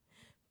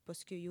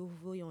 Parce que yo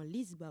voyons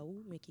liste ba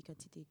ou mais qui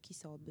quantité qui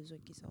ça besoin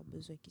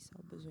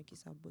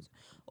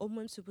au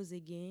moins supposé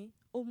gagner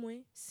au moins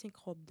 5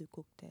 robes de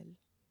cocktail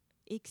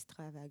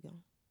extravagants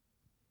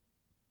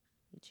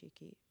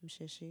me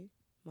chercher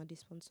des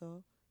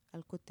sponsors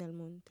alcool tel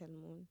monde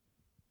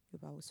yo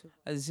pas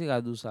recevoir c'est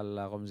radou ça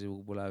là comme si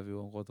vous pour laver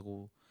encore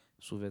trop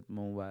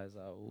sous-vêtements ou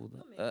ça ou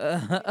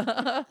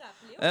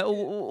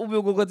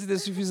bien quantité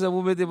suffisante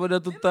pour mettre pendant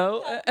tout le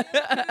temps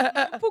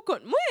pour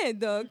compte moi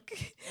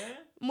donc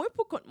moi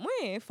pour compte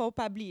moi faut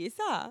pas oublier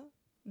ça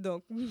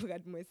donc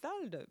regarde-moi ça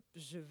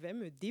je vais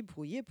me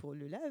débrouiller pour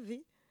le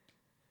laver.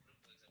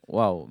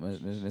 Waouh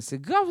mais c'est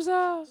grave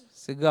ça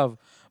c'est grave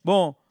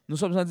bon Nous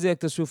sommes en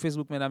direct sur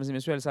Facebook, mesdames et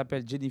messieurs. Elle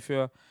s'appelle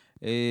Jennifer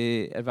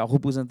et elle va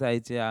représenter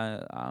Haïti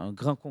à un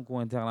grand concours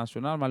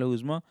international.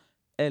 Malheureusement,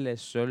 elle est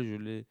seule. Je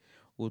l'ai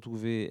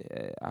retrouvée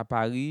à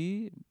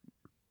Paris.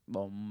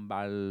 Bon,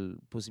 bah,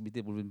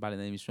 possibilité pour venir parler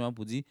dans l'émission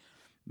pour dire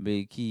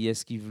mais qui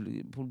est-ce qui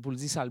pour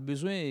dire ça le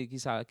besoin et qui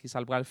ça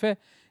le pral faire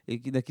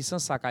et qui dans qui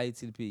sens ça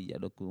Haïti le pays.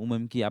 Donc ou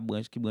même qui a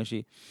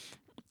branché.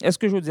 Est-ce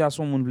que je dis à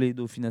son monde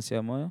veut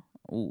financièrement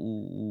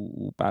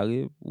ou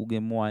pareil ou gain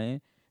moyen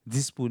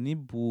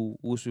disponible pour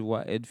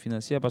recevoir aide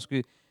financière parce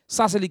que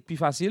ça c'est le plus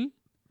facile.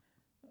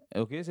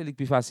 OK, c'est le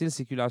plus facile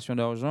circulation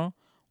d'argent,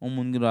 on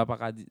monde qui doit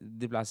pas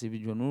déplacer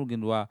vite nous, qui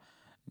doit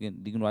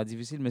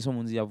difficile mais son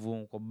monde dit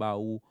avons comme ba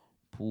ou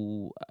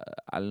pour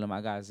aller dans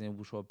magasin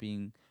pour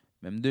shopping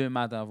même demain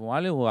matin vont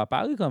aller à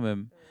Paris quand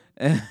même.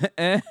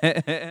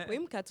 Oui,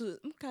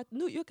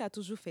 nous yo ka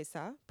toujours fait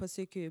ça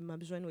parce que m'a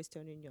besoin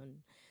Western Union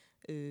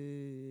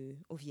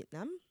au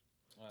Vietnam.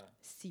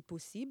 Si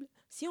possible,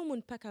 si on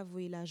monde pas ka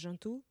voyer l'argent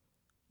tout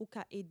ou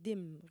ka aider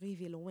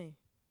river loin,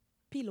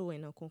 pile loin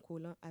dans concours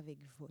là avec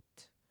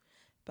vote.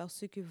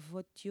 Parce que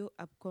vote yo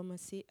a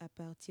commencé à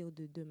partir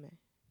de demain.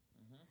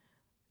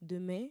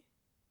 Demain,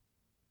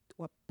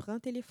 ou prend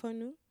téléphone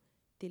nous,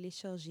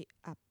 télécharger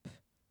app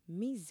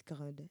Miss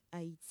Grande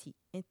Haïti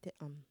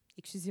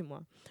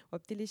excusez-moi, on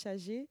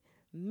télécharger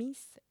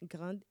Miss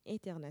Grande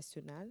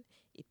International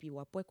et puis on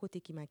va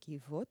côté qui marqué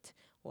vote,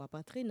 on va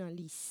entrer dans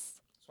liste.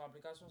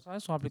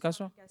 Son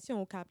application.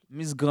 On cap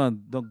Miss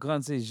Grande. Donc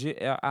Grande c'est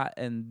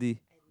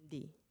G-R-A-N-D.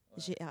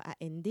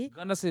 G-R-A-N-D.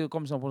 Grande c'est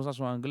comme si on prononce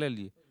en anglais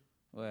li.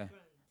 Ouais.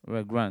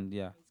 Ouais, Grande,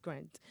 yeah. Miss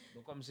Grande.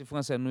 Donc comme si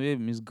français nous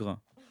Miss Grand.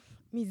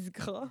 Miss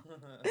Grand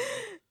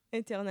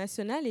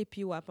International et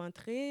puis on va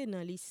entrer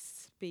dans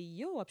liste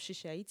pays on va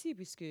chercher Haïti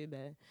puisque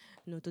ben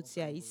nous tous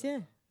c'est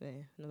haïtiens.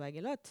 Ouais, nous va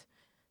l'autre.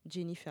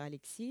 Jennifer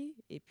Alexis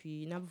et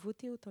puis n'a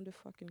voté autant de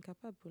fois qu'on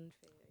capable pour nous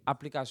faire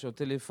application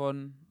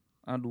téléphone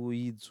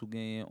Android sous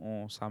gain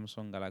on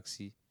Samsung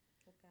Galaxy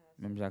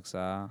même jak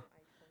ça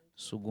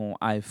sous gon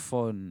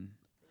iPhone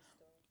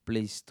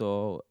Play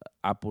Store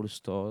Apple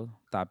Store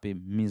taper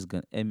Miss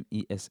Grand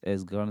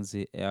M-I-S-S Grand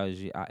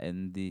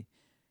C-R-G-A-N-D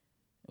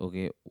OK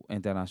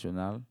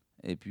international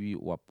et puis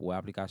ou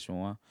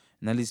application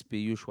dans liste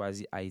pays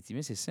choisi Haïti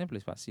mais c'est simple et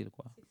facile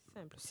quoi.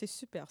 Simple, c'est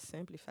super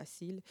simple et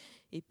facile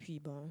et puis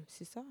bon,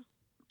 c'est ça.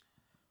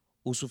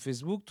 Ou sur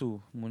Facebook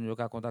tout mon yo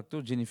ka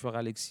contacter Jennifer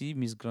Alexis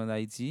Miss Grand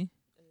Haïti.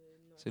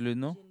 C'est le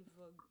nom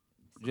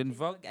Jane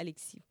Vogue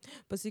Alexis.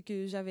 Parce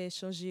que j'avais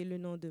changé le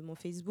nom de mon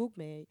Facebook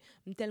mais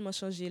tellement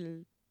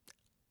changé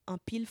en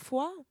pile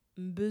fois,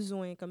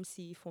 besoin comme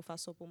s'ils font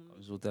façon pour moi.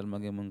 Zo tellement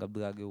gen moun k'ap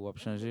drague ou ap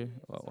changer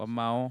ou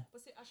marron.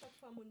 Parce que à chaque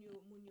fois mon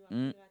yo a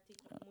raté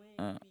comme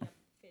moi et puis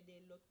fait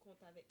des autres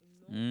comptes avec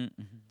nom.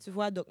 Tu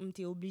vois donc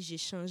m'était obligé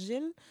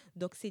changer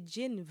donc c'est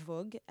Jane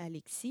Vogue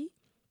Alexis.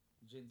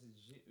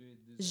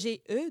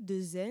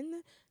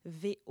 G-E-2-N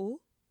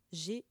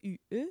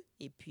V-O-G-U-E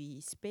et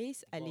puis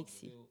space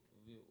Alexis.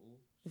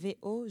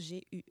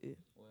 V-O-G-U-E.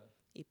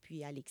 Et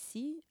puis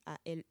Alexis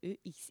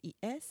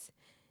A-L-E-X-I-S.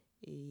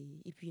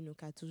 Et puis nous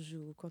avons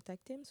toujours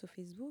contacté sur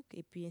Facebook.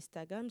 Et puis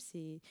Instagram,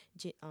 c'est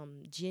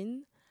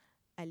Jane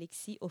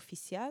Alexis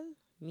Official,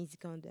 Miss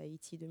Grande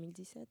Haïti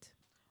 2017.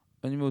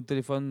 Un numéro de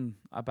téléphone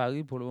à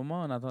Paris pour le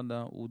moment en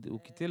attendant ou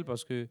quitter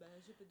parce que.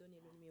 Je peux donner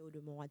le numéro de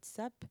mon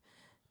WhatsApp.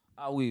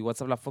 Ah oui,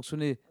 WhatsApp a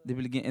fonctionné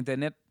depuis le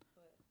Internet.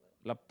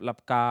 La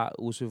ka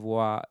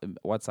recevoir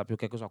WhatsApp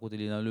quelque chose à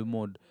côté dans le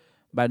monde.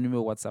 Bah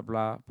numéro WhatsApp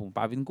là pour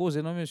pas venir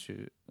causer non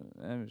monsieur.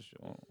 Monsieur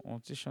on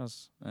petite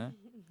chance hein.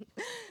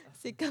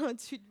 C'est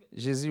 48.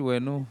 Jésus ouais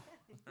nous.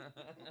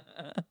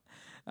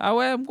 Ah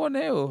ouais, me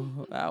connais oh.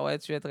 Ah ouais,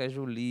 tu es très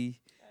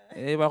jolie.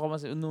 Et va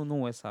commencer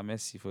nous ouais ça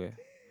merci frère.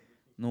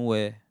 Nous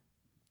ouais.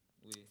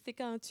 C'est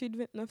 48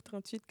 29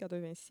 38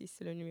 86,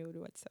 c'est le numéro de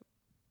WhatsApp.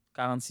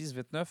 46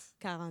 29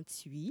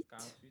 48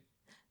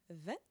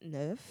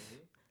 29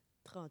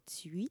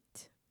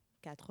 38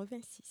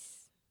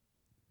 86.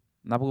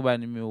 N'a pas ba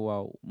numéro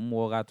wow,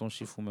 moi ton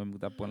chiffre même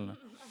que tu prendre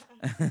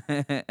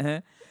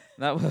là.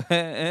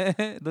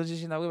 Donc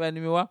j'ai n'a pas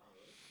numéro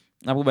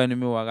n'a pas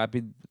numéro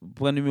rapide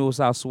prend numéro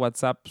ça sur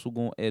WhatsApp sur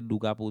gon aide ou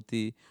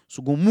capoter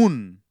sur gon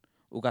moun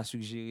ou ka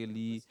suggérer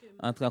li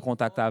entrer en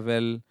contact avec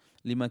elle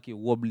li manque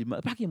robe li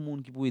pas que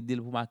moun qui peut aider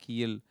pour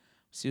maquiller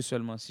c'est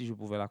seulement si je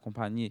pouvais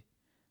l'accompagner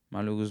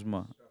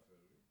malheureusement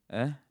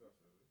hein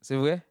c'est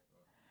vrai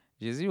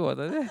Jésus vous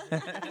attendez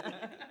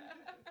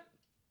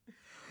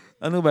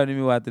on nous ba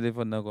numéro à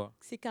téléphone encore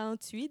c'est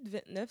 48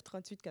 29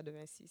 38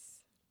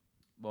 86.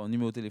 Bon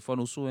numéro de téléphone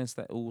ou sur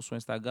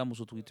Instagram ou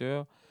sur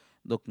Twitter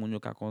donc mon yo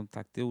ka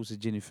contacter ou c'est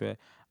Jennifer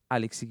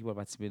Alexis qui va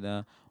participer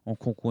dans un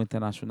concours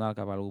international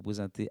qui va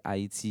représenter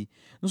Haïti.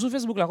 Nous sur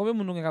Facebook là combien de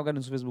monde nous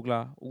regarder sur Facebook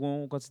là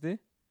ou quantité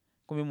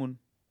combien de monde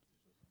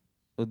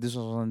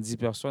 270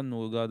 personnes nous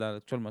regardent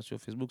actuellement sur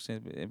Facebook,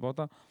 c'est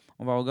important.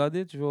 On va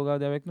regarder, tu veux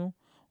regarder avec nous?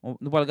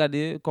 Nous va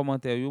regarder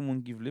commentaires yo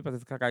monde qui veut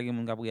peut-être kaka gen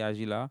monde qui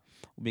réagir là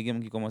ou bien gen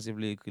qui commence à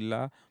écrire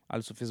là,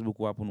 aller sur Facebook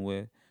ou pour nous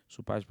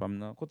sur page pam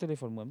nan. Ko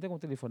téléphone moi, m'te kon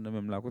téléphone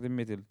même là, côté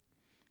mettel.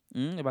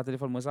 Et ba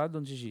téléphone moi ça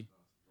donne chichi.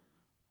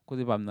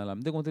 Côté pas là.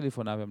 M'te kon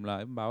téléphone avec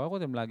là. Bah ouais,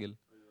 côté me la gueule.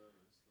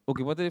 OK,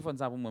 mon téléphone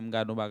ça pour moi me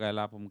garder bagay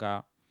là pour me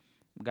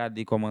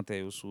garder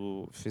commentaires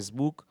sur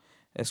Facebook.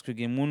 Est-ce que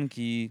il y a des gens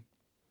qui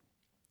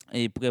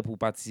est prêt pour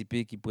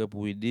participer, qui est prêt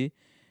pour aider?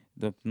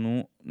 Donc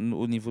nous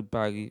au niveau de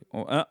Paris,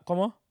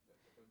 comment?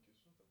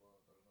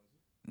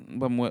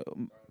 Bon moi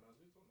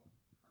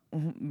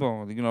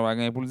bon, il n'y a pas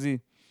rien pour le dire.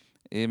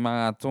 Et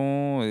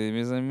marathon, et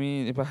mes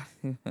amis, et pas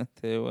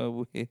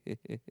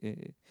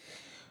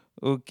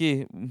OK,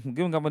 je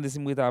me demande si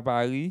je suis à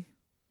Paris.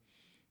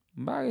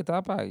 Je suis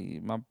à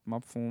Paris, je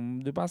fais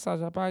de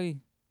passage à Paris.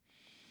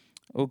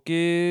 OK,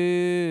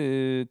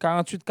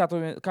 48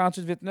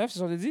 29, c'est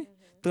ça que tu dis?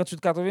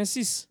 38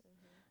 86.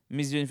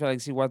 Miss Jennifer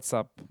Alexis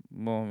WhatsApp.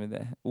 Bon, mais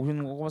vous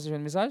commencez à faire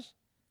un message?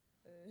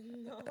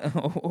 Non.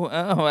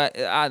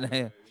 Ah,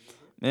 non.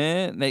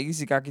 Mais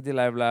ici quand quitter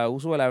live là, ou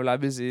soit live là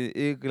baisser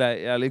et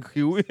elle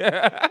écrit oui.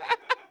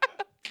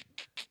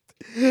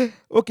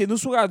 OK, nous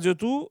sur radio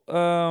tout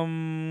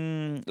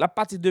la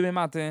partie demain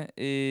matin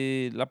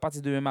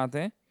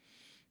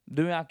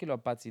demain à quelle heure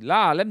partie?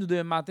 Là, l'aime de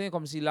demain matin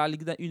comme si la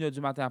ligue 1h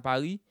du matin à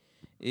Paris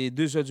et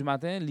 2h du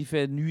matin, il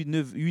fait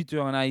 8h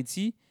en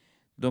Haïti.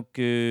 Donc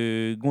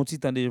gonti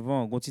temps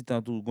devant, gonti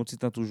temps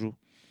toujours.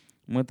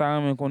 Moi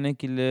t'as connais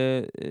qu'il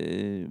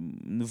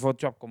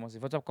voiture a commencé.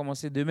 Voiture a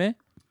commencé demain?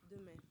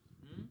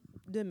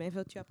 Demain,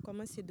 voiture a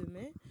commencé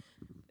demain.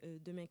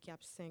 Demain qui a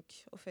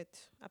 5 au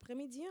fait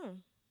après-midi hein.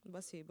 Bah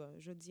c'est bon,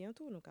 jeudi en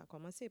tout donc a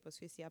commencé parce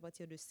que c'est à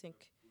partir de 5.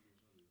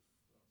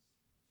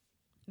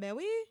 Ben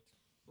oui.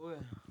 Ouais.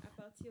 À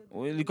partir de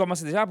oui, il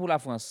commence déjà pour la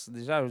France.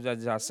 Déjà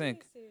 5.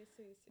 Oui,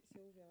 c'est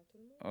ouvert à tout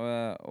le monde.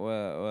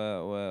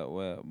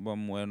 Ouais. Bon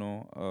moi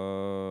non.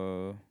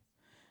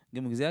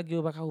 Je me disais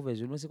que pas ouvert,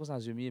 je me c'est comme ça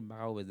je me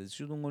pas ouvert.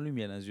 Surtout mon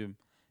lumière dans yeux.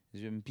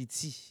 Je me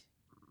petit.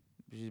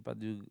 J'ai pas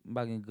de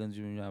pas grand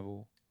yeux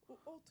avant. Oh,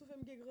 tu veux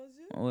me grands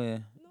yeux? Ouais.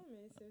 Non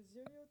mais c'est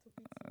yeux tout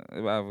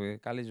petit. Bah vrai,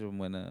 calé je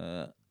moi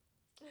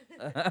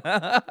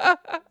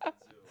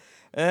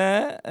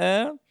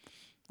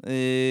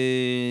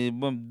Et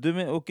bon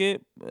demain OK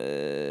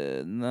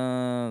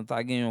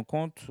t'as gagné un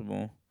compte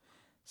bon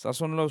ça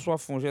sonne là soit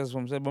font geste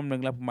comme ça bon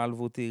nèg là pour mal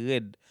voter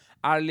red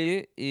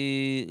allez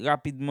et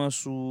rapidement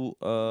sur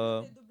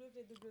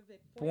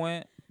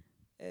point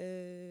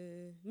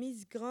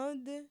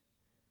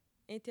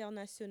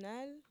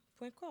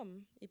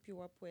missgrandeinternational.com et puis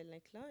on pour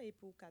link là et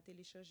pour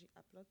télécharger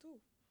app là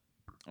tout.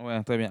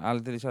 Ouais, très bien.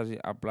 Al télécharger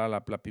app là,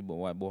 la puis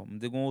bon, ouais, bon.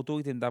 M'te gon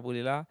autorité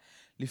m't'aprele là.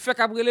 Li fait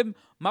qu'aprele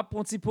m'a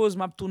prend petit pause,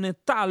 m'a tourner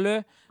tout à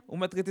l'heure ou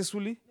m'a traité sous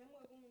lui.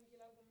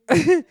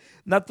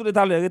 N'a tourné tout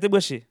à l'heure, rete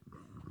branché.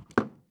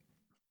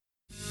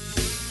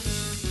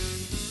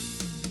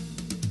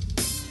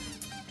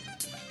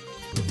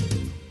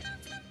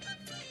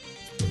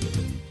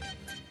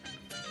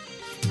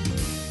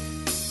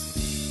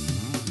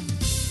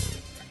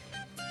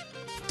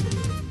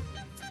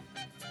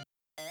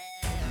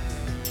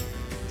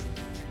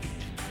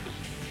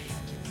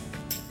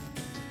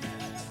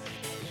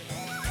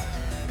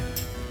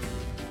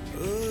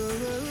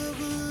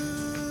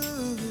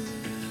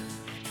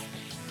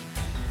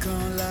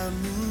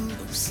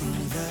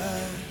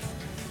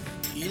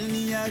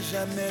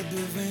 Jamais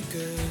de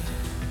vainqueur,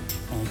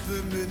 on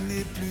peut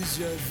mener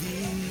plusieurs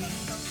vies,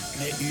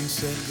 mais une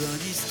seule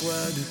grande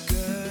histoire de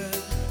cœur.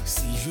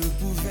 Si je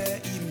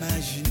pouvais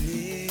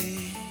imaginer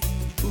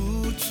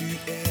où tu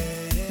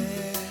es,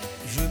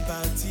 je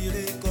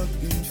partirais comme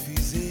une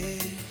fusée,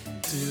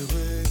 te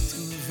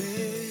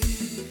retrouver.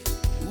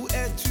 Où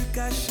es-tu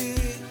caché?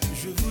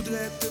 Je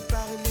voudrais te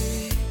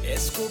parler.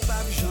 Est-ce qu'au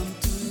pape Jean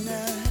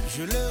Tourneur,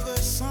 je le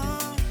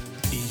ressens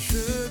et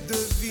je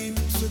devine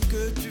ce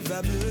que tu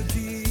vas me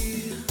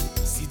dire.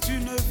 Si tu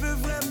ne veux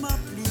vraiment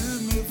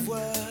plus me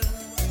voir,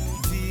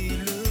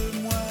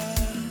 dis-le-moi.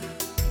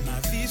 Ma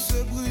vie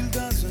se brûle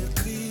dans un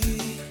cri.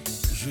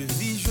 Je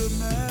vis, je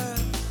meurs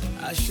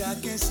à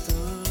chaque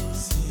instant.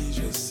 Si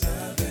je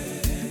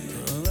savais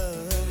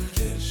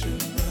quel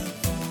chemin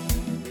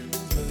prendre,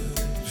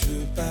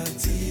 je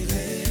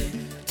partirais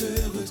te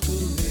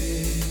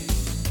retrouver.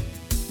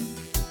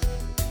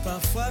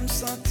 Parfois me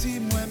sentis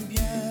moins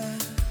bien,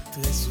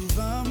 très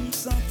souvent me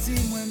sentis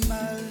moins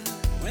mal.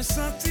 Moi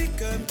senti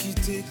comme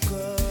quitter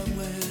comme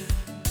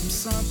me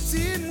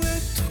senti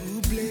moins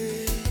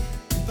troublé.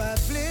 Pas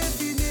vle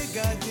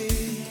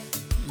garder,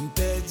 me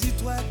perdu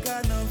toi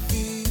qu'à dans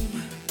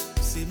film.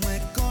 C'est moi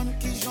comme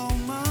qui j'en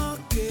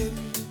manqué.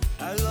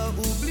 Alors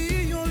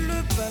oublions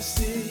le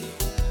passé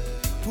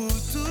pour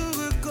tout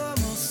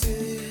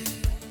recommencer.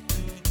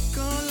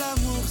 Quand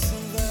l'amour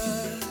s'en va,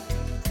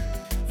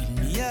 il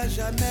n'y a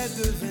jamais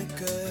de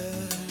vainqueur,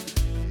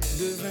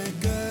 de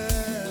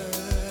vainqueur.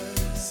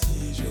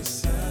 Si je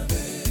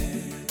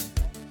savais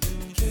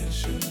quel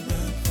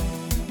chemin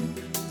prendre,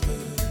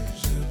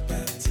 je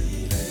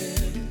partirais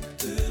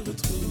te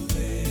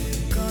retrouver.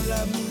 Quand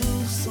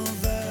l'amour s'en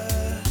va,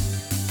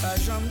 pas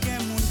jamais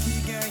qu'un monde qui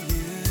gagne,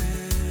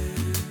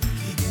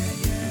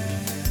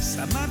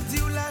 ça m'a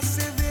dit ou la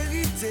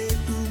sévérité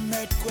pour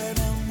mettre quoi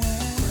dans moi.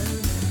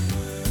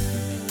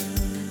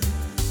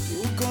 Ou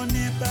qu'on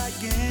n'est pas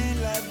gain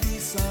la vie.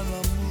 sans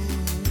l'amour.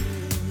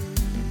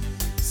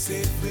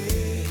 C'est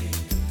vrai,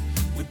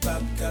 oui, pas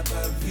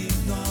capable de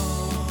vivre,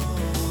 non.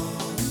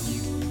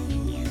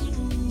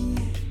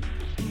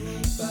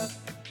 Pas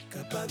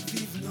capable de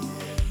vivre, non.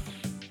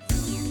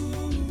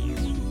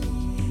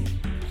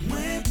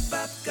 Moi,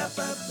 pas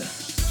capable,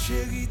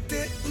 chérie,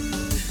 t'es où?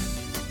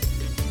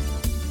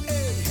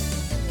 Hey.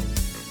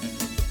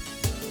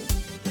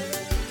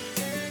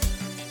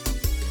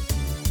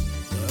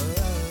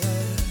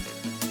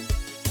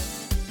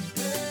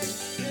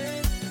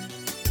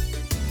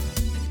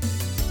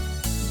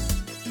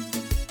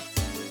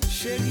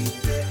 Chérie,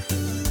 t'es où?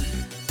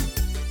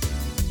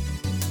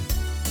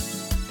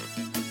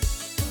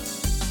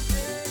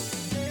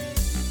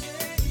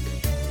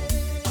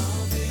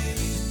 En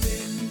vérité,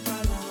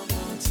 pas non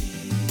menti.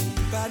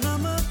 Pas non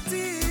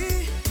menti.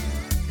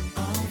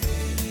 En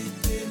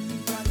vérité,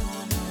 pas non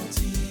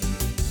menti.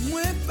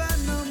 Moi, pas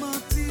non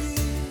menti.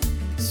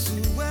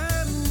 Sous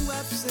un mou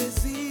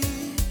saisi,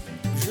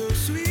 je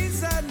suis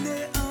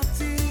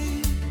anéanti.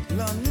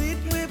 L'ennui,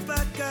 moi,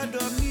 pas qu'à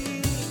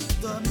dormir.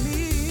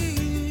 Dormir.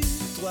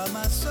 Toi,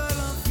 ma seule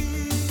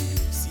envie,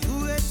 si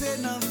vous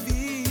êtes dans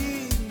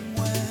vie,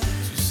 moi,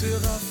 tu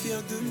seras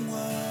fier de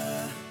moi.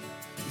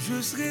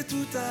 Je serai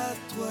tout à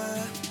toi,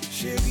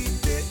 chérie,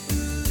 t'es où?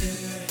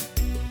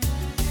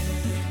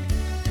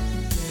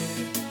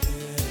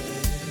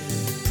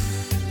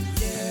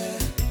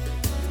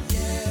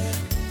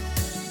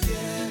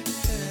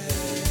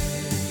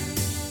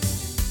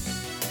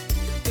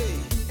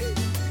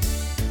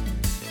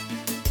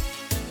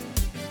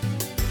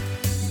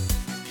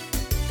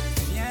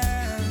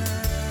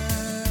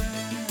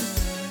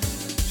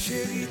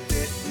 Chérie,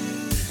 t'es où?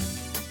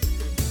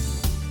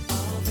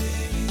 En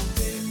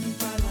vérité,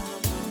 pas non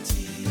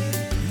menti.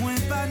 Moi,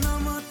 pas non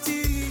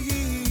menti.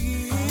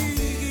 En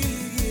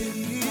vérité,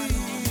 pas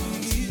non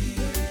menti.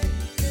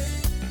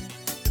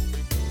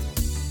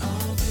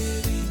 En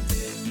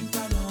vérité,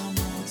 pas non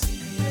menti.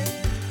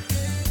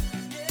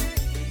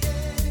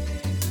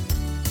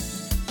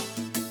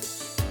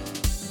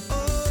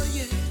 Oh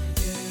yeah,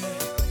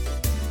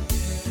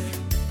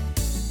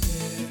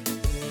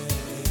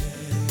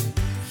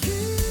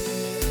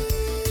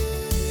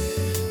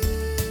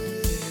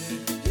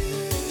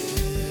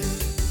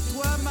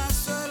 toi ma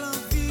seule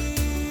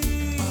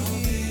envie. En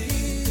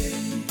vérité,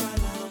 pas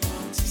non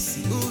menti.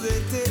 Si vous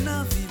restez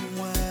dans vie,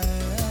 moi.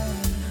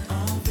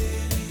 En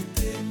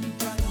vérité,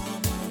 pas non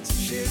menti.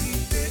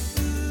 Chérie, t'es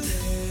où?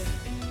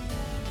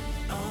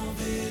 En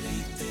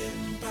vérité,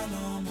 pas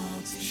non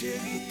menti.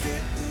 Chérie, t'es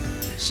où?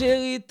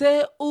 Chérie,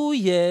 t'es où,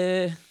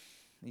 yeah?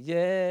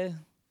 Yeah.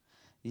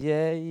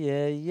 Yeah,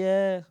 yeah,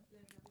 yeah.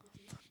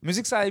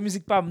 Musique ça et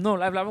musique pas. Non,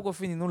 live là, on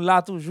fini. Nous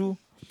là toujours.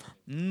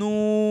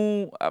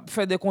 Nous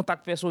faire des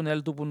contacts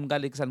personnels tout pour nous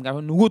garder que ça nous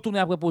garde. Nous retourner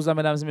après pause là,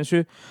 mesdames et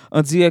messieurs,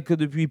 en direct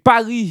depuis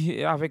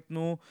Paris avec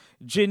nous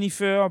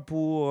Jennifer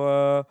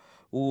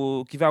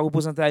qui va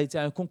représenter Haïti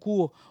à un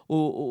concours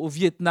au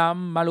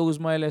Vietnam.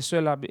 Malheureusement, elle est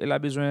seule, elle a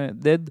besoin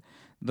d'aide.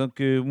 Donc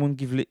monde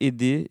qui veut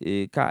aider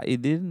et qu'a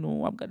aider, nous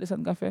on va regarder ça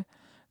nous fait.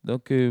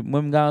 Donc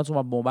moi me garantis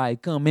ma bon bail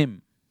quand même.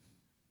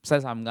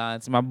 Ça me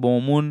garantit ma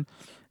bon monde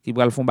qui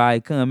va le font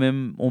bail quand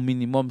même au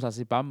minimum, ça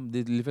c'est pas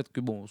le fait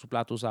que bon sur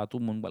plateau ça tout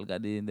le monde va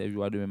regarder des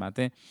jours demain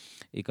matin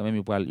et quand même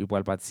il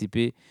pourra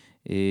participer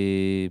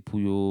et pour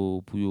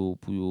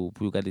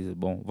regarder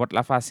bon vote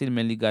la facile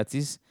mais les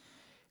gratis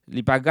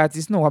les pas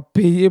gratis non on va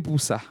payer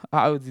pour ça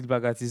on dit pas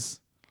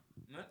gratis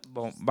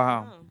bon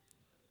bah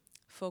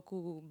Faut que,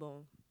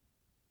 bon,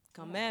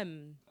 quand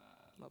même.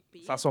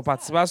 ça son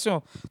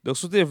participation donc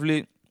si tu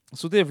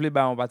veux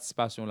bah en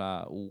participation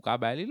là ou ka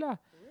ba là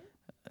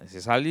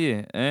c'est ça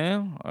lié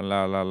hein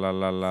la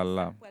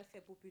Pour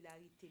faire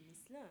popularité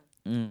Miss là.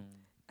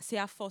 C'est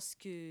à force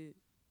que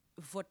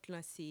vote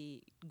là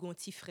c'est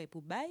gonti frais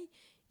pour bail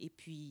et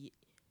puis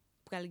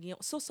pour gagner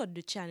son sorte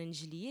de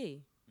challenge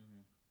lié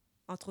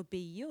entre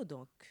pays yo,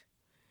 donc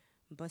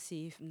bah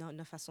c'est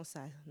dans façon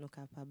ça nous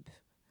capable.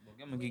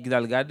 Quelqu'un qui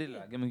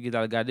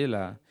t'a regardé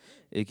là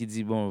et qui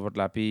dit bon votre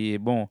la paye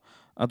bon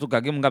en tout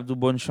cas quelqu'un qui a de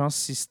bonne chance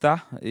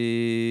sista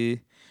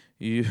et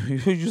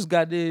juste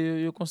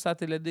garder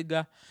constater les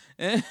dégâts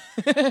hein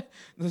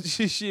donc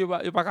chichi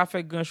il pas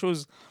faire grand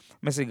chose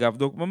mais c'est grave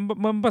donc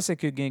moi pense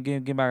que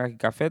gen bagage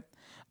qui a fait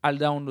al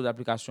download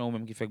d'application ou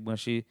même qui fait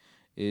brancher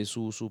et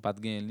sous pas de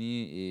gain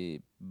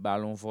et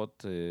ballon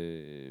vote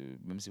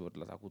même si vote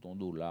là ça coûte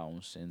 $1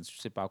 on cent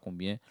je sais pas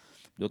combien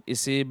donc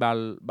essayez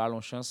ballon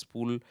chance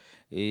pour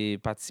et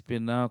participer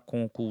dans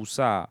concours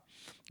ça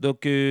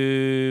donc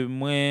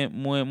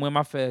moi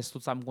m'a fait tout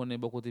ça me connaît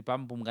beaucoup côté pas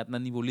pour me regarder dans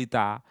niveau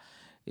l'état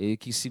et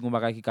qui si gon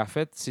bagage qui a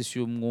fait c'est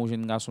sûr mon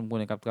jeune garçon me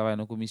connaît qui travaille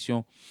dans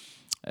commission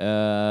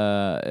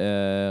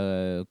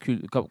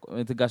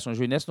intégration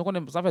jeunesse donc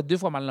ça fait 2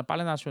 fois mal dans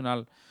parler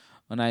national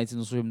en Haïti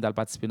nous sommes d'aller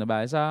participer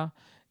dans ça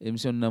et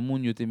monsieur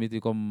Namoun yo te mette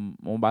comme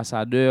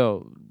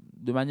ambassadeur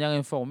de manière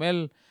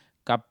informelle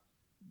cap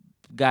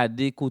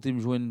garder côté me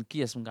joindre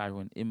qui est-ce me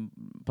joindre et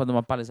pendant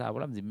m'a parler ça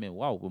voilà me dit mais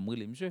waouh pour me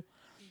monsieur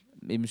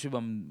et monsieur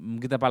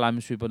me parler à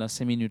monsieur pendant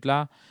 5 minutes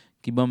là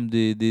qui bam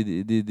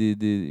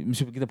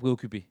monsieur qui t'a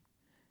préoccupé.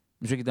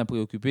 Monsieur qui t'a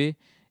préoccupé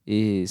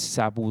et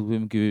ça pour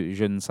même que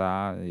jeune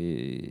ça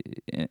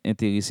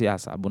intéressé à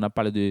ça. Bon, on a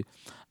parlé de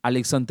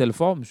Alexandre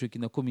Telfort, monsieur qui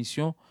est dans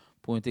commission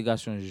pour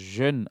intégration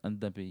jeune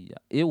dans le pays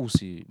et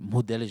aussi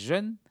modèle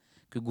jeune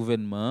que le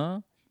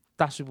gouvernement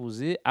t'a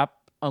supposé à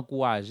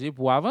encourager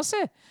pour avancer.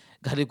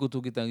 Regardez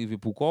quand qui est arrivé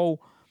pour quoi.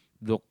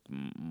 Donc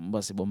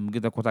c'est bon, je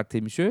vais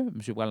contacter monsieur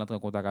pour entrer en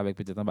contact avec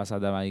peut-être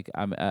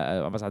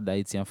l'ambassade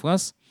d'Haïti en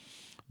France.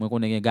 Moi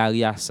connais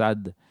Gary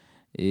Assad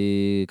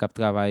et qui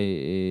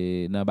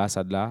travaille dans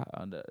l'ambassade là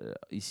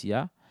ici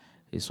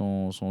et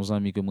son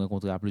ami que me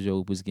rencontré à plusieurs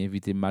reprises qui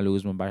invité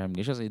malheureusement pas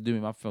jamais chance et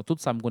demain m'a fait tout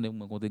ça me connais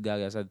me rencontrer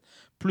Gary Assad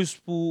plus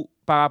pour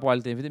par rapport à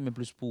l'invité mais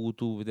plus pour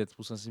retour peut-être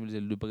pour sensibiliser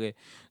de près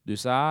de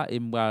ça et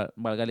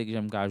me regarder que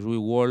j'aime jouer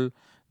rôle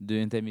de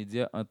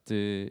intermédiaire entre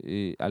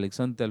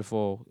Alexandre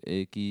Telfort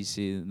qui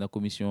c'est dans la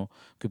commission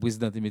que le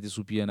président mettait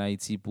sous pied en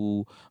Haïti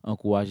pour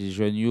encourager les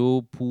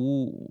jeunes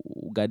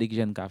pour garder que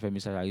jeunes faire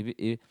message arrivé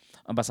et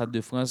ambassade de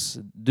France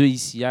de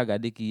ici à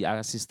garder qui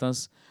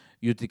assistance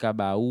yote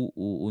kabaou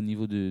au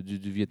niveau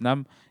du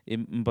Vietnam et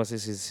je pense que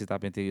c'est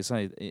intéressant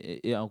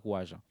et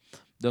encourageant.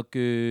 Donc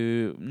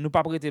nous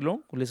pas prêter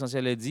long,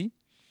 l'essentiel est dit.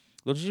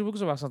 Donc je veux que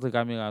ça va centrer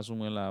caméra sur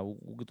moi là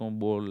ou que ton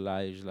bol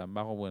là et je là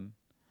pas comprendre.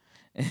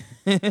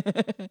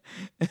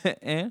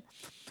 Hein?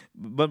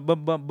 On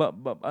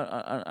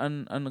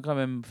quand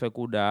même fait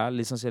coda,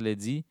 l'essentiel est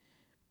dit.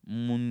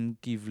 Moun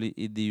qui veut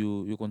aider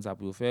yo comme ça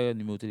pour faire,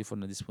 numéro de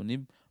téléphone est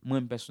disponible.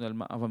 Moi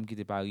personnellement avant de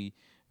quitter Paris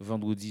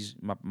vendredi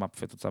m'a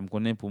fait tout ça me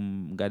connaît pour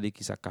me garder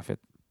qui ça qu'a fait.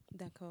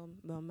 D'accord.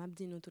 Bon, m'a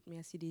dit nous tout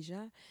merci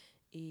déjà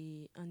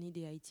et en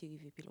idée Haïti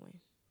arriver plus loin.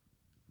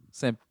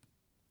 Simple.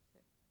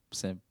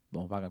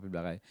 Bon, pas rapide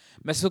bagaille.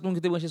 Merci à tout le monde qui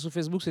était branché sur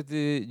Facebook,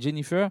 c'était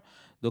Jennifer.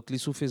 Donc, les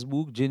sur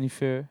Facebook,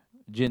 Jennifer,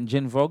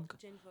 Jen Vogue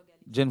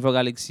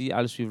Alexis,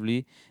 à le suivre.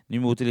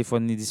 Numéro de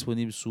téléphone est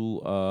disponible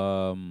sur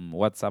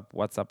WhatsApp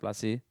là,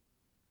 c'est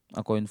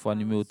encore une fois,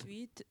 numéro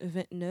 48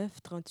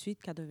 29 38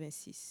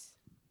 86.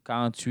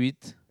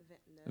 48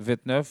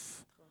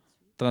 29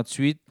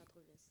 38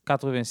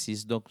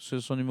 86. Donc, ce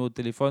sont numéro de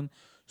téléphone.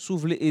 Si vous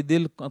voulez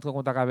aider, entrer en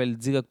contact avec elle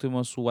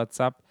directement sur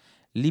WhatsApp.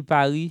 Li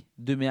Paris,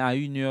 demain à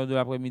 1h de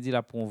l'après-midi,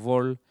 là, pour un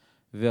vol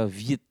vers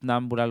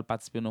Vietnam pour aller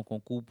participer dans un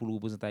concours pour le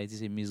représenter Haïti,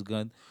 c'est Miss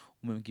Grande,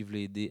 ou même qui veut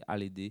aider, à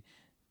l'aider.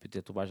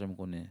 Peut-être pas jamais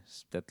connaître.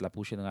 Peut-être la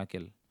prochaine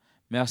Raquel.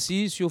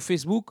 Merci sur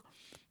Facebook.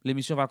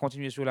 L'émission va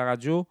continuer sur la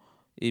radio.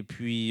 Et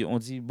puis, on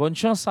dit bonne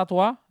chance à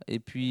toi. Et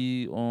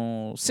puis,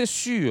 c'est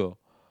sûr,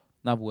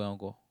 n'a pas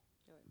encore.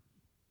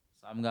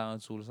 Ça me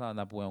garantit sur ça,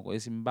 n'a pas encore. Et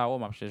si je ne pas,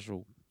 je vais chercher.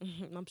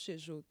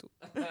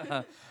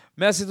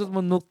 Merci tout le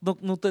monde.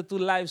 Donc, nous sommes tout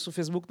live sur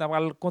Facebook. Nous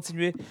allons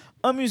continuer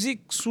en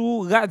musique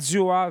sur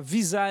Radio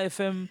Visa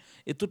FM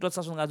et toute l'autre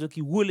station de radio qui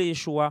relaie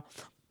Shoah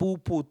pour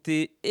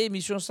porter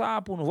émission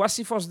ça pour nous.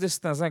 Voici Force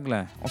Destin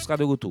Zinglin. On sera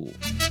de retour.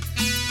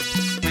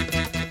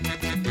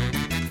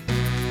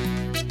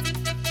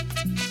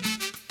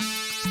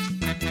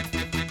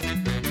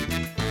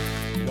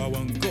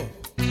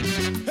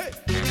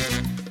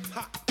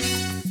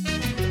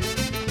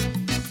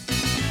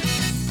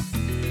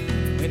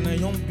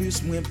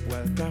 Mwen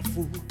poil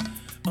kafou,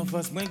 en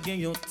face mwen gen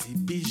yon ti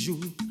bijou.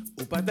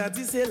 Ou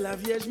patati c'est la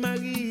Vierge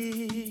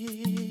Marie.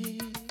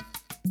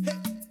 Hey!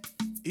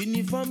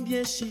 Uniforme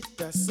bien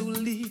chita sou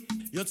li,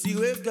 yon ti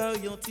regard,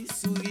 yon ti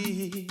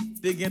souri.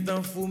 Te gen tan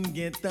fou, m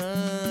gen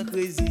tan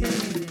crazy.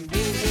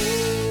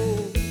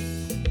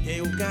 Gen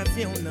yon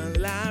quartier on nan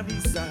la vie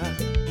ça,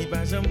 qui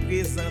pa jam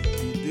présente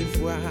deux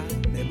fois.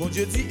 Mais bon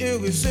Dieu dit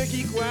heureux ceux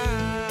qui croient.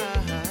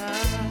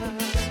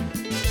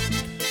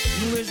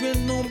 Nous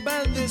rejoignons nos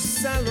balles de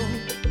salon,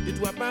 de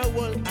trois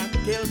paroles à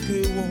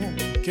quelques mots,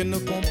 que nous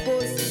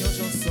composions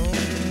chansons.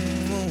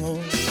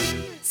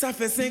 Ça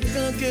fait 5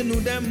 ans que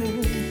nous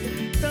d'amour,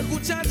 tant que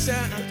tcha-tcha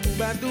à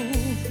Troubadou,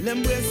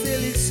 l'embrasser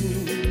les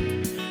sous,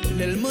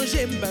 l'aile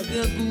manger m'pas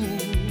grand goût,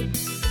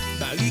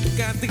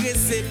 barricade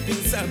dressée, puis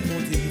ça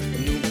monter,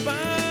 nous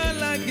pas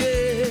la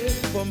guerre,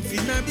 comme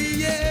fin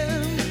habillé,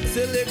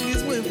 c'est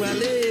l'église où on va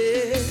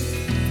aller.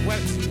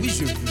 Oui,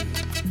 je veux.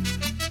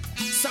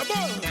 Ça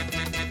va!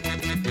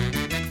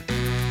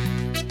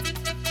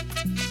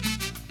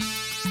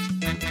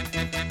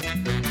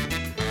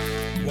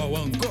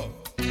 Encore.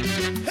 Hey.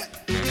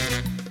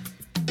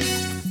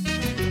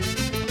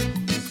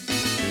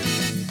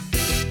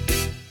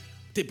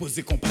 T'es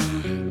posé compas.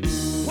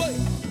 Oui.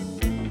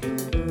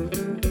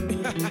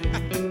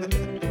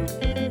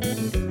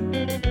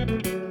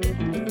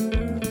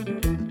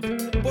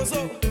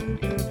 Poso.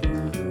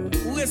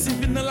 Où est-ce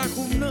qu'il dans la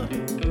couve non?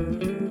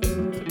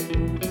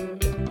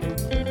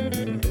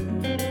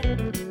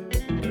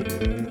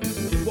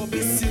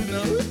 Bobby Sina.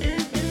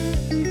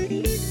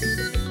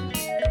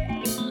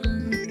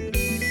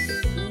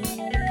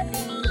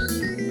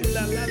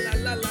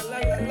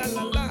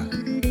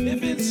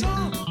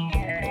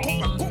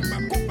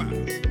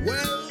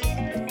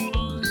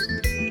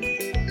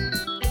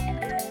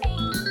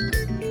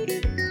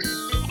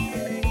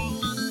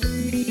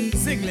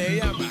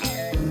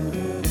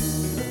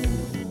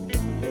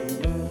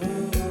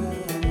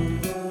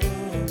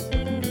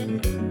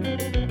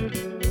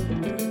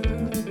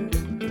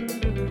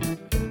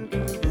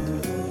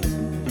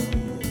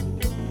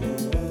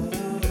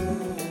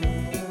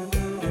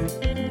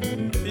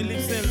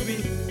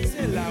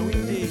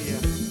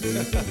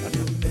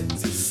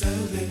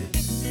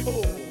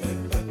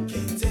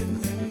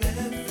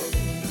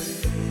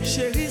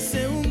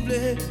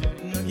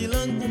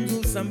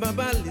 ça m'a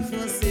pas les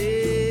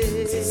français.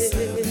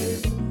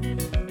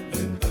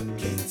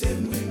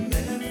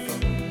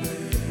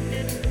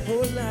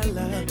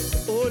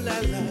 Oh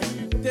là là,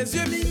 tes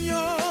yeux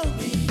mignons,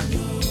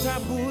 ta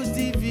bouche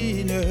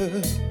divine.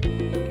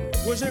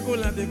 Roger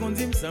Colante qu'on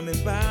dit ça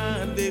même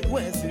pas de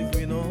quoi c'est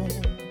vrai non.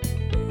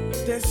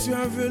 Tes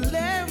suaves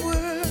lèvres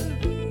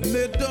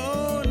me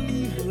donnent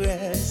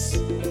l'ivresse.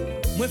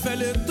 Moi fais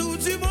le tour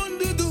du monde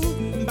doudou,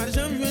 pas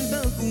jamais jouer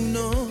d'un coup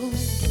non.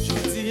 Je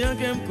dis rien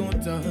qu'elle me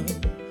content,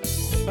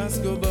 parce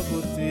que bon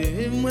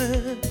côté moi,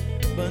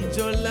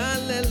 bonjour la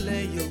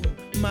lele yo,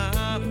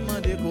 maman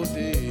de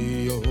côté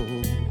yo.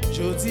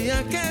 Je dis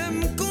à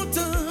qu'elle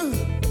content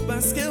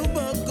parce que au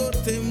bon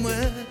côté moi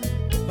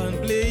ban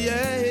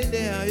player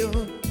derrière yo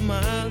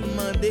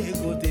maman de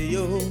côté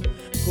yo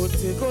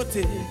côté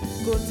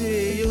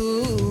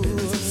yo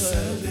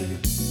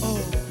oh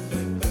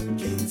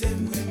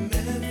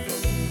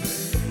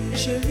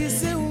chérie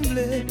c'est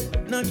oublé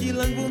dans qui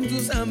langue pour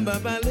tout ça m'a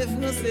parler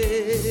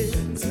français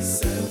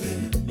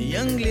ni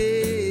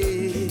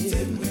anglais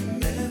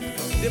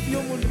depuis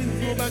au monde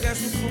vient pour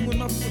bagage pour monde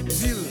m'a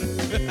foutu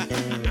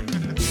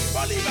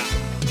Oliva.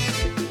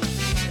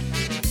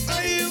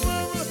 Aïe,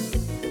 maman.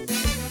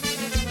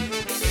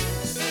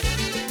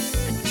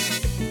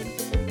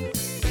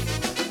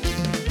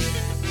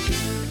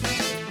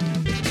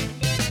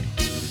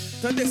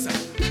 Tendez ça.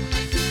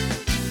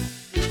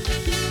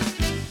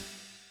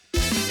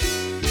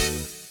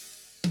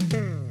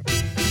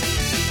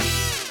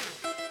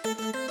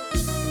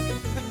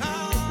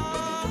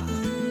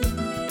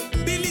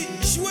 Billy,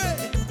 jouez.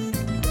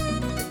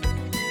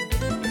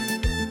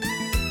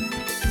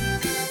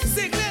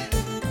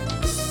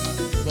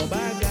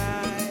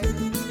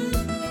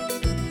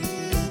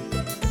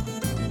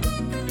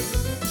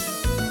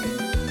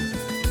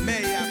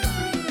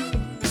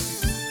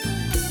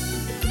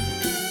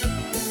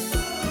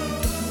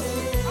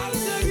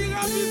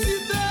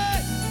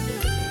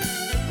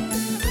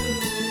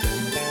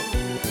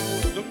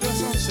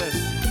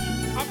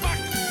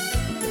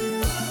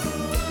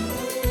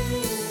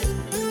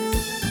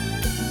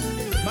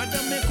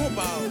 Madame mes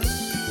copains,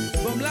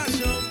 bon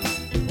l'argent,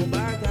 bon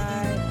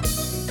bagaille.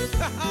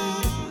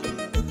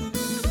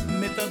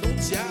 Mettons donc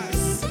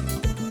jazz.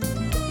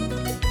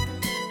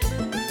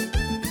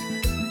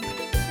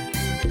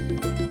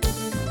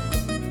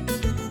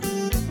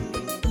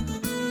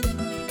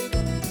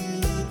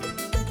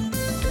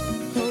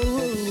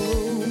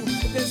 Oh,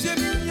 tes yeux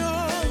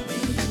mignons,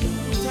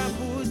 ta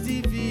bouche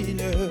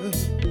divine.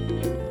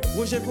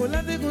 Roger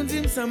Colante qu'on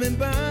dit ça même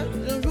pas,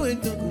 j'en joue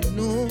tant que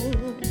non.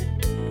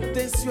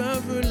 Tes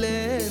suaves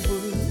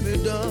lèvres me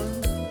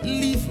donnent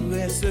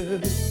l'ivresse.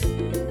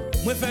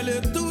 Moi fais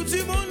le tour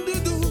du monde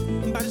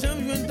doudou, pas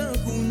jamais jouer d'un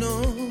coup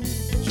non.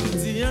 Je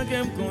dis rien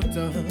qu'elle me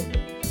content,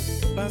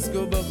 parce que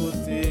bon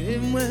côté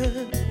moi,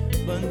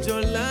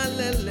 bonjour la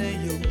lele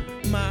yo,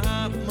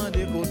 maman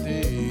de côté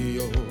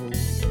yo.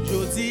 Je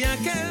dis rien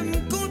qu'elle me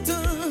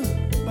content,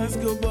 parce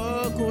que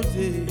bon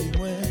côté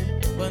moi,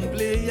 bon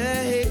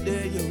player de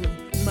yo,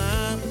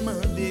 maman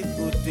de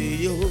côté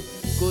yo.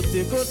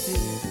 Côté,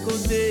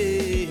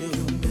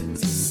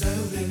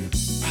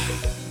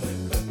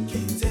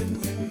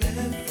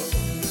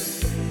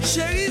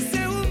 chérie,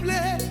 c'est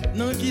oublié,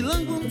 non qui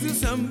langue pour tout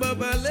ça m'a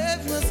parler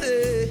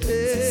français,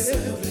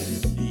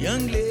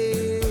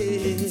 anglais.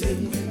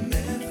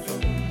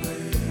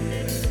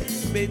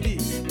 Baby,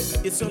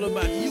 it's all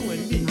about you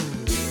and me.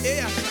 Hey,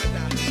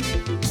 Afada.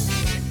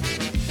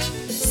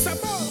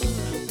 Sabor.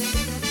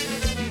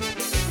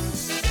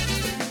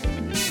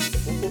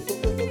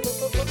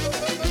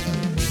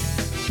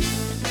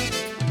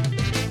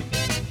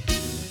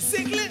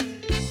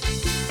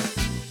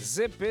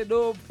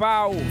 Zepedo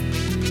Pau.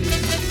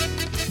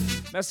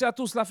 Merci à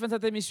tous. La fin de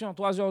cette émission,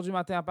 3h du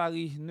matin à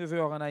Paris,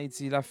 9h en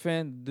Haïti. La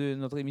fin de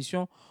notre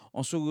émission.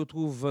 On se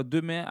retrouve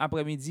demain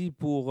après-midi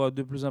pour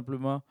de plus amples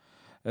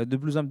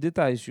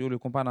détails sur le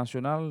combat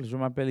national. Je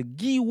m'appelle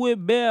Guy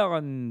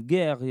Weber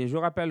Guerre et je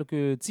rappelle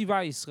que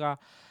Tivai sera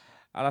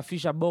à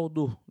l'affiche à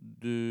Bordeaux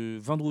de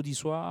vendredi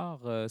soir,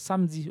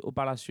 samedi au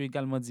Palacio,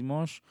 également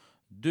dimanche.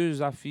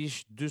 2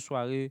 affiches, 2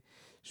 soirées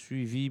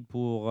suivies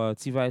pour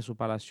Tivai au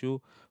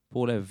Palacio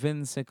pour les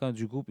 25 ans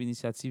du groupe.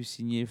 Initiative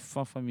signée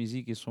Fanfan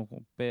Musique et son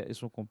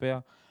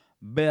compère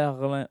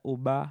Berlin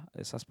Oba.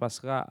 Et ça se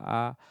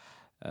passera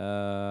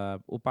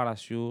au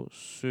Palacio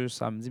ce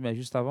samedi, mais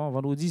juste avant,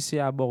 vendredi, c'est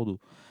à Bordeaux.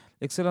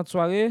 Excellente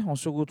soirée. On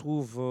se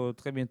retrouve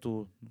très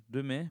bientôt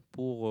demain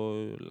pour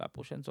la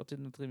prochaine sortie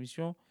de notre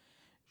émission.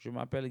 Je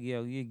m'appelle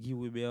Guerrier Guy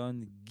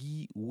Weberon,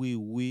 Guy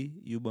Wewe,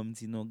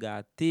 Yobamtino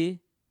Gate,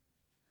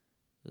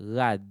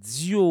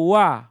 Radio.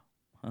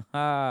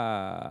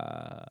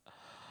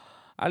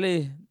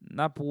 Allez,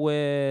 n'a pour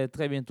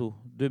très bientôt,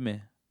 demain,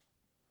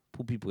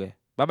 pour plus près.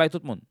 Bye bye tout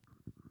le monde.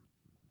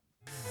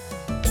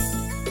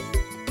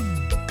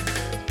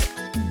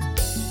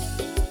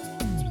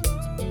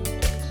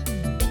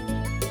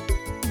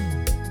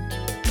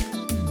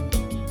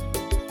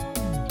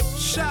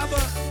 Shabba.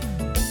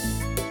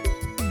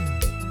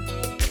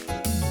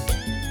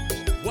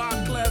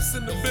 Wyclef's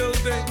in the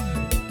building.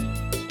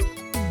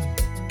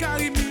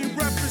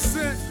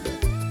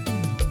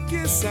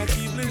 ça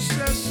qui me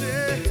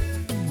chercher.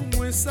 Pour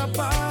moi, ça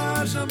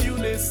pas jamais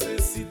une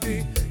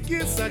nécessité.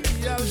 Qu'est-ce ça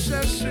qui a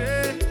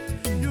cherché?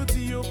 Yo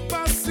dit yo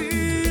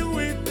passé ou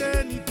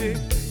éternité.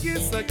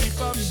 Qu'est-ce ça qui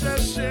va me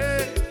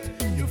chercher?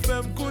 Yo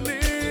fait me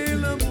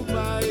connaître l'amour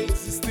pas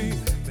exister.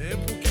 Mais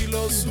pour qu'il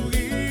en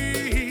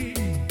sourit,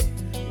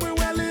 moi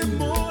ouais les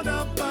mots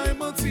n'a pas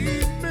menti.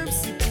 Même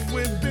si pour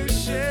moi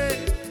péché,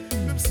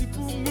 même si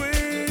pour moi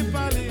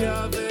parler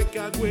avec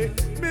Agoué,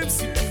 même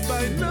si pour moi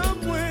non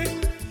moi,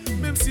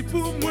 même si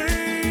pour moi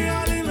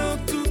aller dans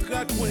tout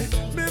raccoin,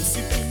 même si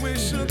pour moi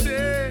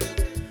chanter,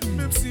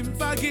 même si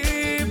m'pas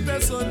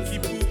personne qui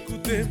peut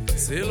écouter,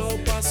 c'est l'on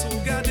passe ou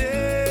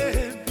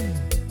garder.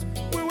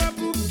 Ouais ouais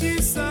pour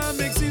qui ça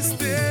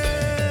m'existait.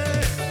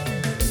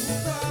 Ou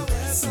pas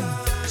ouais ça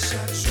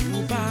chaque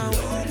jour, pas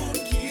ouais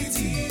monde qui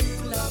dit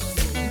la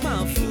fou,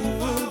 m'en fou. Ou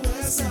pas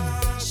ouais ça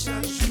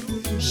chaque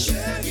jour,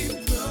 chérie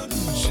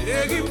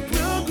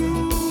m'prend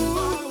goût. Ou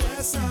pas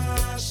ouais ça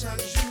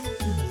chaque jour,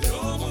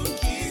 y'a monde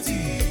qui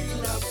dit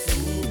la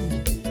fou,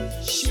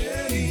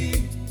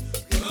 chérie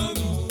m'prend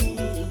goût.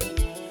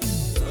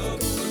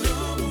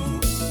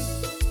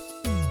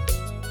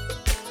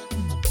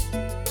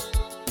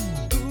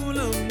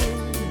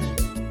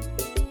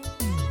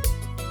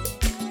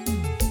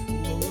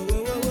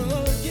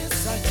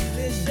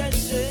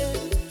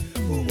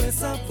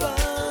 Ça va,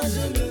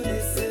 je me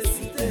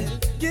nécessité.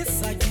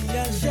 Qu'est-ce qui a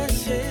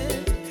cherché?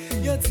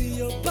 Yo dit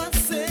yo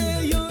passé,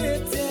 yo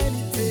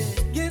éternité.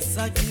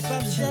 Qu'est-ce qui va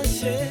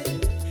chercher?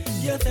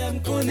 Yo fait me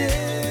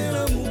connaître,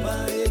 l'amour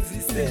pas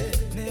exister.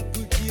 Mais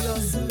pour qu'il en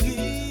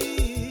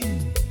sourit,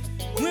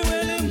 oui,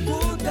 ouais, les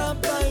mots t'as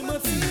pas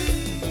menti.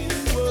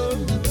 Oh,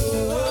 oh,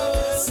 oh.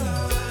 Ça,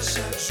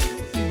 chaque jour,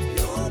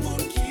 y'a un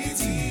monde qui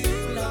dit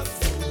la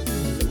faute.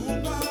 Ou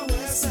pas,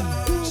 ouais, ça,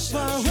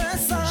 chaque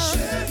jour.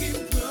 Chérie,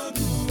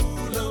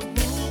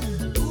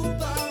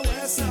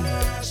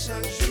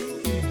 chaque jour,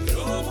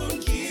 y'a monde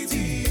qui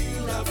dit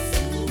la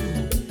fou,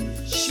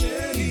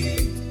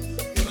 chérie,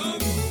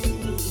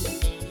 l'amour,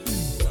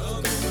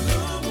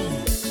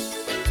 l'amour.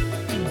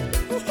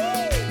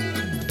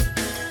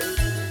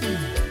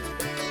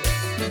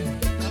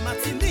 La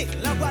Martinique,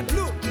 la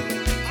Guadeloupe,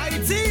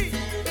 Haïti.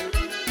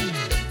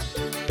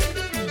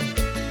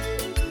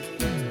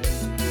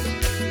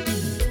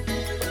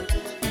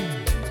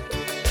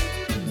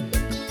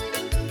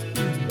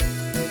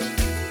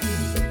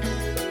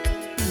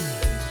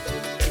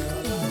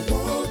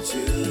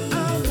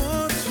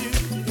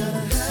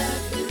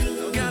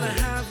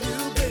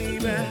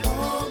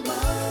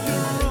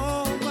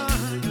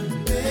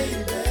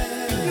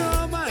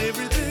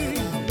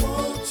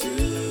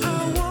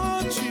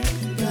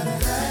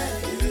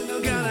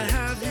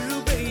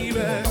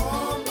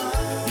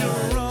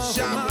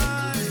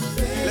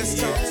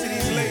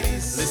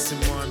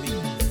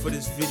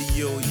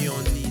 Video, you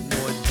don't need no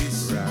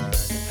addition.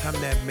 I'm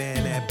that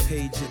man that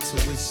paid your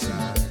tuition.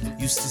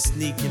 Used to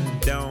sneak in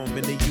the dome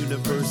in the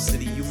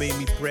university. You made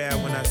me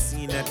proud when I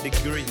seen that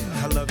degree.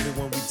 I love it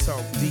when we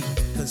talk deep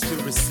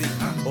conspiracy.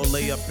 Or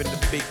lay up in the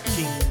big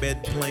king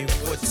bed playing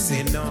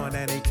footsie. No,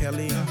 that ain't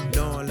Kelly.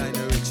 No, like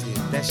no Richie.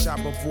 That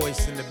shopper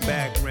voice in the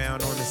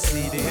background on the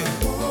CD.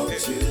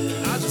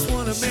 I just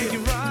wanna make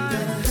it right.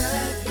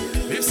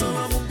 If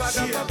someone back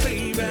up my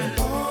baby, you're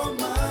all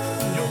mine.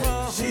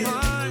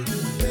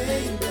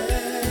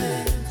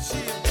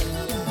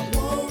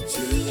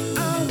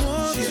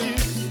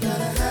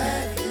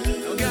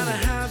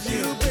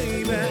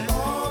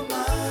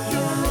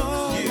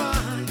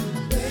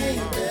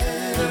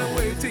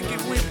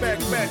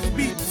 Back,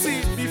 beat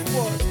it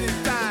before they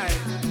die.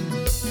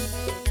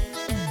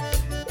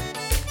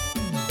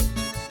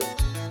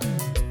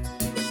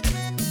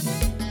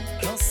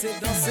 Danser,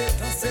 danser,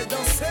 danser,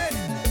 danser.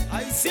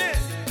 Haïtien,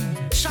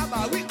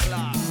 Chabawik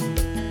là.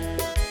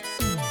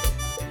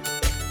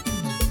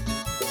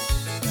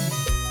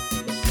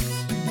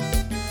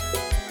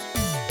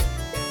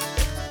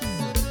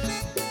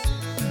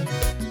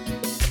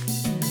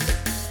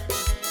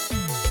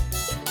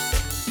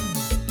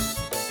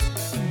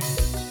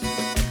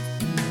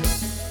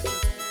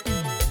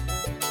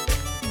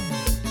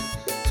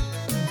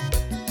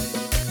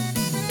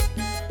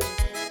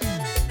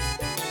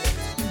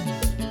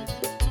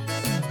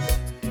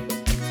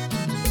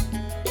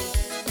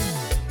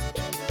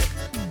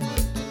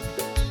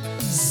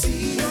 See